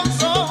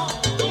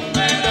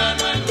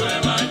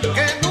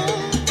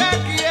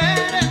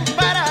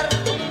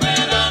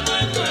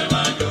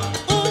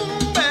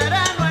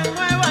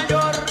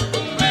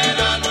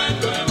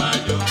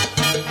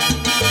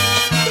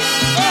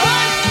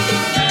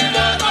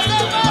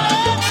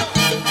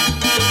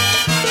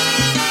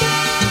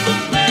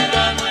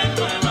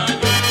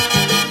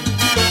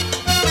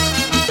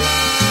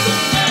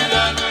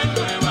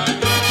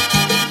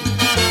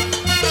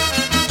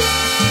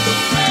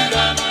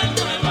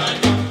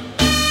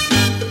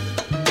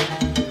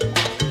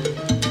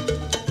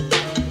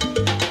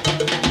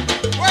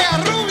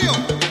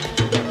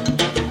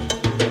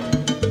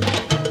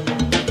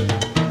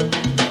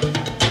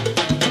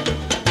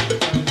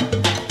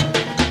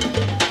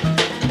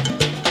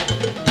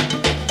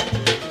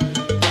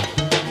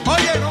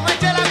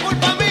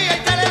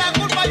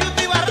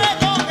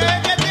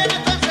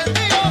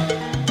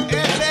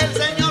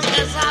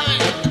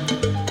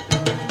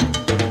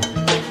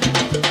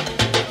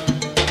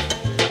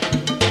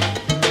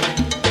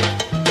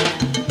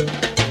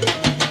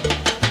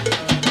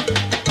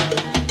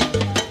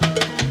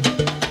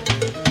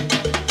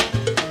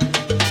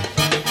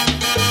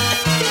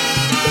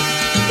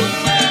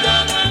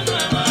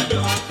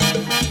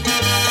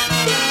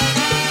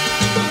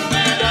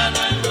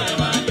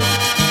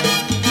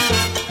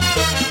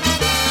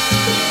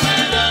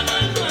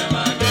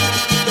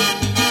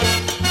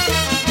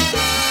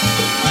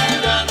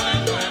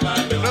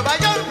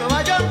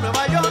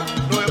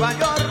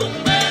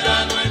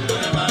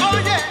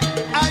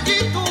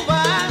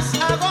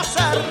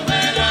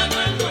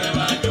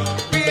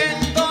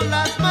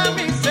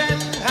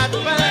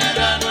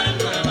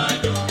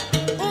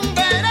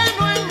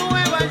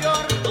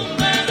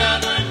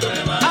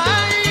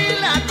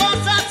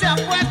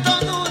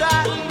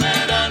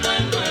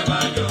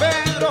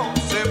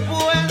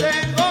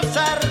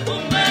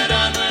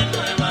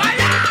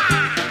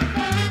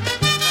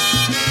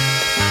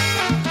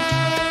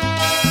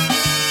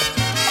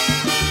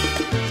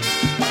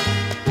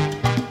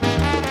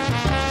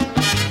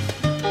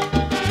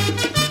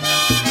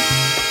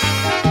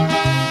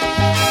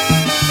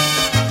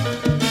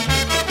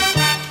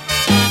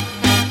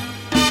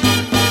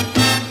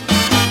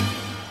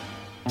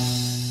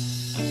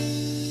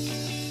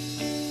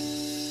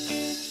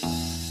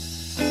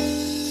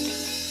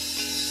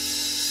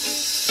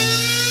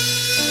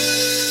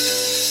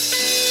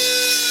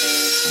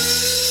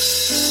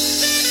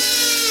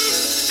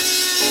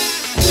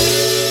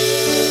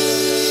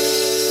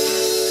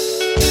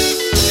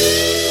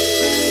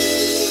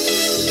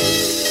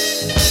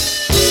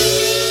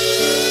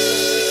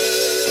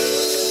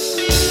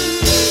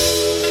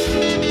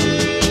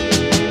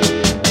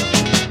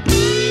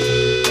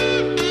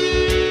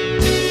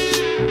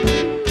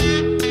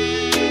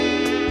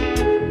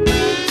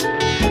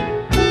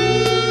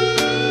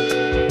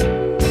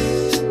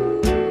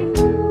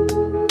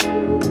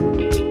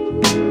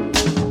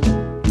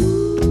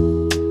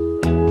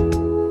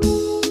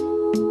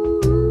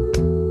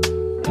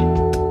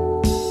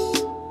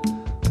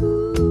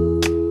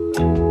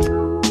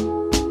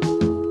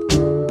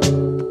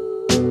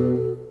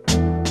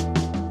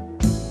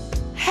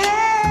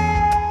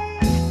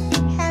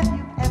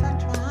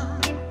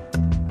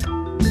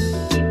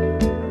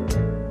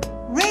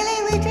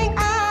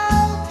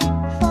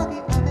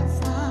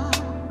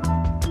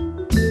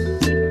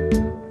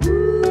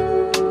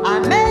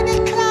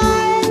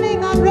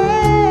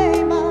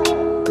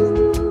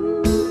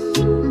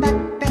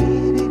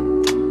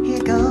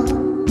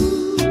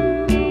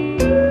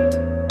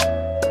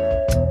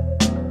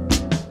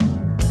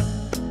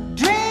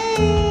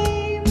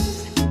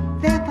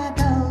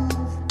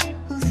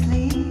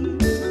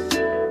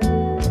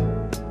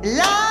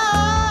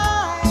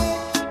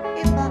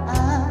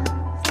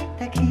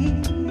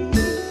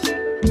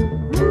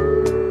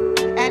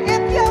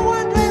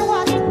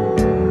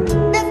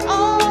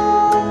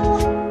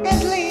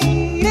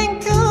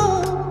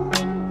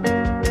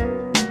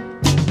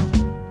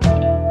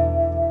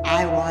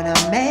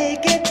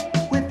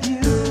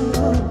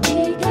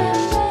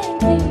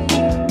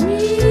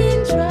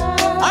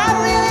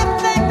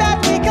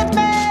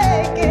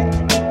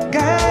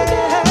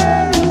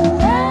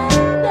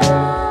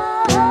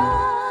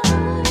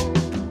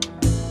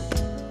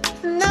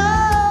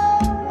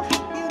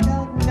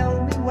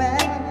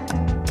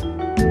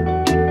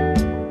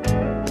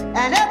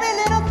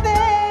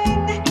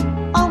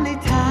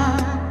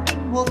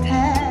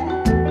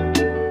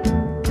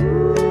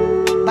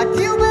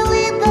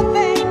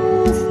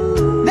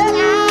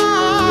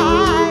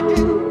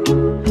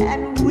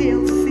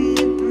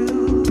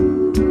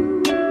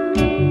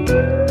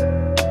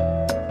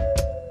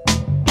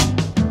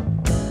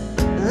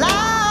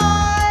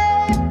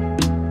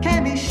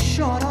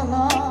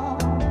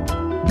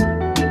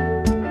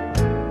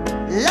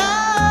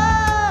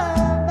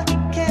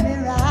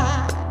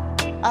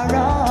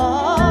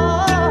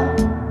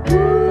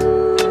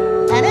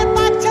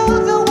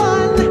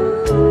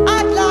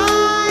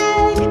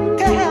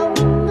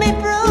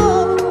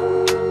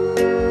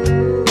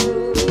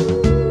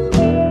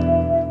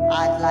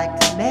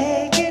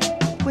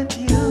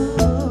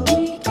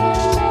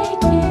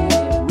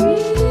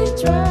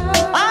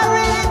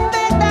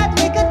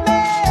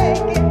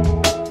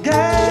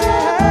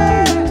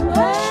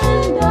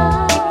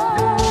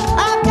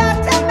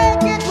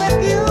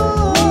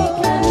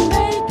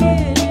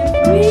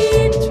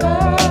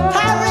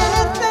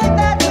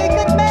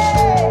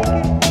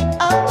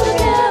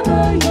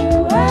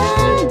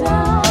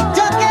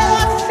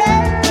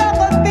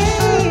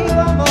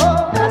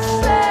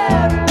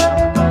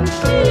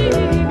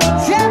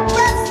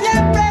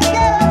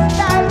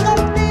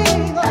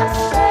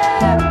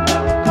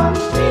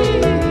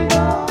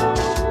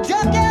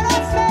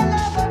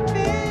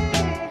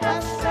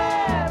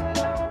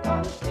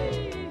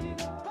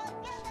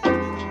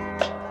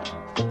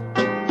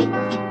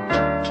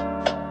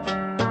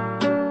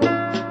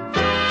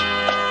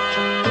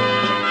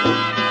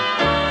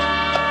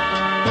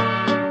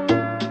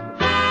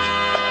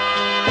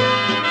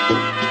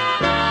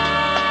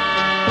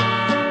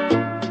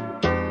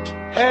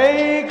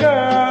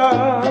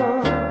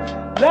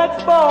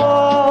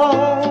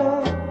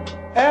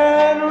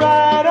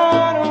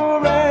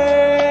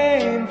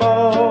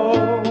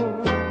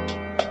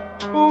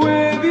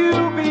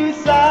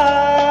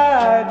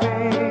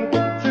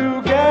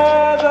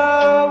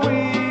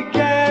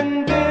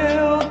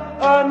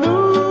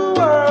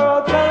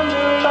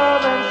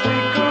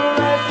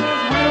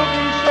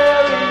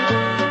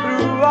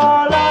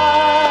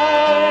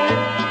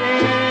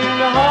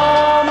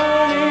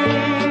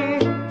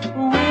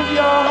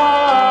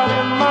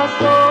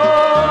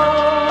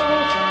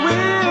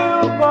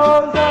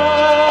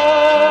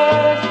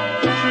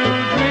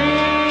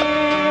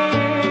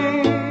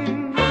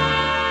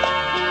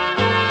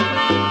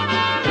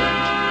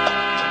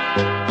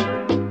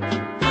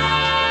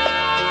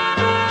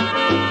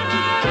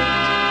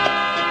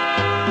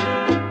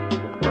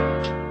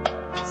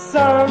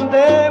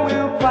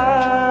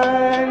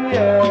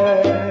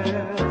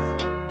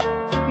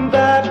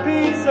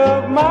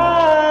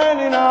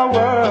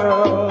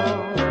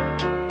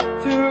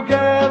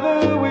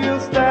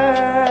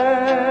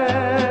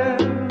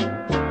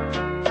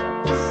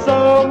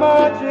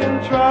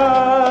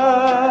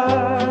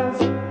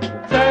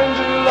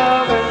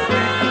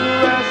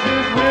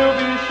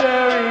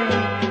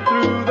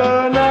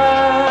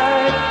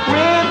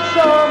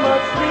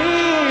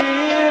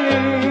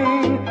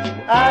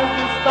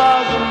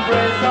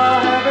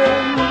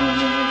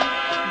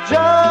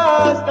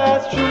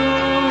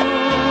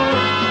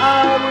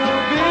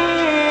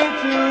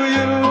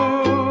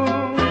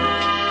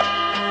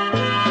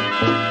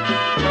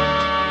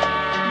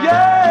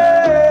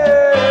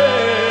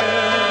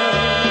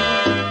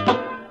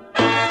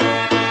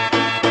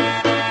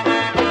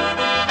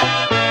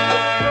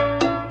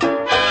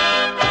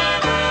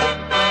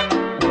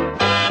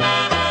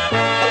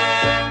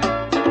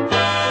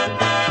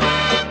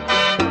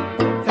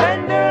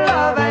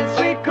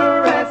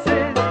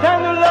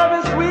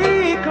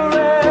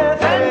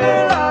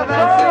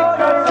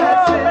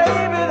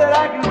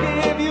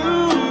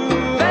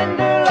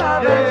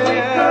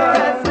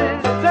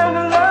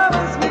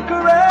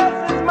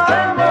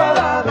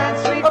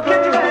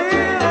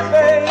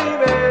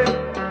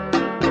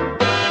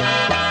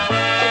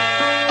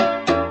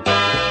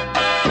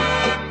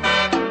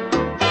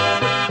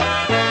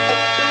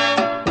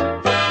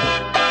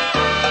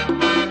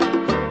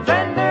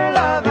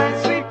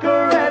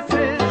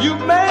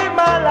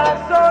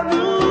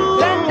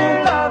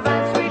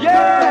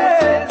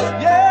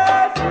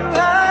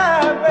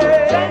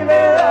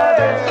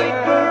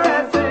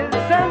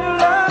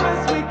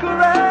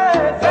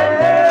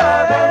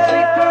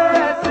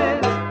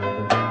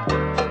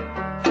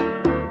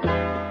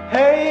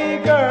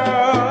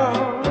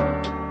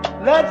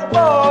let's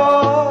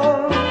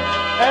fall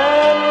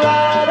and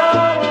ride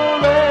on a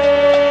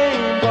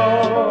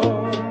rainbow.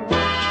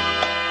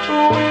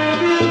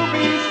 With you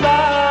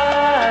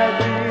beside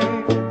me,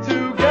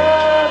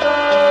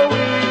 together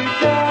we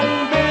can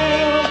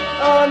build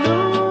a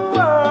new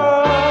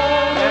world.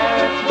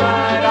 Let's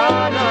ride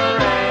on a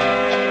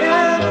rainbow.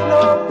 It's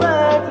no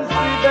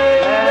fantasy,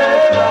 baby.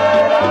 Let's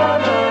ride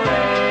on a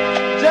rainbow.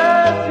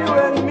 Just you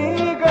and me,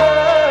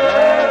 girl.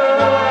 Let's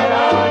ride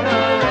on a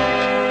rainbow.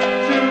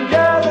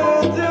 Together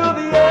till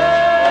the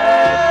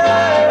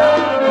end of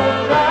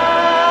time.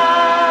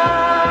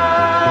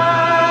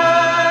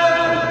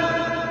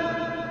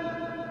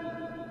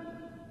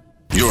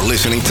 You're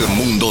listening to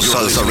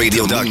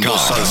MundoSalsaRadio.com,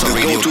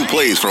 the go-to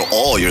place for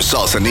all your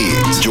salsa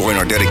needs. Join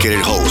our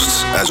dedicated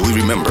hosts as we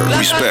remember,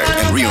 respect,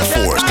 and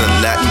reinforce the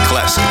Latin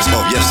classics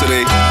of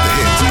yesterday, the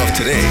hits of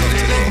today,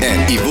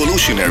 and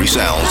evolutionary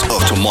sounds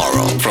of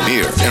tomorrow from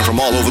here and from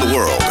all over the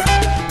world.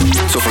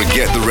 So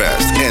forget the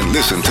rest and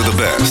listen to the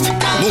best.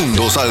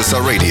 Mundo Salsa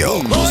Radio,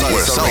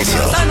 where salsa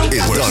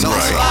is done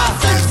right.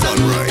 Is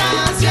done right.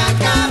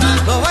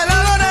 Los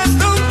bailadores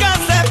nunca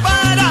se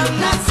paran.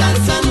 La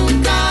salsa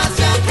nunca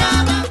se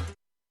acaba.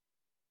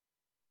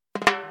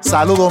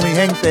 Saludos mi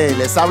gente,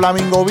 les habla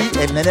Mingo B,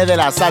 el nene de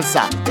la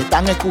salsa.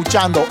 Están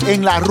escuchando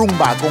En la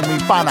Rumba con mi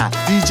pana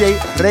DJ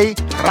Ray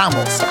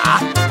Ramos.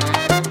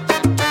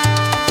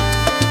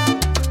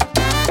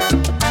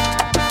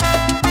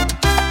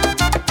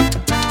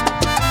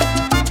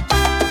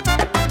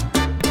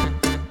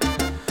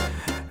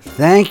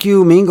 Thank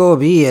you, Mingo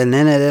B, el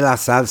nene de la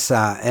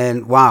salsa.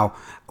 And wow,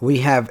 we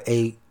have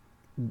a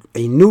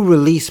new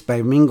release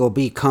by Mingo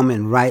B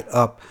coming right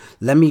up.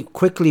 Let me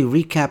quickly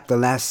recap the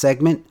last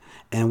segment,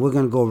 and we're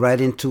going to go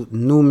right into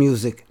new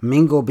music,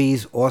 Mingo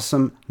B's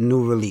awesome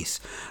new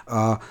release.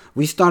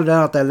 We started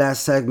out that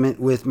last segment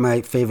with my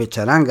favorite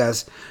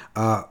charangas,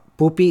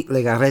 Pupi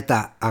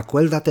Legarreta,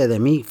 Acuérdate de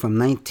mí, from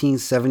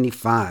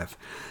 1975.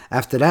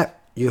 After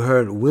that, you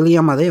heard Willie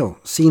Amadeo,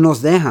 Si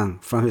Nos Dejan,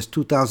 from his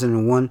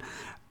 2001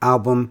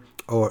 album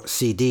or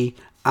CD,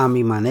 A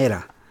Mi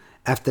Manera.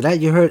 After that,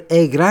 you heard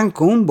El Gran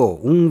Combo,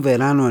 Un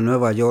Verano en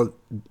Nueva York,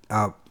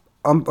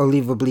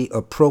 unbelievably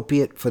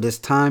appropriate for this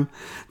time.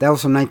 That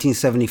was from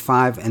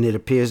 1975, and it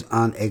appears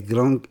on El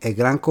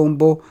Gran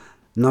Combo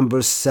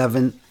number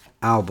 7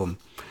 album.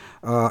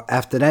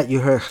 After that,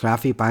 you heard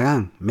Rafi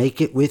Pagan, Make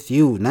It With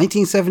You,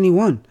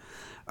 1971,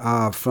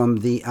 from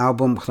the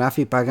album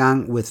Rafi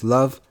Pagan with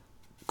Love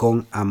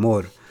Con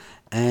Amor.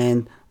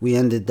 And we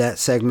ended that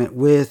segment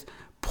with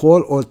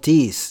Paul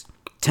Ortiz,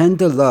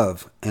 Tender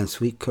Love and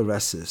Sweet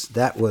Caresses.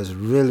 That was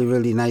really,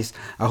 really nice.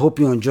 I hope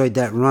you enjoyed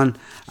that run.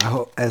 I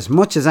hope as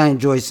much as I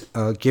enjoyed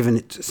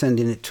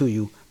sending it to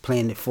you,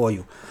 playing it for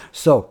you.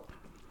 So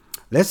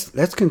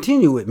let's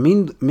continue with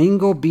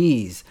Mingo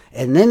B's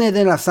El Nene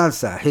de la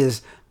Salsa,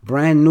 his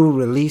brand new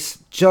release.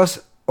 This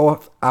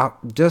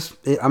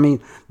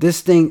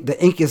thing, the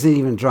ink isn't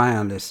even dry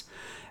on this.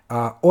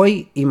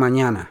 Hoy y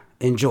Mañana.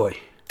 Enjoy.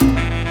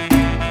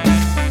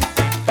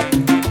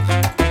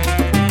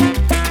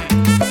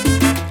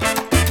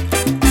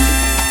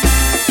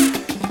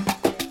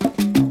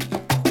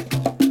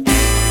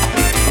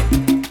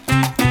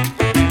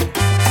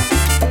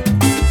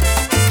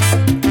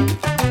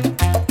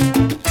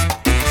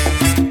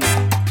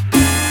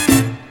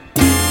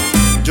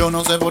 Yo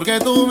no sé por qué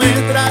tú me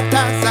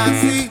tratas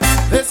así,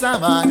 de esa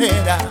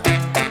manera.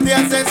 Te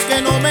haces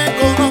que no me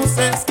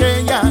conoces,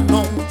 que ya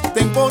no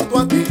te importo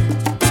a ti.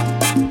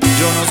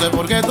 Yo no sé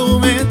por qué tú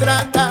me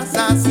tratas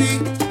así,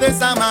 de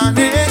esa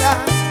manera.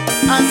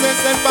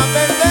 Haces el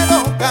papel de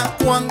loca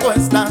cuando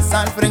estás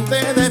al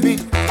frente de mí.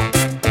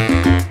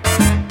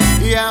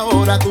 Y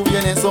ahora tú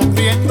vienes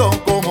sonriendo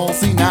como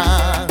si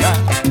nada.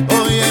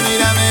 Oye,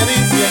 mírame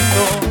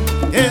diciendo,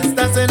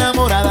 estás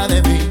enamorada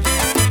de mí.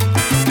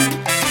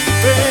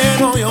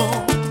 Pero yo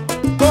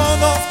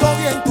conozco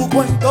bien tu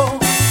cuento,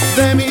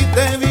 de mí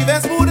te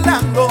vives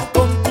burlando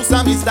con tus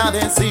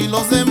amistades y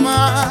los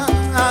demás.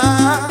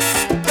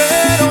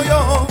 Pero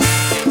yo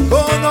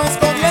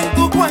conozco bien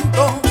tu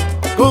cuento,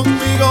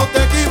 conmigo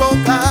te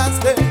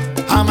equivocaste,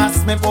 jamás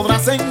me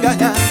podrás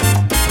engañar.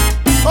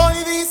 Hoy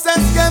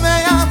dices que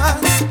me amas,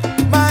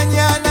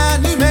 mañana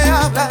ni me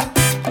hablas.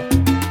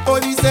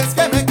 Hoy dices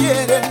que me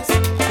quieres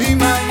y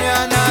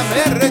mañana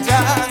me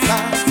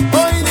rechazas.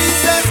 Hoy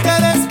dices que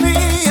eres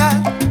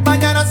mía,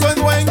 mañana soy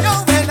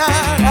dueño de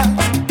nada.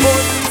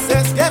 Hoy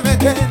dices que me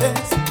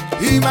quieres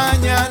y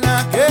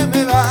mañana que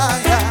me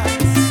vayas.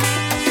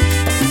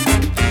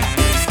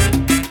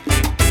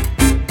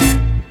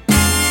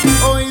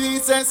 Hoy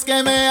dices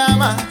que me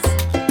amas,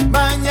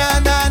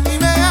 mañana ni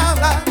me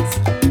hablas.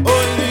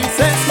 Hoy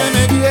dices que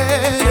me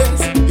quieres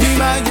y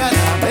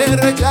mañana me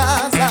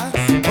rechazas.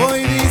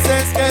 Hoy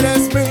dices que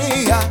eres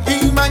mía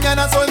y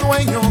mañana soy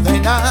dueño de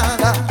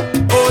nada.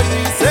 Hoy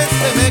dices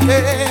que me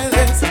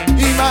quedes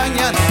y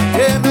mañana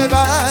que me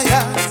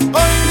vayas.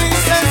 Hoy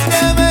dices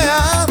que me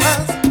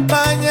amas,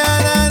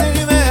 mañana ni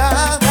me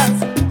hablas.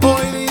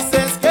 Hoy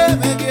dices que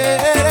me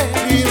quieres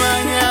y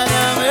mañana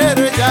me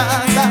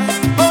rechazas.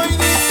 Hoy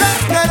dices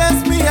que eres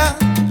mía,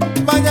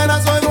 mañana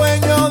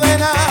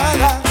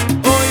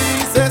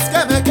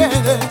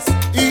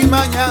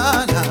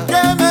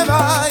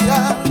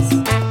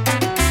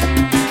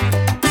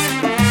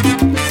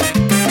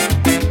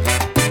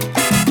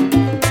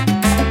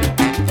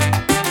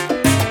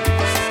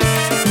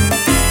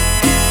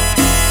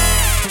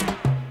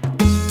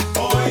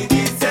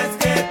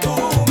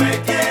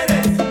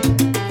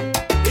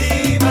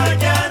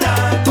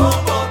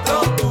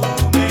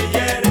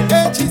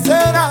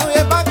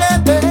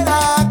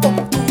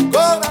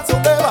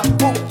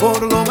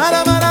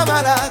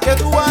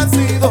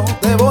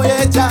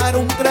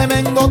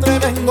algo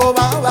tremendo,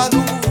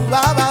 babalú,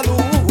 babalú.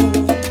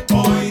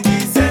 Hoy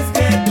dices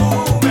que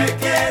tú me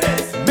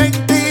quieres,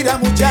 Mentira,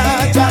 y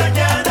muchacha.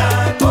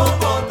 mañana con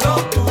otro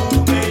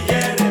tú me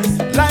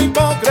hieres. La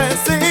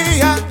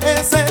hipocresía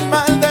es el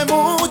mal de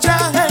mucha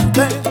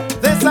gente.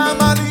 De esa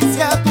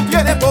malicia tú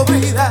tienes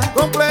podrida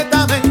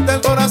completamente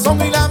el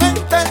corazón y la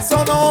mente.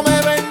 Eso no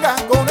me venga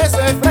con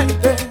ese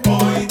frente.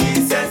 Hoy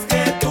dices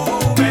que tú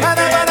me ¿Para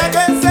quieres,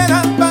 qué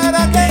será?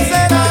 ¿Para qué y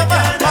será,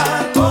 mañana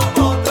mamá?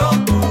 con otro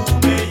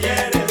tú me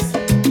hieres.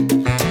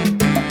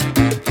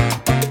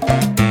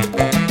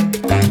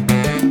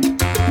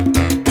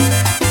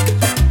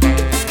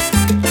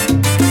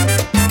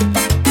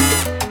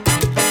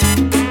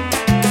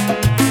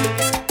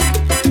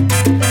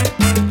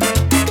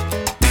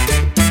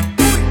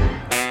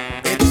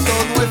 Esto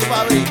no es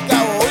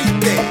fabricado,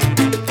 ¿oíste?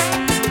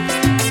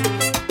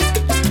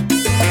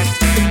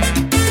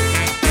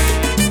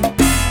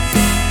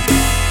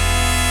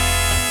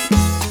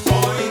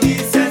 Hoy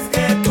dices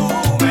que tú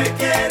me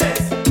quieres,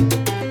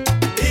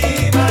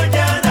 y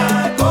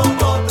mañana con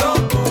otro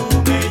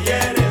tú me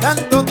hieres.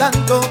 Tanto,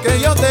 tanto que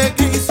yo te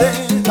quise,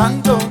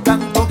 tanto,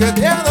 tanto que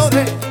te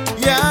adoré.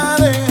 Ya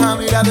deja,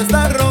 mira, de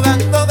estar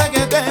rogando de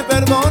que te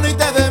perdone y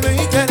te dé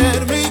mi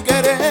querer, mi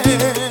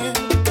querer.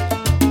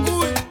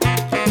 Uy.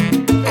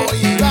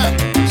 Oye, Iván,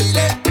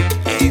 dile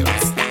que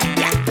basta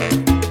ya.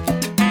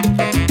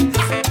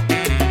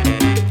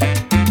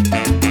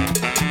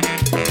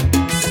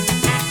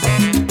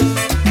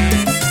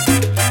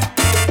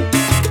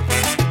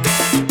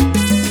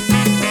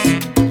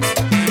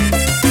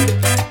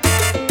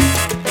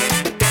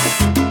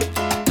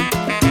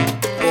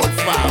 Por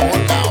favor,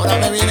 ahora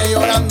me viene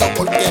llorando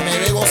porque me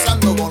ve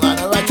gozando con la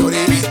nueva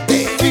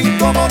choribiste. Y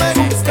como me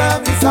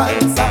gusta mi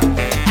salsa.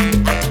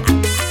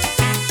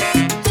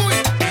 Uy.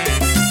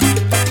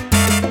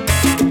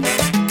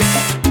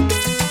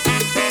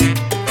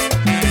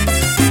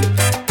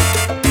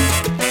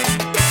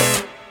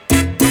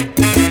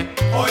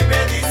 Hoy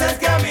me dices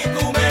que a mí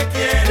tú me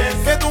quieres,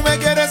 Que tú me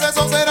quieres,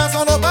 eso será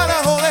solo para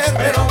joder.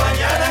 pero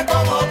mañana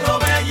con otro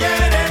me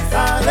hieres.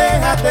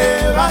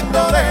 Aléjate,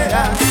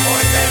 bandolera.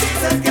 Hoy me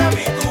dices que a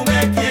mí tú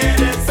me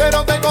quieres,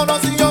 Pero te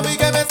conocí, yo vi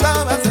que me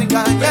estabas pero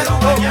engañando.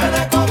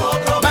 mañana con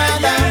otro me Mala,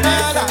 hieres.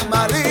 mala,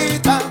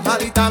 malita,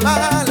 malita,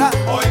 mala.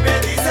 Hoy me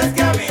dices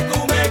que a mí tú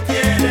me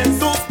quieres,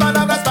 Tus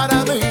palabras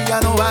para mí ya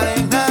no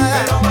valen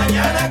nada. pero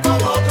mañana con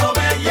otro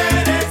me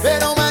hieres.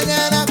 Pero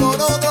mañana con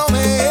otro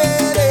me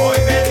eres. Hoy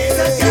me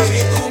dices que a mí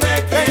tú me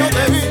Que yo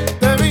te vi, quieres,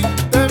 te vi,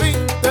 te vi,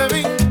 te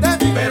vi, te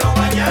vi. pero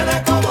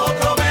mañana con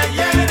otro me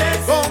hieres.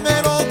 Con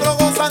el otro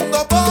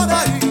gozando por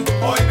ahí.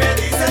 Hoy me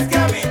dices que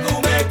a mí tú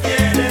me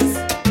quieres.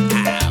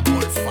 Ah,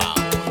 por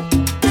favor.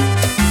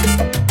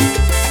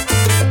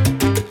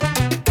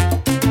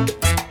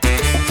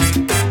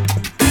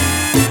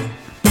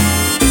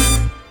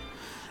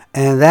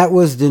 And that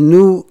was the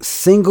new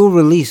single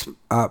release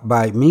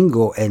by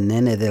Mingo and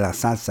Nene de la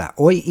Salsa,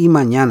 Hoy y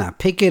Mañana.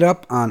 Pick it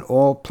up on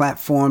all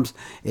platforms.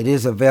 It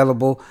is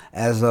available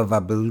as of, I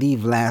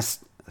believe,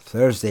 last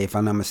Thursday, if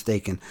I'm not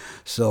mistaken.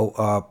 So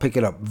pick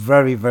it up.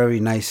 Very,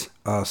 very nice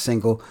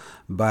single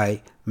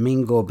by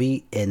Mingo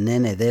B and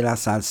Nene de la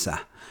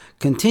Salsa.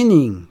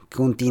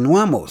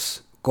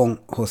 Continuamos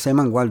con José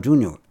Mangual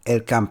Jr.,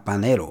 El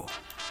Campanero.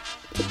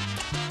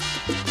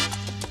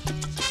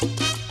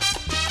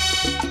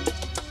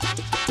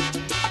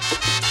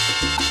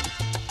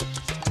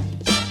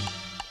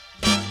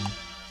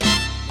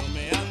 No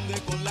me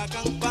ande con la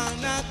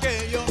campana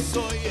que yo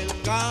soy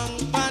el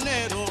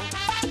campanero.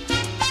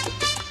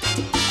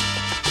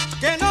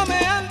 Que no me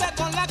ande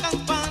con la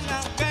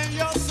campana que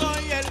yo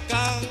soy el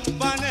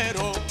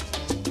campanero.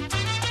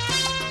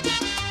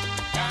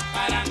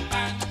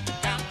 Camparampan,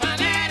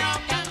 campanero,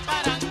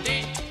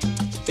 camparante,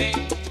 te,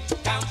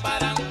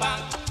 camparampan,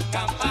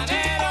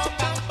 campanero,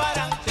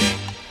 camparante,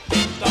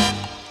 tom.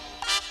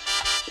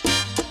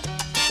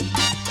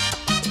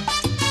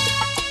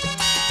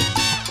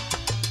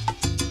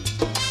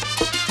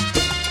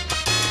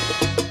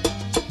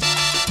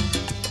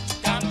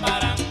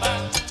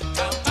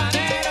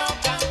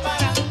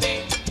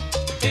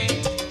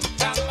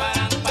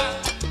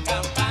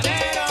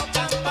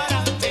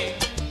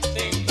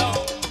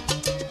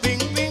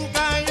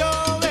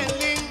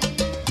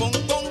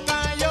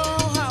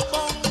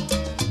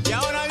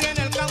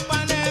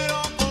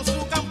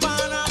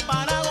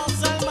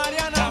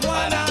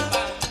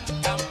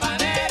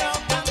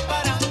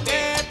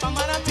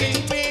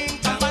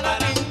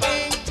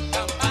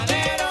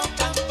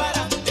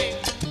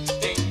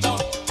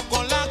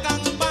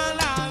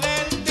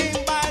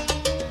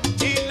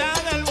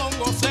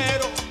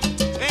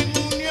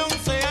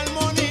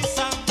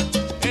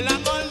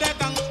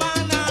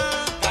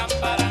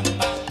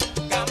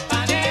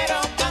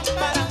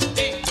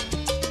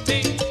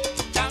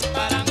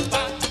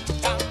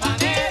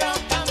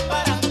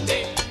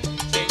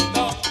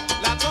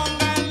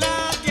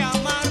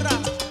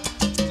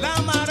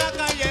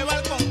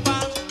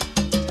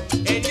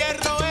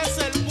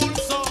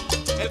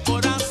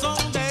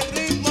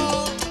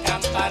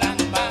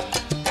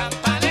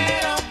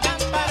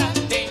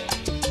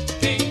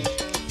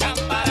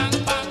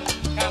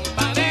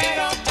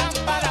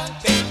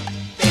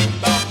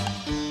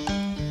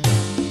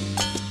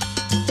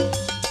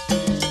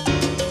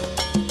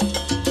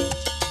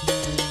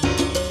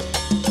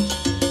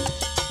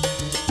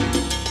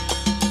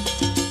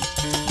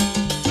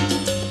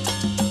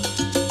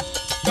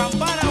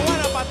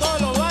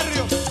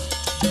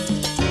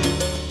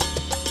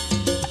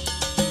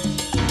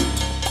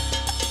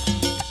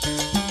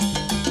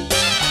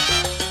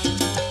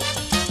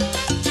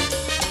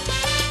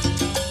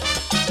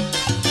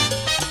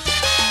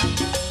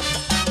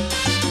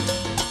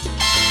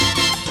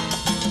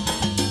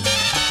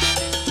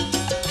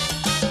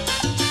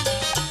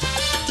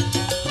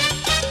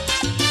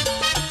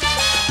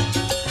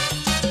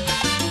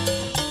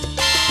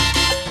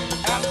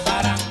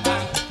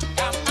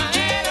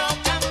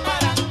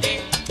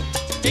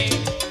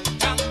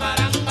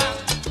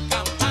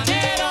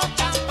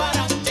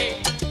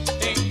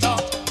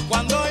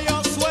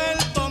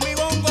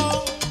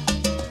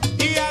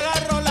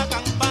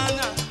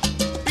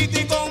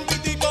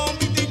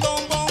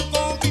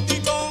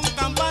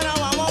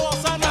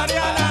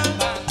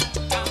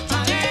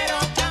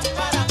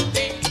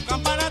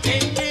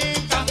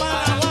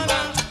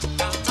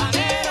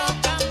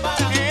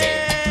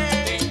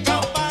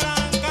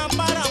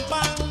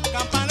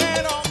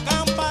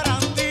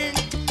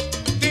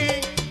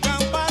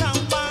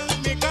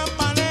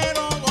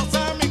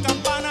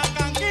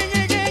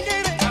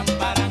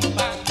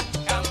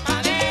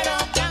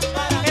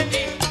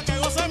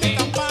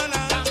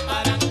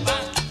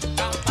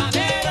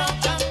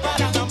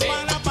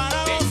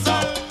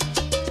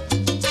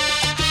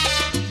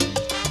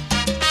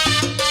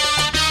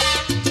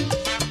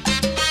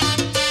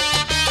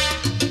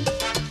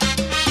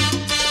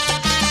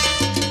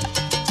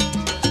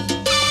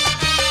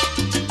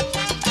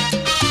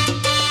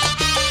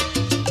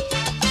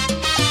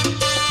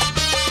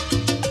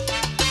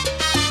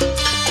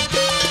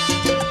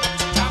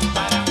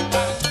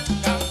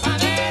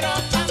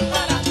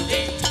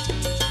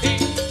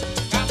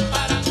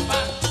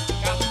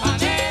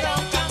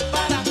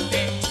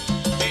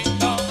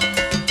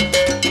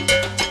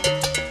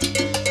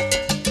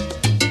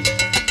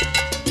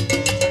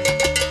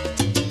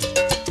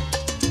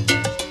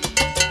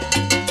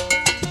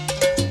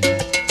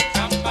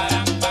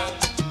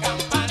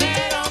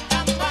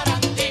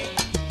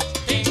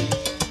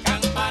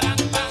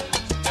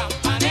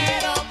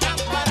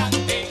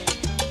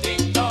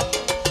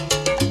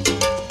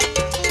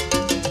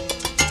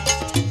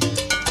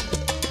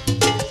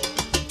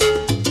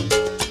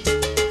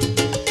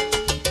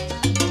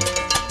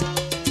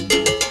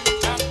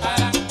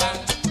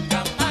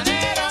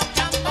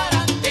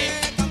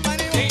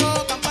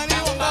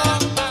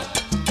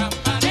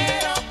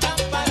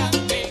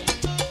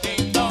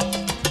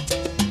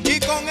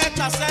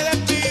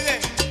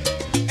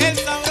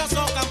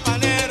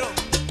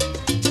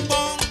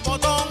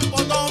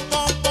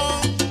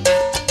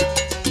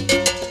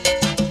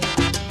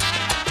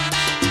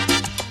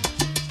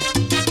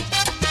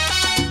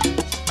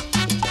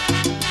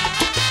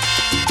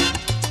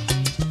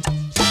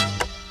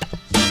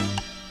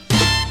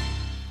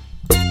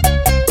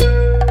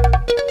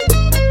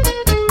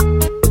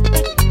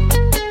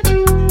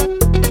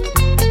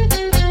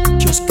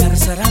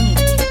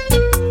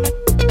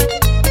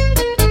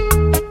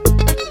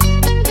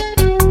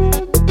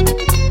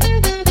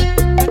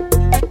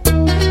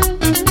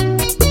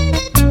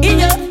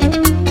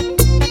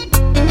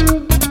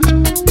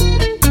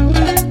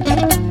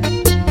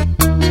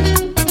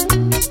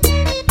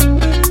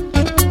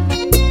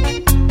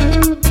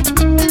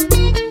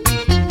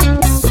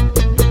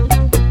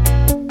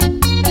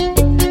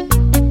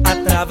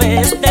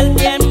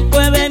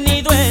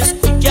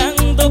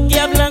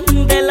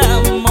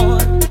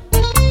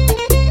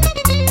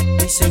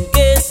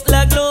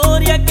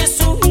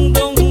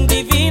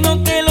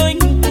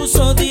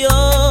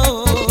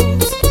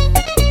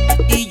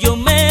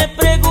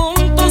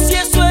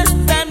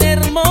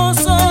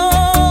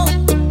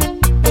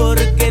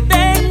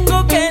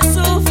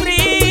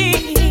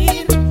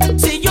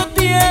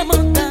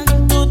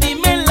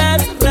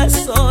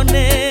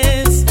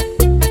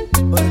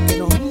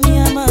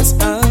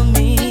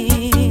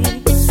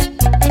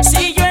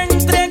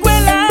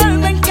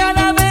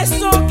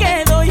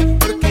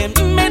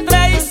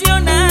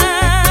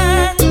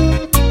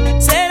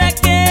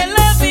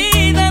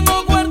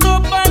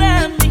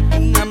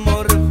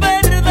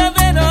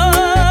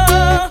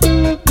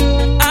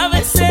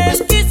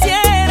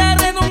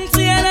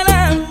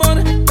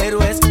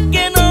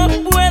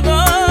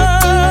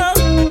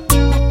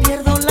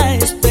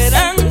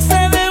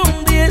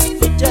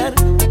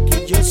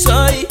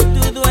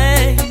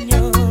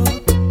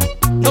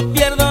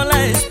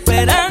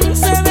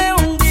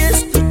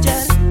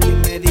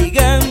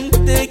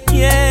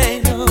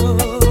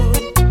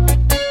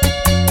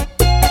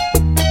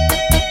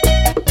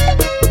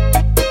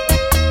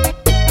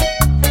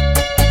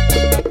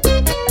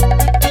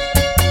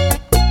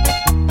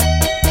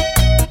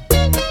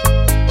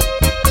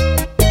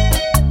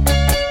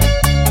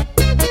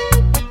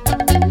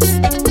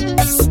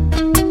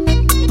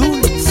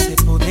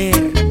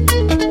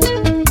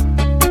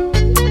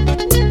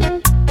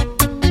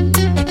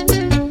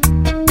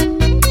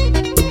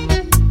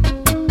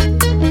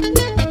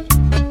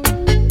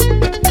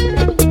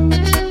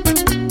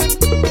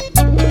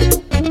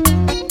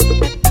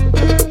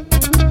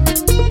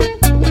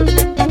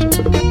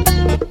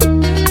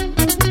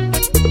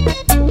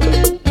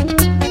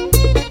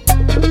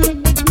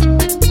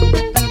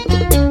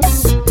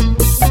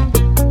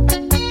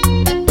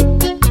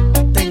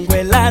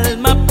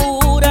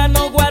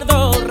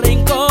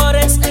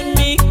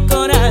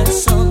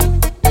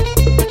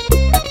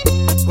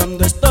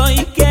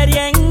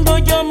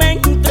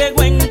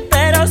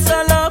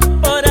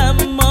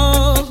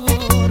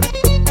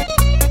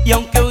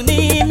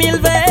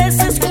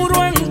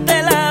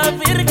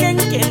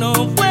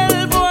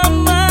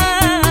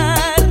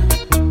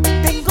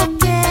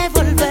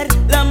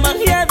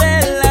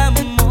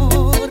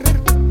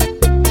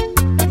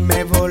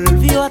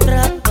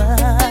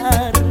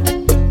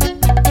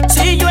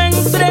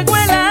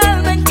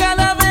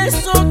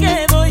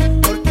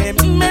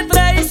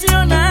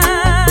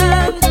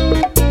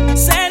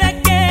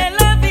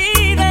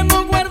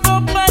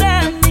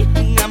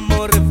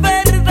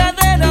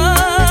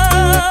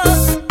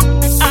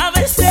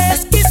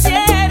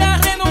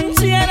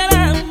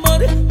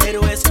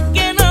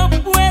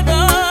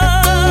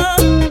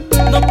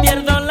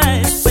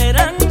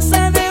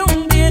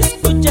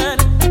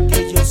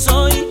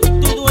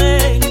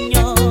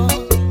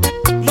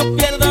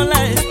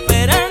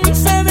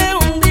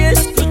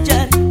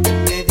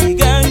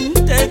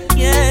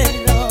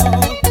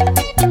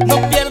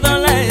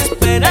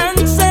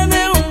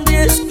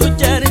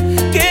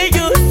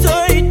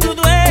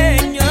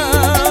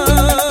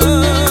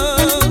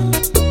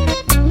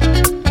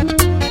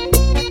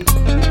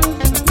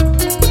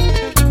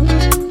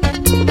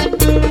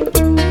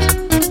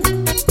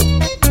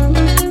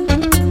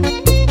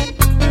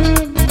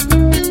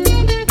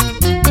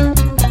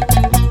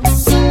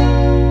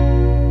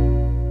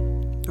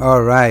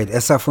 All right,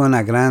 esa fue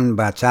una gran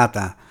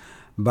bachata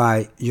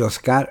by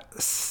Oscar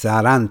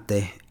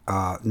Sarante.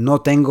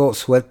 No tengo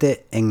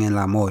suerte en el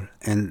amor,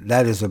 and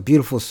that is a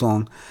beautiful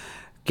song.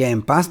 Que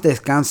en paz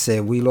descanse.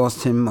 We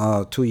lost him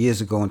 2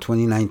 years ago in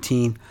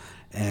 2019,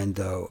 and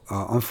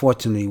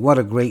unfortunately, what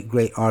a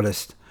great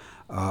artist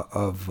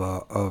of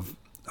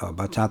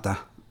bachata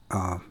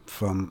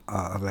from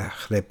la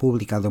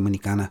República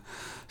Dominicana.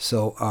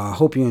 So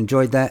hope you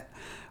enjoyed that.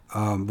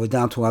 We're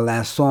down to our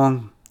last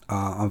song.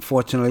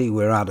 Unfortunately,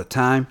 we're out of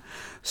time.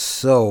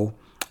 So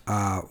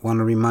want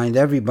to remind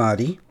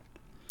everybody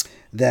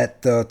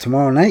that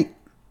tomorrow night,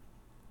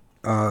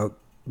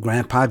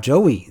 Grandpa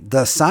Joey,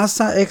 the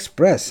Salsa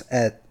Express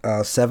at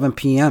 7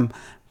 p.m.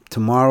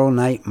 tomorrow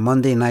night,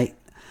 Monday night,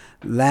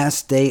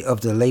 last day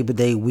of the Labor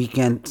Day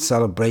weekend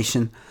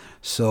celebration.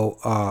 So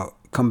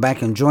come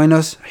back and join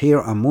us here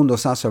on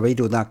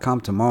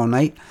MundoSalsaRadio.com tomorrow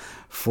night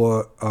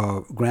for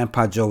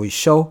Grandpa Joey's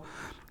show.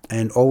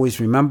 And always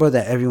remember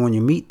that everyone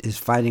you meet is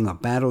fighting a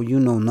battle you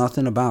know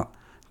nothing about.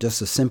 Just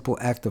a simple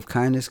act of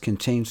kindness can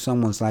change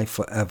someone's life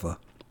forever.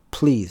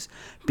 Please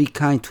be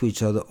kind to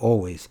each other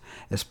always,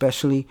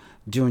 especially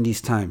during these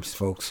times,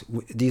 folks.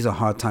 These are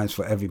hard times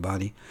for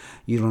everybody.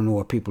 You don't know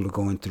what people are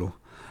going through.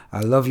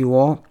 I love you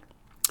all.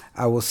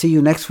 I will see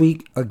you next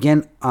week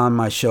again on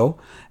my show,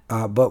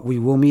 but we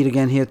will meet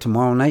again here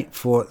tomorrow night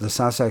for the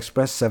Salsa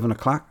Express, 7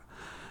 o'clock.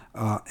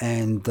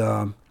 And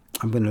I'm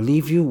going to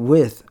leave you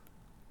with,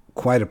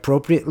 quite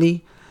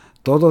appropriately,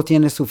 Todo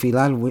tiene su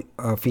final,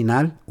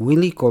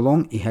 Willie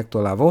Colón y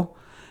Hector Lavoe.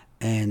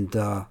 And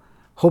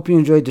hope you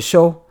enjoyed the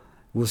show.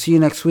 We'll see you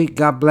next week.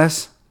 God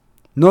bless.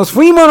 ¡Nos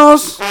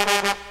fuímonos!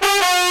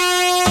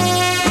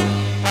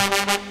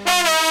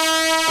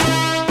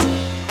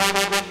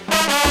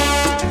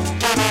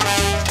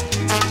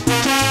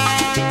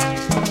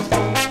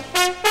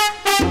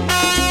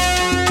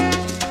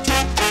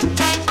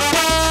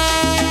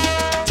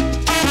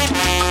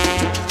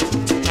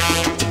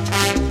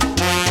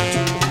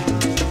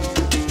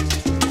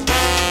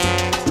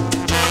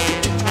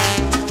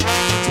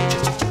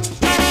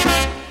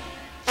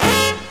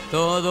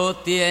 Todo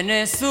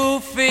tiene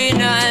su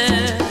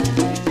final,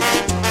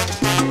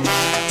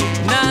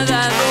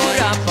 nada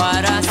dura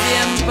para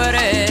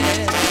siempre.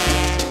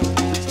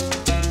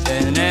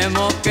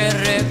 Tenemos que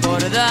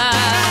recordar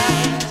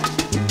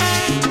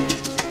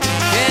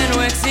que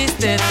no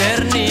existe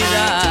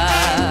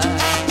eternidad,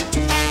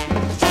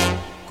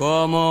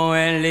 como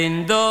el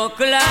lindo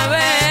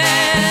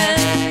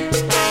clavel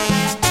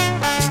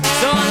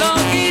solo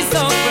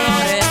quiso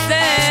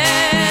florecer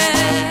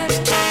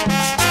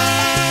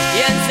y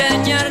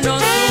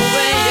enseñarnos su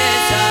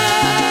belleza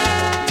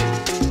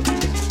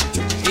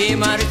y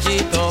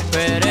marchito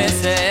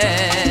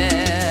perecer.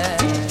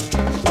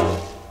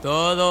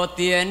 Todo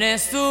tiene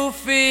su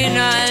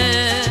final,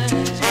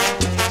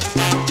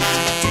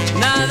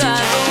 nada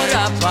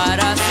dura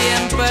para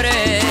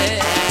siempre.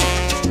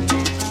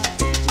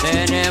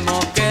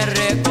 Tenemos que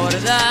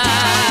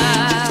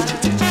recordar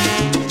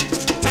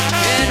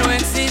que no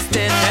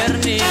existe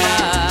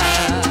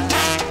eternidad,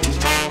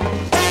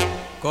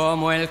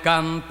 como el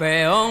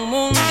campeón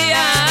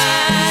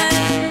mundial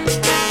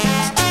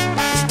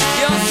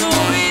dio su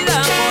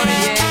vida por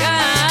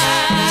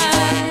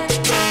llegar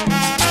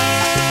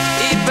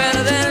y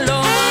perder lo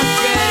más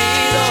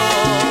querido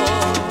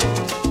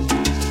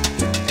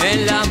en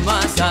las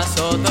masas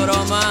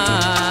otro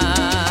más.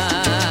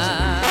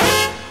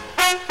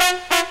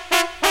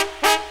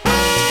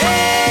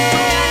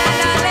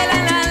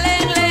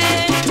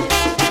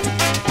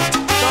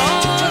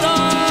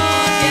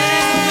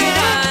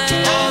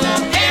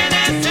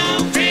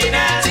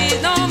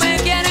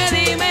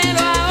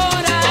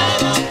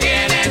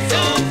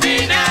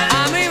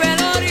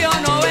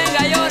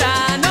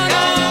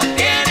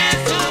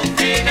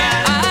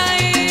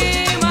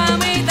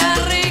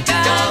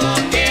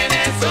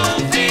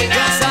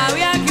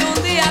 Sabía que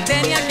un día te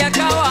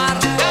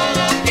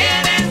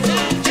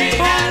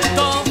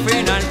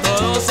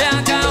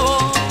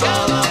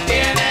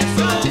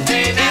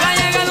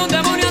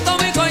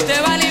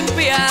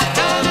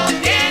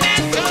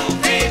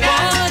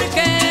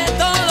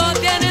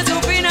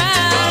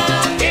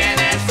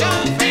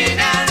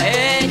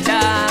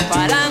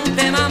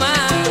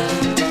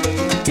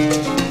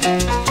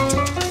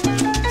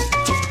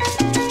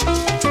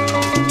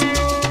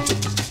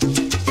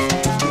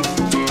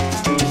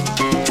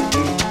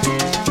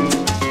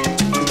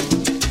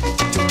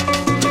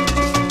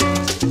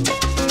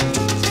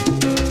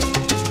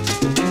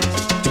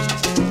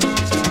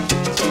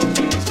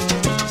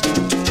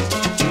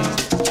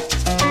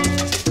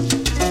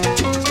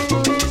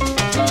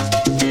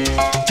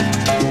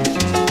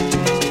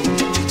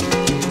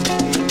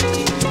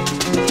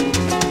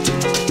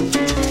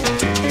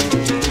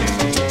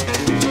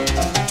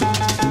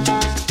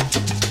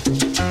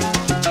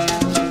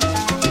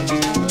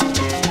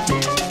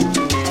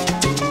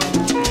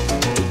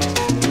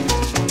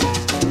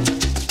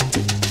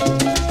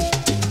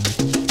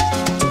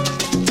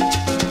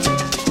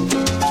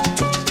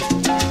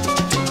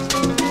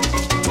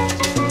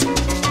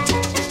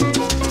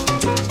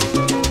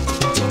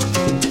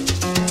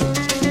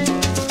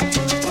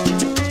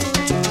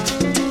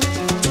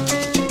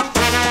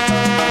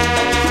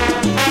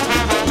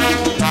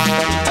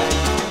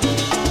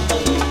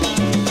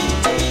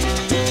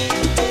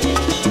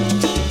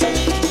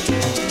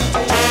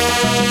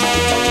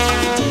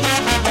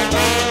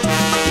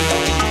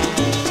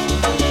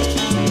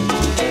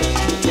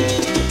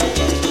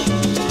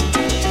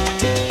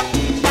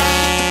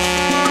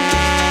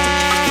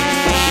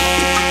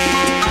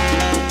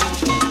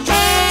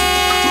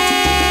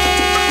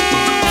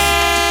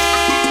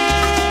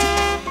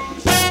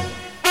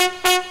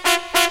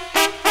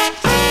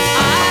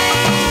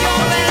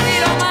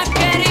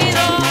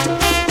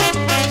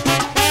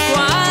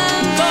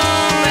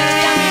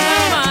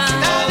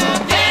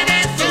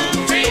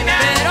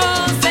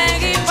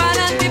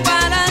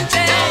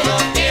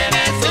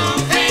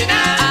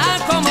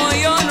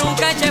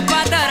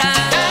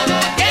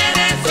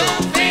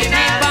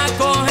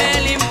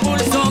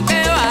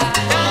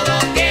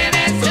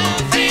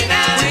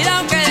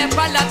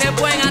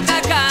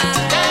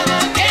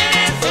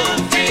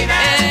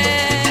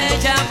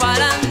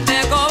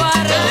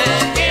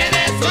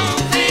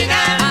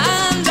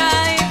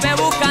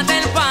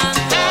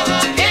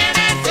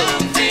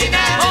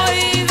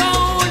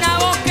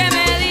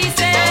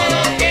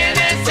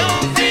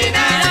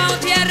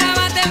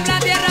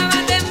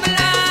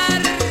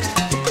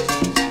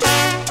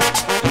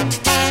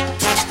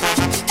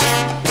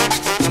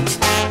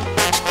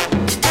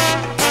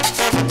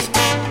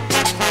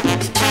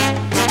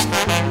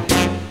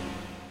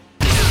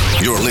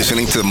You're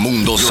listening to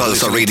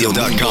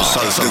MundoSalsaRadio.com,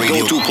 the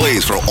go-to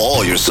place for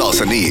all your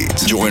salsa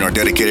needs. Join our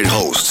dedicated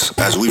hosts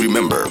as we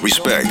remember,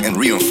 respect, and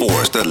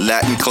reinforce the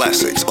Latin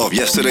classics of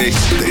yesterday,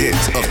 the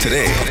hits of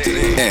today,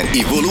 and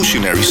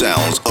evolutionary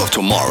sounds of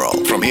tomorrow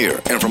from here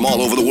and from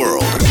all over the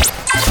world.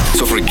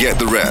 So forget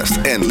the rest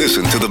and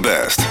listen to the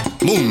best.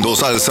 Mundo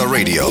Salsa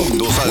Radio,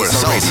 where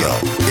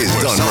salsa is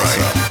done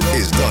right.